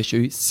diagnosed the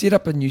issue, set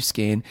up a new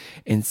scan,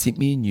 and sent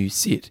me a new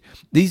set.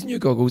 These new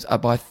goggles are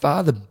by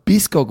far the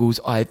best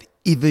goggles I've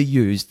ever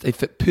used. They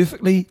fit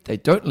perfectly, they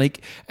don't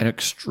leak, and are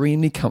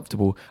extremely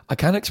comfortable. I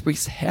can't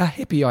express how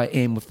happy I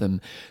am with them.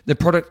 The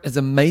product is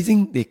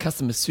amazing. Their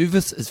customer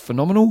service is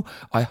phenomenal.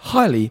 I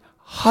highly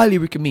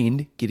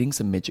recommend getting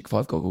some Magic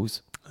 5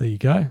 goggles. There you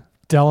go.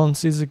 Dallin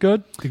says they're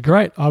good. They're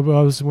great. I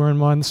was wearing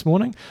mine this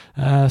morning.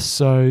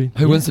 Who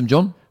wins them,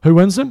 John? Who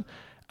wins them?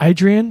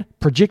 Adrian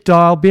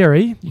Projectile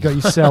Berry. You got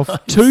yourself nice.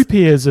 2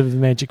 pairs of the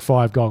Magic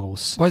 5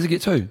 goggos. Why does he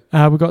get 2?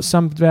 We've got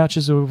some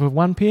vouchers of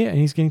 1 pair, and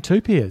he's getting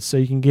 2 pairs. So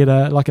you can get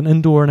an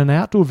indoor and an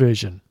outdoor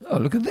version. Oh,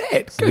 look at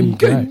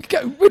that.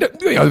 Go.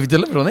 We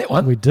over-delivered on that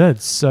one. We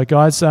did. So,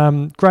 guys,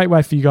 great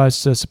way for you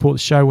guys to support the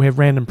show. We have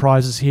random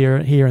prizes here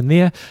and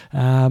there.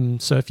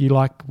 So if you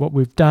like what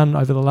we've done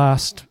over the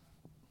last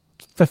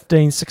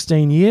 15,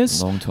 16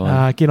 years. Long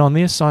time. Get on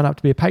there, sign up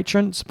to be a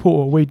patron,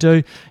 support what we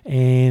do,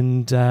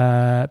 and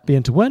be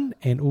in to win.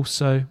 And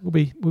also,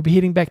 we'll be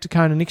heading back to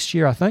Kona next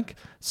year, I think.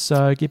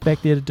 So get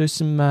back there to do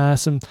some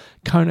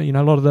Kona.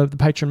 A lot of the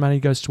patron money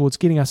goes towards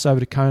getting us over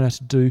to Kona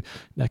to do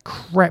a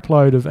crap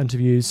load of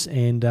interviews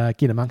and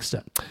get amongst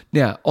it.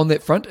 Now, on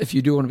that front, if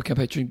you do want to become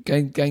a patron, go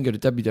and go to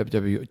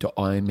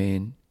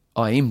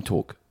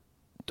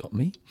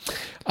www.ironman.me.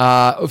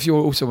 If you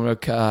also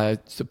want to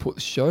support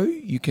the show,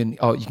 you can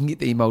get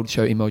the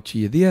show emailed to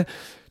you there.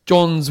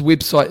 John's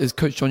website is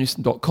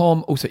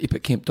coachjohnhouston.com, also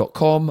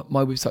epicamp.com.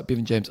 My website,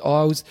 Bevan James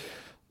Isles.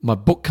 My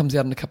book comes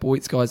out in a couple of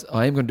weeks, guys.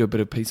 I am going to do a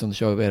bit of piece on the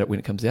show about it when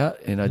it comes out,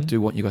 and I do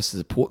want you guys to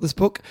support this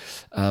book.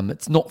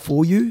 It's not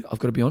for you, I've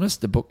got to be honest.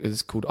 The book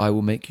is called I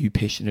Will Make You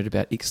Passionate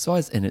About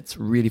Exercise, and it's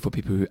really for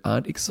people who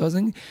aren't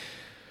exercising.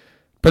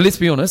 But let's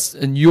be honest,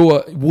 in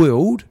your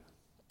world,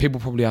 people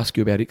probably ask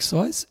you about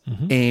exercise,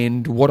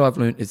 and what I've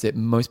learned is that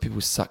most people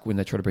suck when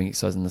they try to bring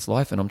exercise in this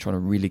life, and I'm trying to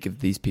really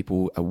give these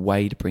people a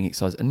way to bring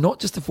exercise, and not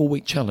just a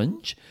 4-week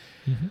challenge,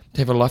 to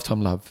have a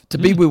lifetime love, to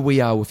be where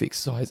we are with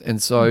exercise. And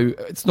so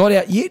it's not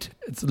out yet.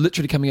 It's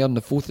literally coming out on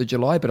the 4th of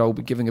July, but I'll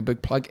be giving a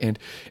big plug. And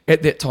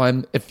at that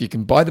time, if you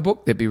can buy the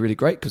book, that'd be really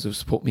great because it'll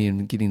support me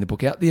in getting the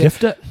book out there.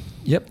 Gift it.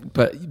 Yep.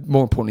 But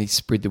more importantly,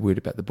 spread the word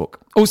about the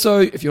book. Also,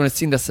 if you want to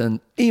send us an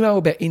email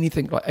about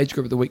anything like Age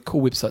Group of the Week,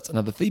 cool websites, and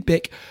other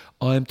feedback,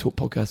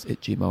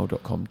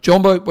 imtalkpodcast@gmail.com.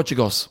 Jumbo, what's your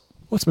goss?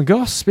 What's my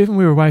goss, Bevan?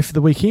 We were away for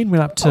the weekend.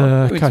 Went up to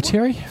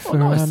Kaiteri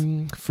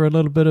for a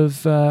little bit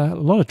of a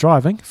lot of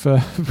driving.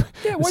 Why'd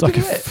you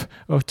do that?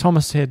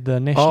 Thomas had the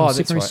National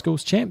Secondary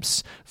Schools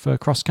Champs for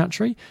cross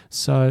country.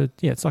 So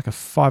it's like a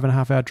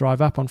 5.5 hour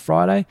drive up on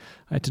Friday.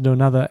 I had to do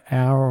another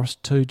hour or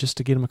two just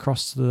to get him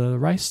across to the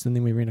race, and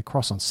then we ran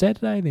across on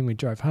Saturday. Then we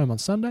drove home on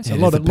Sunday. So a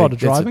lot of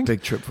driving. That's a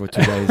big trip for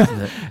 2 days,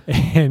 isn't it?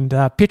 And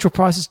petrol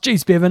prices,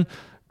 geez, Bevan,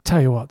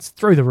 tell you what, it's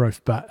through the roof.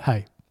 But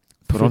hey.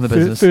 Put on the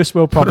business. First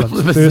world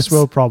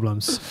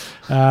problems.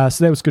 So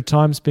that was good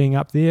times being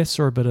up there.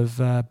 Saw a bit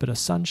of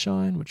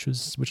sunshine, which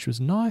was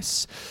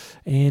nice.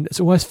 And it's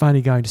always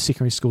funny going to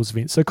secondary schools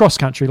events. So cross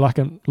country, like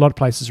in a lot of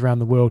places around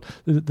the world,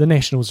 the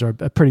nationals are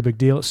a pretty big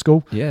deal at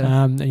school.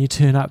 Yeah. And you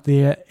turn up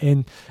there,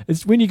 and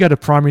it's when you go to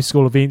primary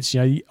school events,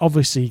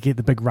 obviously you get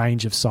the big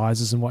range of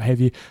sizes and what have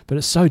you. But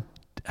it's so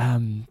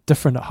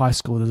different at high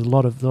school. There's a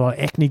lot of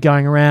acne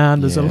going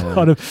around. There's a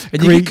lot of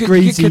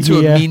greasy kids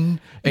who hair. are men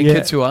and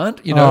kids who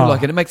aren't,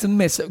 and it makes a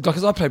mess.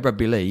 Because I played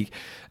rugby league,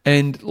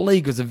 and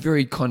league was a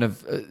very kind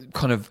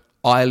of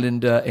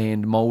islander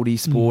and Māori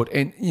sport,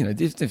 and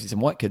there's definitely some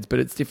white kids, but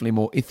it's definitely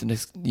more ethnic,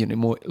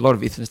 a lot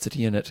of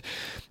ethnicity in it.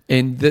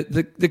 And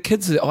the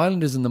kids, the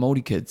islanders and the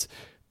Māori kids,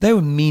 they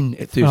were men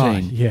at 13,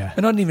 and I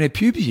didn't even have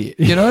puberty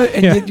yet,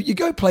 and you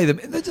go play them,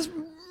 and they're just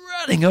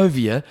running over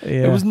you.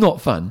 Yeah. It was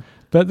not fun.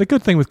 But the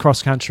good thing with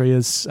cross country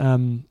is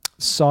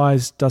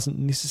size doesn't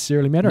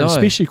necessarily matter,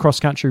 especially cross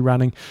country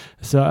running.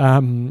 So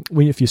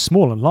if you're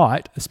small and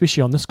light,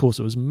 especially on this course,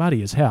 it was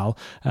muddy as hell.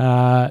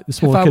 The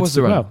smaller How far kids was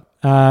the run?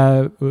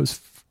 It was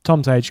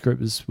Tom's age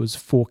group was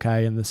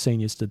 4K, and the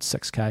seniors did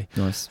 6K.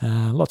 Nice.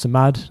 Lots of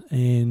mud,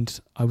 and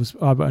I went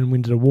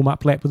and did a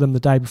warm-up lap with them the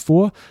day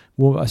before.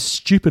 I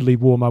stupidly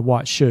wore my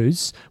white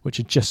shoes,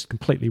 which are just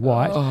completely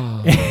white,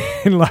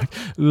 and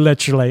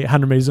literally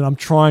 100 metres, and I'm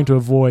trying to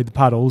avoid the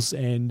puddles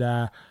and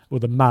or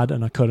the mud,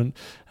 and I couldn't.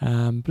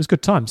 But it was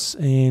good times.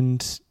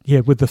 And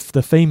with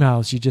the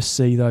females, you just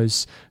see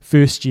those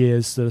first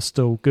years that are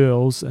still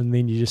girls, and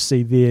then you just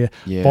see their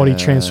body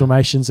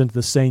transformations into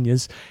the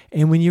seniors.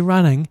 And when you're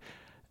running,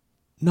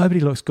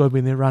 nobody looks good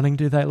when they're running,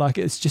 do they?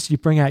 It's just you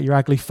bring out your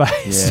ugly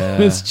face. Yeah.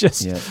 It's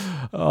just,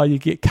 you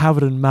get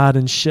covered in mud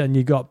and shit, and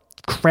you got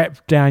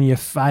crap down your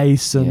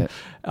face. And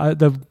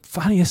the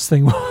funniest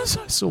thing was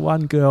I saw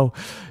one girl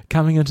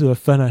coming into the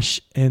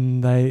finish,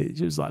 and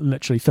it was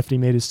literally 50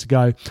 metres to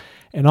go.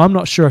 And I'm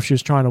not sure if she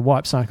was trying to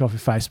wipe something off her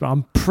face, but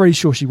I'm pretty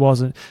sure she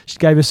wasn't. She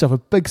gave herself a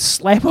big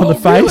slap on the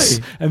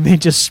face, and then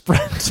just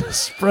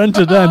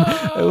sprinted in.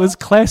 It was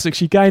classic.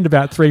 She gained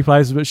about 3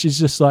 places, but she's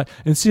just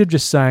instead of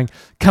just saying,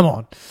 come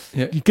on,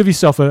 you give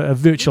yourself a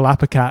virtual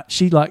uppercut,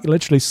 she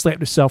literally slapped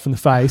herself in the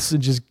face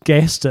and just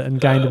gassed it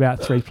and gained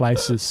about 3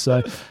 places.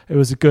 So it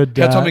was a good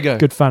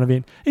fun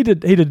event. He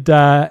did.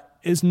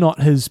 It's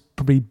not his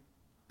probably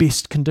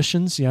best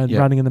conditions,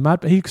 running in the mud,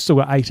 but he still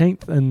got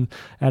 18th and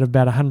out of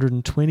about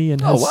 120 in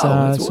his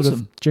awesome.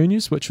 of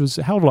juniors, which was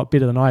a hell of a lot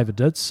better than I ever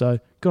did. So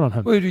good on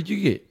him. Where did you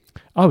get?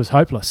 I was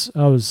hopeless.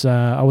 I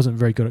wasn't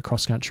very good at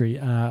cross country.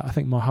 I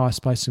think my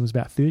highest placing was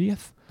about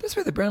 30th. That's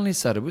where the Brownlees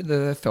started with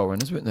the fell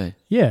runners, weren't they?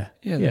 Yeah.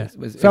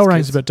 Fell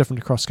running's a bit different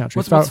to cross country.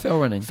 What's fell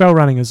running? Fell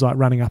running is like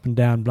running up and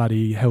down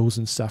bloody hills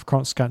and stuff.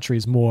 Cross country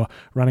is more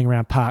running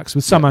around parks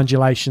with some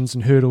undulations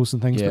and hurdles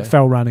and things. But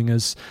fell running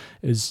is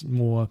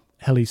more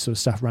hilly sort of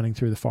stuff, running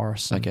through the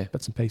forest and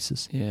bits and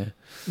pieces. Yeah.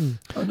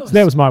 Oh, nice. So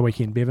that was my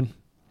weekend, Bevan.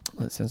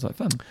 Well, that sounds like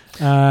fun.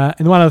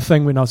 And one other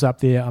thing, when I was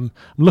up there, I'm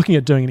looking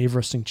at doing an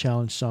Everesting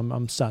challenge, so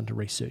I'm starting to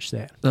research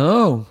that.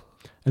 Oh.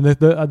 And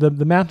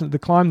the mountain, the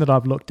climb that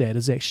I've looked at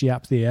is actually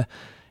up there.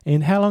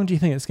 And how long do you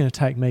think it's going to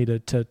take me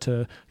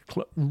to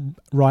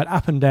right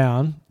up and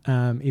down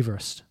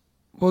Everest.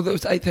 Well, that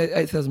was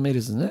 8,000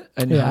 meters, isn't it?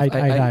 And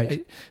Yeah,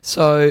 eight.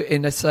 So,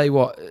 and they say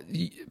what?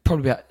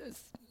 Probably about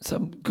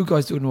some good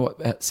guys doing what,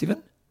 about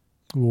 7?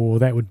 Well,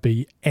 that would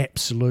be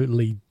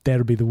absolutely. That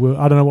would be the world.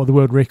 I don't know what the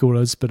world record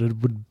is, but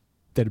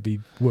that'd be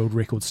world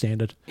record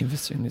standard.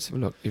 Interesting. Let's have a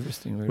look.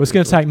 Interesting. Well, it's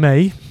going to take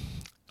me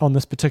on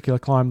this particular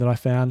climb that I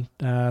found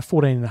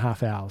 14 and a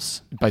half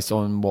hours. Based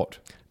on what?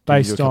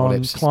 Based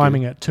on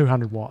climbing at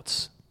 200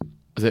 watts.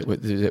 Is that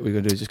what we're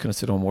going to do? Just kind of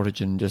sit on wattage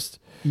and just.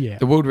 Yeah.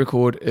 The world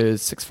record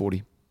is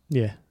 640.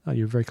 Yeah. Oh,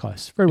 you're very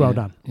close. Very well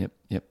done. Yep.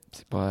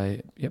 So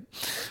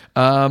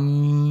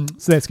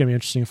that's going to be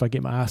interesting if I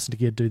get my ass into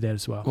gear to do that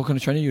as well. What kind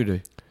of training you do?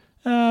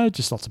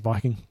 Just lots of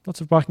biking. Lots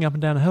of biking up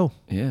and down a hill.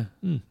 Yeah.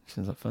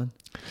 Sounds like fun.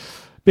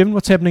 Bevan,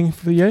 what's happening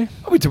for you?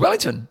 I went to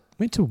Wellington.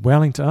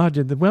 Oh,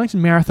 did the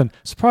Wellington Marathon.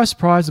 Surprise,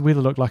 the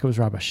weather looked like it was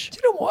rubbish. Do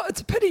you know what? It's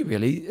a pity,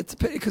 really. It's a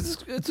pity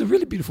because it's a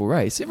really beautiful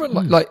race.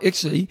 Everyone like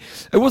actually,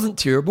 it wasn't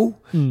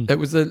terrible. It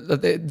was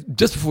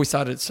just before we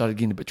started, it started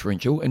getting a bit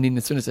torrential, and then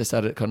as soon as they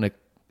started, it kind of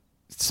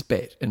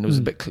spat and it was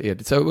a bit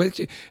cleared. So it was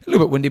actually a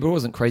little bit windy, but it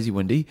wasn't crazy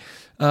windy.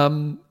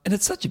 And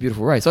it's such a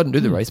beautiful race. I didn't do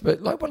the race,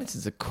 but like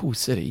Wellington's a cool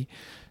city.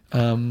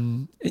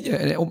 And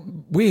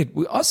weird.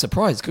 I was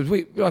surprised because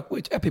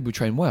our people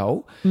train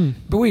well,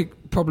 but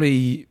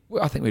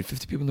I think we had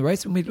 50 people in the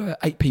race, and we had like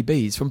 8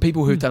 PBs from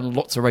people who've done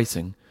lots of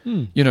racing.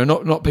 You know,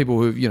 not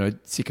people who've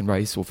second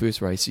race or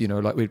first race. You know,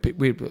 like we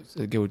had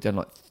a girl who'd done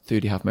like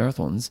 30 half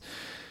marathons.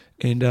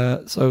 And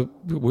so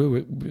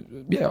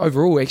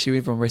overall, actually,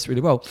 everyone raced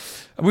really well.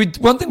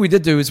 One thing we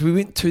did do is we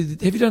went to.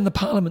 Have you done the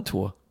Parliament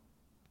tour?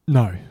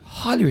 No.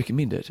 Highly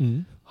recommend it.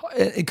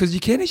 Because you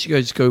can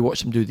actually just go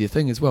watch them do their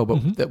thing as well,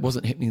 but that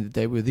wasn't happening the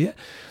day we were there.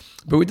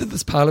 But we did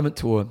this Parliament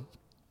tour,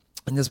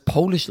 and this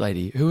Polish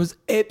lady who was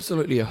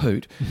absolutely a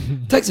hoot.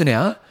 Takes an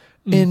hour,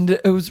 and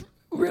it was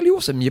really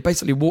awesome. You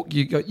basically walk,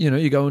 you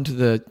go into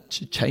the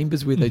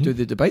chambers where they do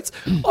the debates.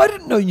 I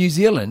didn't know New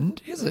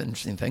Zealand. Here's an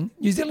interesting thing: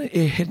 New Zealand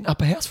had an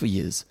upper house for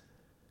years.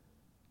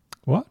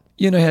 What?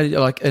 You know how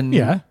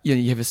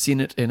you have a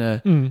Senate and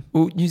a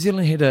well, New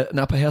Zealand had an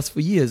upper house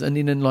for years, and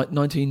then in like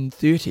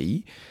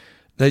 1930,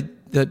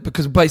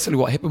 because basically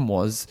what happened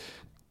was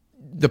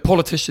the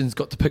politicians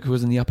got to pick who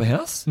was in the upper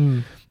house.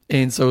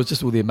 And so it was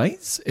just all their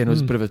mates, and it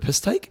was a bit of a piss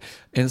take.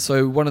 And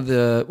so one of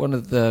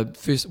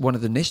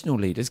the national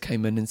leaders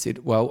came in and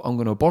said, "Well, I'm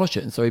going to abolish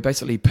it." And so he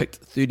basically picked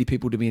 30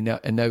 people to be in,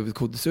 and they were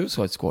called the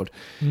Suicide Squad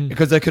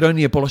because they could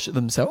only abolish it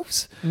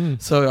themselves.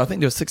 So I think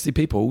there were 60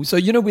 people. So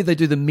you know where they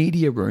do the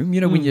media room?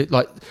 You know when you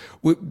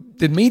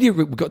the media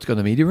room, we got to go to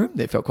the media room.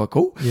 That felt quite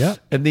cool. Yeah.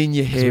 And then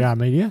you have we are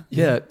media.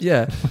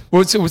 Yeah.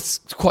 Well, it was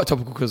quite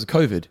topical because of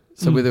COVID.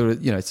 So whether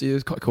so it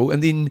was quite cool.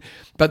 And then,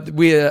 but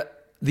where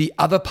the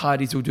other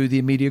parties will do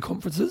their media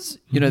conferences,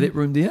 that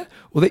room there.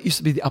 Well, that used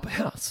to be the upper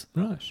house.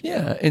 Right.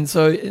 Yeah, and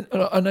so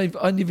I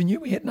never knew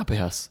we had an upper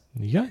house.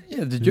 Yeah.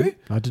 Yeah, did you?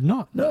 I did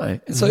not. No.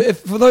 And so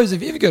for those,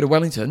 if you ever go to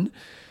Wellington,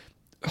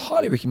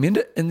 highly recommend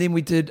it. And then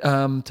we did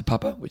Te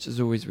Papa, which is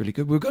always really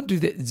good. We were going to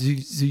do that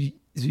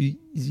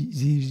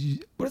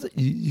what is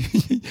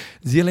it?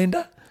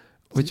 Zealander,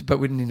 but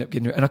we didn't end up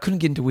getting it. And I couldn't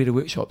get into Weta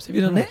Workshops. Have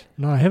you done that?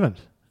 No, I haven't.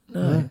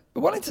 No.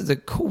 But Wellington's a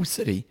cool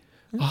city.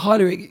 I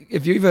highly,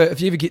 if you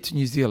ever get to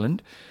New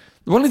Zealand,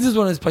 Wellington's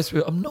one of those places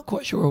where I'm not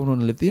quite sure I want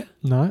to live there.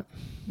 No,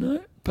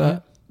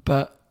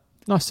 but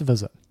nice to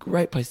visit.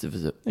 Great place to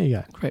visit. There you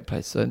go. Great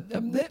place. So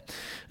that,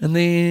 and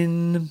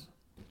then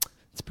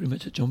that's pretty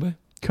much it, Jumbo.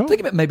 Cool. Think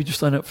about maybe just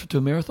sign up to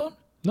a marathon.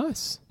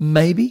 Nice.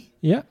 Maybe.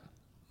 Yeah.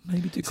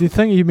 Maybe do. So the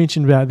thing you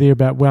mentioned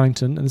about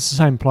Wellington, and it's the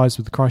same applies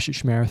with the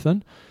Christchurch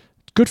Marathon.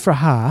 Good for a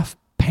half.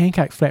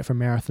 Pancake flat for a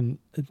marathon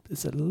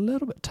is a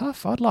little bit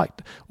tough.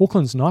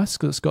 Auckland's nice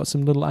because it's got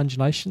some little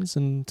undulations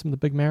and some of the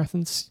big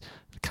marathons.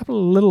 A couple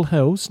of little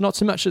hills, not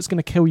so much it's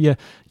going to kill your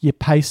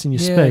pace and your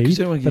speed,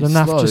 but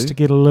enough just to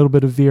get a little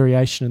bit of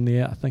variation in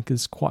there, I think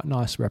is quite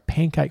nice. Where a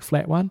pancake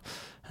flat one,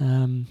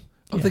 I'm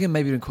thinking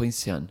maybe in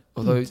Queenstown,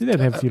 although they'd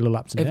have a few little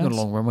ups and downs. Having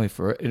a long runway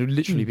for it, it would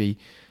literally be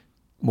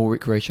more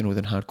recreational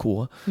than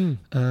hardcore.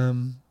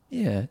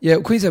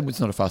 Queensland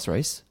was not a fast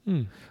race.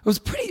 It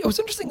was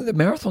interesting at the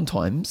marathon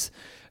times,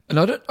 and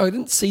I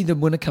didn't see the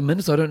winner come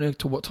in, so I don't know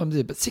to what time they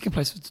did, but second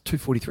place was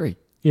 2:43.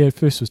 Yeah,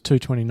 first was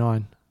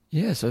 2:29.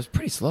 Yeah, so it was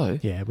pretty slow.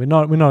 Yeah, we're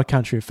not a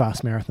country of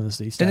fast marathons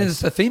these days. And then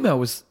the female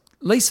was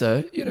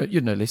Lisa, you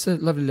know Lisa,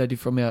 lovely lady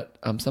from out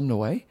Sumner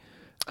Way.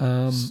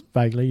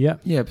 Vaguely, yeah.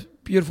 Yeah,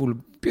 beautiful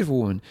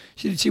woman.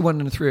 She won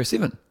in a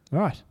 3:07.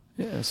 Right.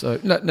 Yeah, so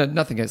no,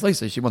 nothing against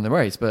Lisa. She won the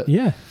race, but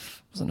yeah,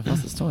 wasn't the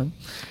fastest time.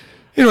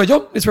 Anyway,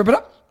 John, let's wrap it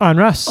up. I'm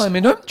Russ. I'm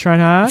Endo. Train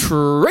hard.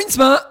 Train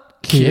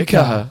smart. Kia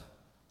kaha.